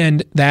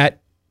understand that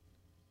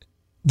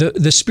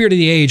the spirit of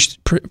the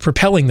age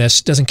propelling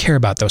this doesn't care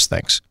about those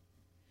things.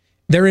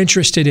 They're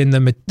interested in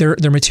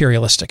they're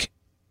materialistic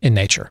in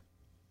nature.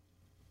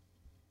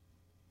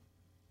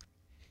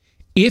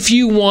 If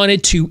you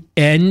wanted to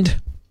end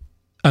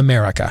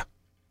America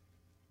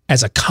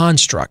as a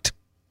construct,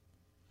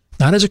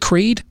 not as a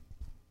creed,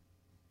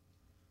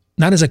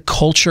 not as a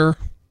culture,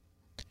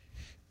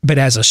 but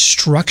as a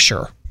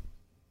structure,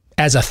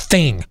 as a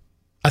thing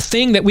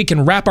that we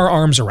can wrap our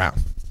arms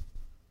around,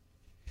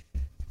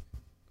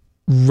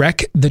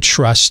 wreck the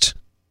trust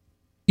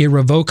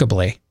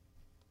irrevocably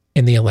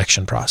in the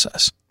election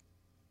process.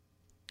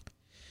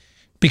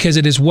 Because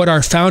it is what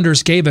our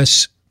founders gave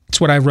us.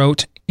 It's what I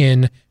wrote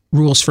in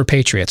Rules for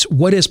Patriots.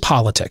 What is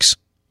politics?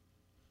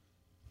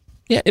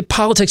 Yeah,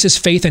 politics is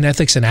faith and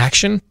ethics in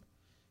action.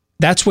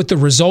 That's what the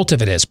result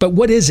of it is. But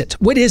what is it?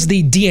 What is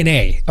the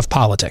DNA of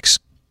politics?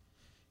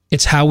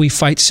 It's how we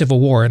fight civil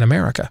war in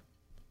America.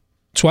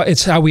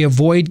 It's how we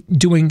avoid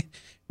doing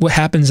what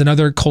happens in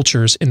other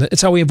cultures.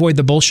 It's how we avoid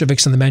the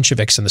Bolsheviks and the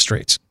Mensheviks in the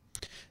streets,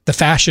 the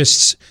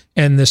fascists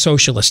and the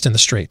socialists in the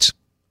streets.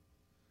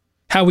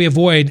 How we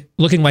avoid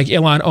looking like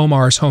Ilhan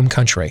Omar's home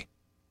country.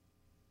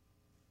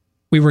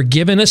 We were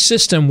given a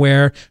system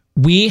where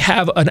we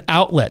have an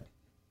outlet,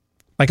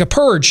 like a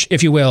purge,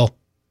 if you will,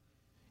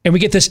 and we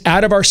get this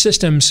out of our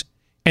systems.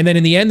 And then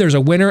in the end, there's a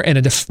winner and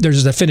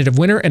there's a definitive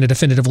winner and a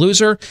definitive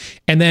loser.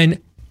 And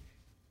then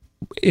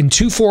in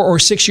 2, 4, or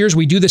 6 years,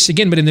 we do this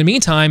again. But in the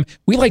meantime,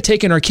 we like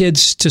taking our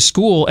kids to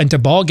school and to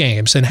ball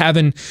games and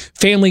having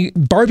family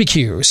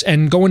barbecues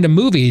and going to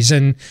movies.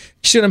 And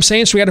you see what I'm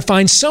saying? So we got to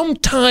find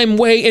some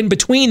way in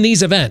between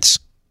these events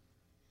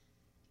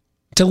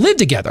to live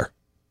together,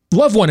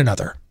 love one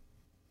another,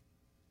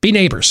 be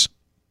neighbors,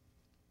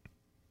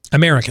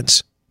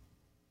 Americans.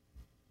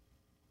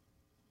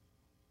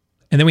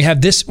 And then we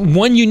have this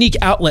one unique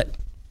outlet.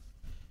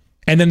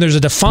 And then there's a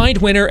defined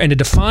winner and a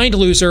defined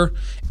loser.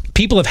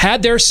 People have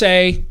had their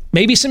say,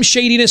 maybe some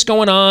shadiness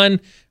going on,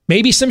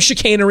 maybe some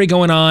chicanery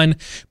going on,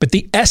 but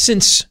the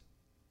essence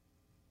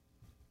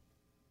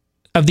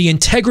of the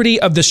integrity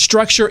of the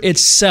structure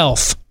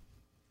itself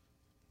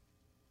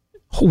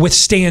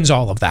withstands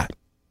all of that.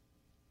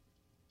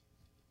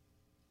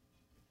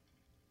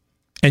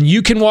 And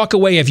you can walk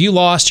away if you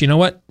lost, you know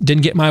what,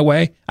 didn't get my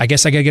way. I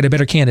guess I got to get a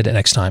better candidate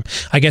next time.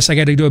 I guess I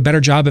got to do a better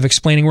job of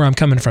explaining where I'm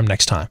coming from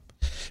next time.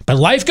 But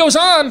life goes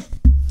on,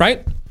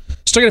 right?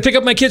 Still got to pick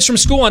up my kids from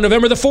school on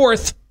November the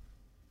 4th.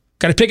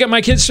 Got to pick up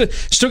my kids.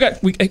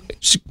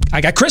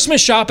 I got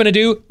Christmas shopping to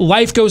do.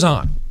 Life goes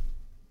on.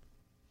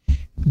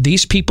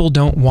 These people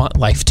don't want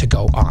life to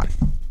go on.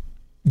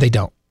 They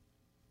don't.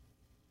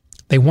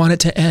 They want it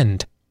to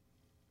end.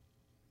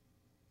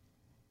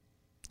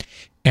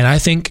 And I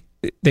think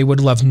they would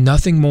love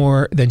nothing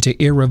more than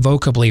to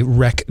irrevocably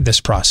wreck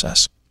this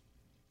process.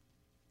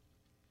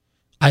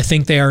 I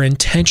think they are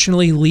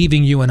intentionally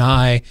leaving you and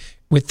I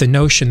with the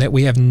notion that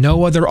we have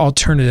no other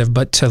alternative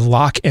but to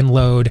lock and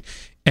load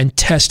and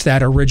test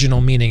that original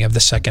meaning of the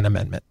Second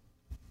Amendment.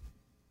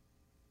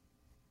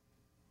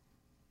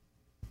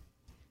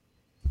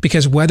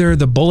 Because whether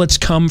the bullets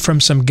come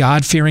from some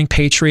God-fearing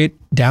patriot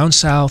down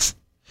south,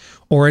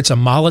 or it's a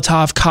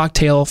Molotov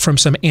cocktail from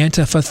some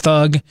Antifa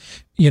thug,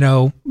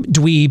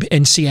 dweeb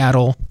in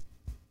Seattle,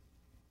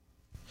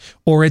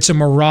 or it's a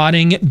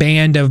marauding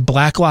band of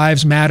Black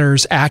Lives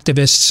Matters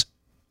activists,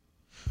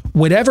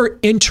 whatever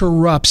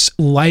interrupts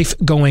life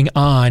going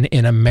on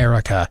in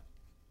America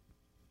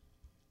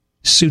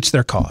suits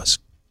their cause.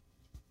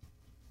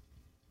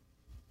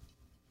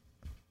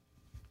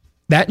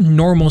 That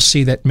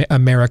normalcy that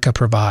America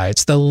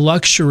provides, the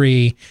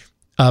luxury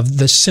of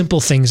the simple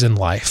things in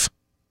life.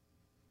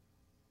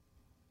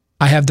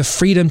 I have the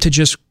freedom to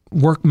just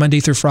work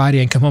Monday through Friday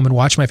and come home and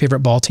watch my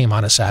favorite ball team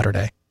on a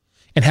Saturday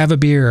and have a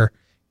beer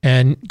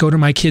and go to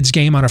my kid's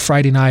game on a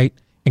Friday night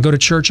and go to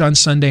church on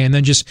Sunday and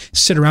then just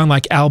sit around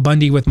like Al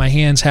Bundy with my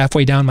hands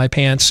halfway down my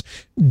pants,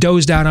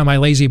 dozed out on my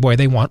lazy boy.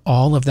 They want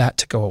all of that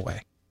to go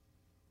away.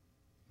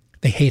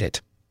 They hate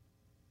it.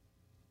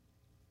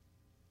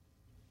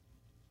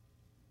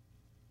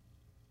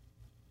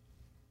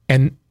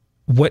 And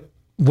what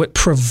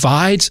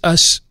provides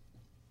us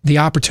the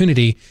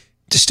opportunity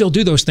to still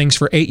do those things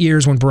for 8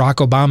 years when Barack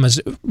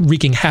Obama's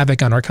wreaking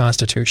havoc on our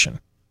Constitution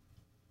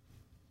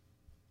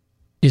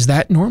is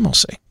that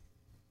normalcy.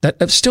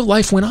 That still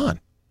life went on.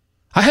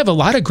 I have a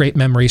lot of great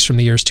memories from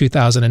the years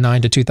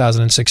 2009 to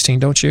 2016,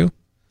 don't you?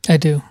 I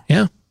do.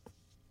 Yeah.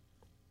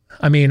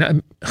 I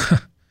mean,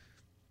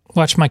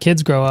 watch my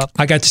kids grow up.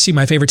 I got to see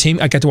my favorite team.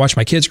 I got to watch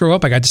my kids grow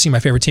up. I got to see my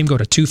favorite team go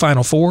to 2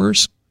 Final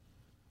Fours.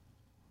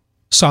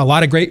 Saw a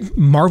lot of great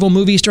Marvel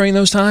movies during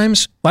those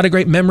times. A lot of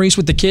great memories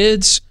with the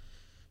kids.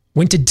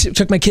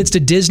 Took my kids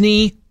to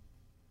Disney.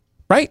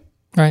 Right?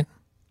 Right.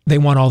 They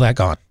want all that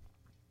gone.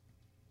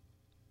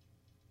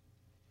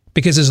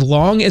 Because as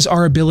long as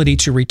our ability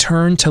to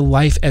return to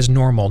life as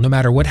normal, no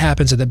matter what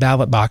happens at the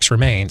ballot box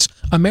remains,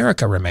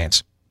 America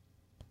remains.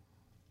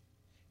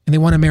 And they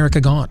want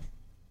America gone.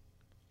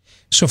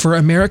 So for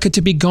America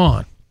to be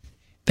gone,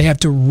 they have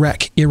to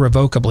wreck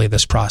irrevocably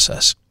this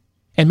process.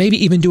 And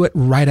maybe even do it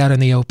right out in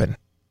the open.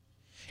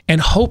 And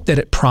hope that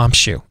it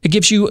prompts you. It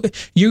gives you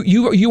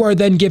are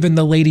then given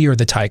the lady or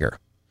the tiger.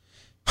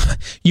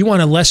 You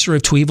want a lesser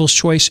of two evils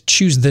choice?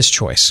 Choose this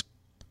choice.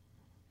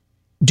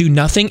 Do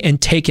nothing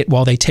and take it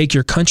while they take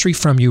your country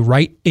from you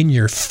right in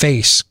your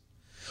face.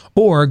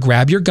 Or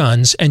grab your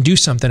guns and do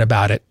something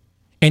about it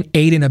and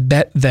aid and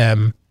abet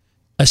them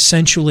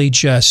essentially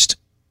just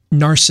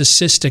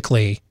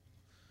narcissistically,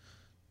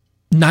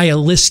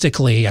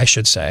 nihilistically, I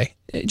should say.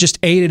 Just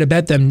aid and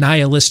abet them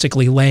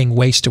nihilistically laying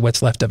waste to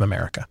what's left of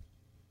America.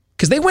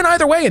 Because they went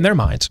either way in their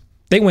minds.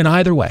 They went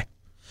either way.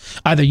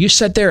 Either you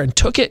sat there and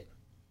took it,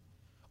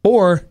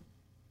 or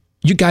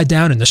you got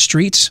down in the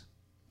streets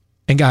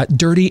and got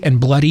dirty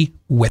and bloody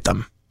with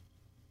them.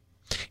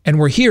 And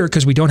we're here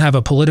because we don't have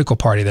a political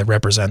party that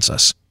represents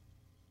us.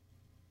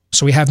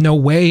 So we have no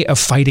way of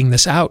fighting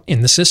this out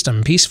in the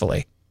system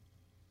peacefully.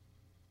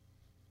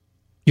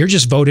 You're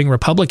just voting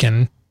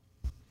Republican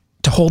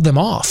to hold them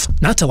off,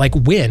 not to like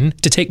win,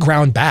 to take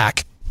ground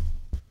back,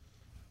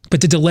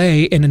 but to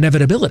delay an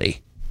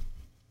inevitability.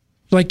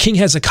 Like King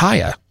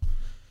Hezekiah,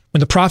 when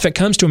the prophet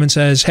comes to him and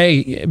says,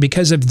 hey,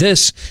 because of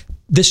this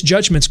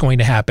judgment's going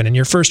to happen. And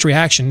your first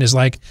reaction is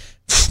like,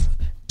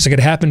 is it going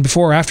to happen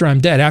before or after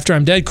I'm dead? After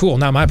I'm dead, cool,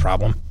 not my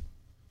problem.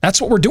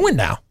 That's what we're doing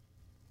now.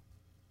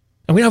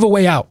 And we don't have a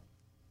way out.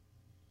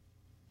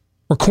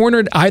 We're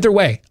cornered either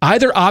way.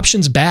 Either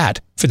option's bad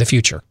for the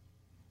future.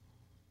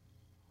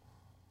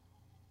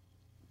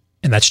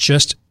 And that's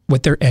just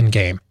what their end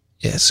game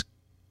is.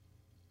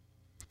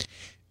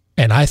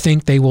 And I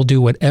think they will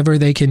do whatever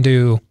they can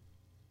do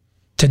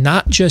to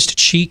not just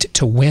cheat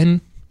to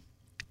win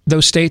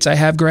those states I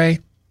have, Gray,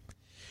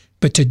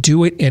 but to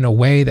do it in a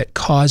way that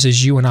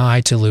causes you and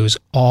I to lose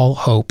all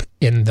hope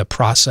in the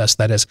process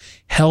that has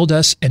held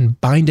us and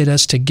binded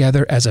us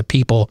together as a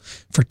people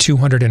for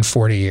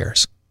 240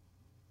 years.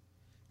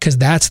 Because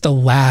that's the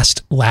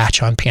last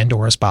latch on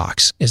Pandora's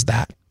box, is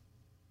that.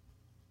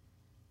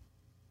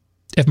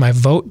 If my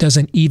vote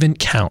doesn't even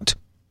count,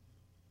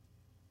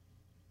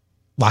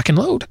 lock and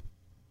load.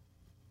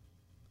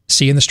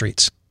 See you in the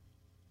streets.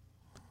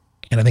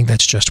 And I think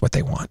that's just what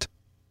they want.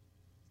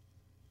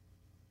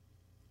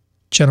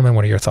 Gentlemen,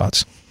 what are your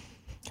thoughts?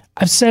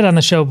 I've said on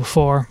the show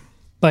before,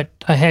 but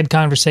I had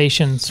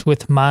conversations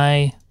with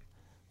my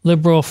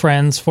liberal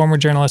friends, former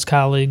journalist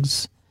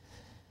colleagues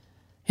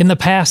in the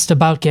past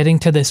about getting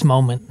to this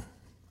moment.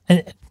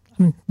 And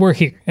we're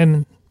here.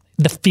 And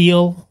the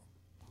feel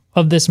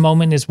of this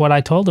moment is what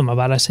I told them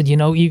about. I said,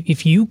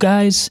 if you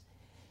guys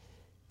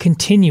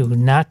continue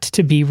not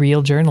to be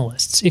real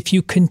journalists, if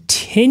you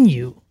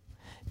continue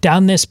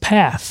down this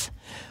path,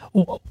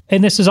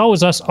 and this is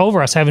always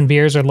over us having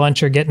beers or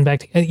lunch or getting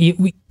back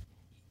to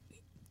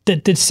the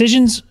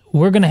decisions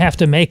we're going to have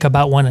to make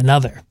about one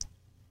another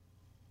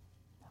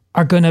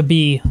are going to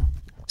be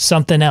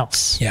something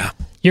else. Yeah.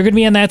 You're going to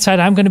be on that side,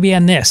 I'm going to be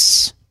on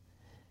this.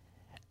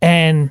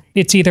 And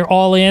it's either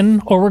all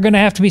in, or we're going to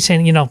have to be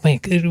saying,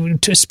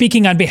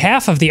 speaking on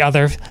behalf of the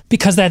other,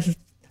 because that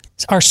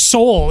our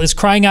soul is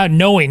crying out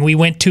knowing we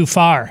went too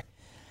far.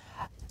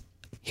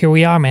 Here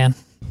we are, man.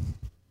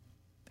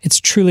 It's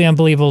truly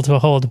unbelievable to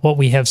behold what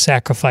we have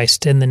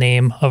sacrificed in the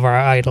name of our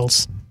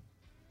idols.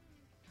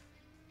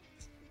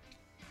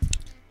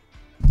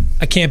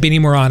 I can't be any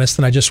more honest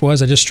than I just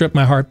was. I just stripped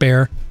my heart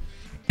bare,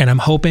 and I'm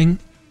hoping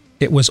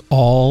it was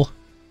all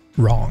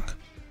wrong.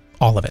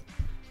 All of it.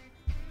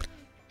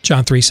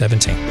 John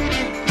 3:17.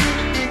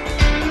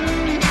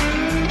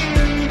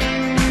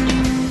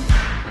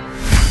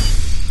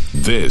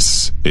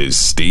 This is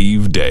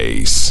Steve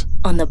Deace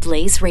on the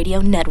Blaze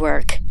Radio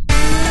Network.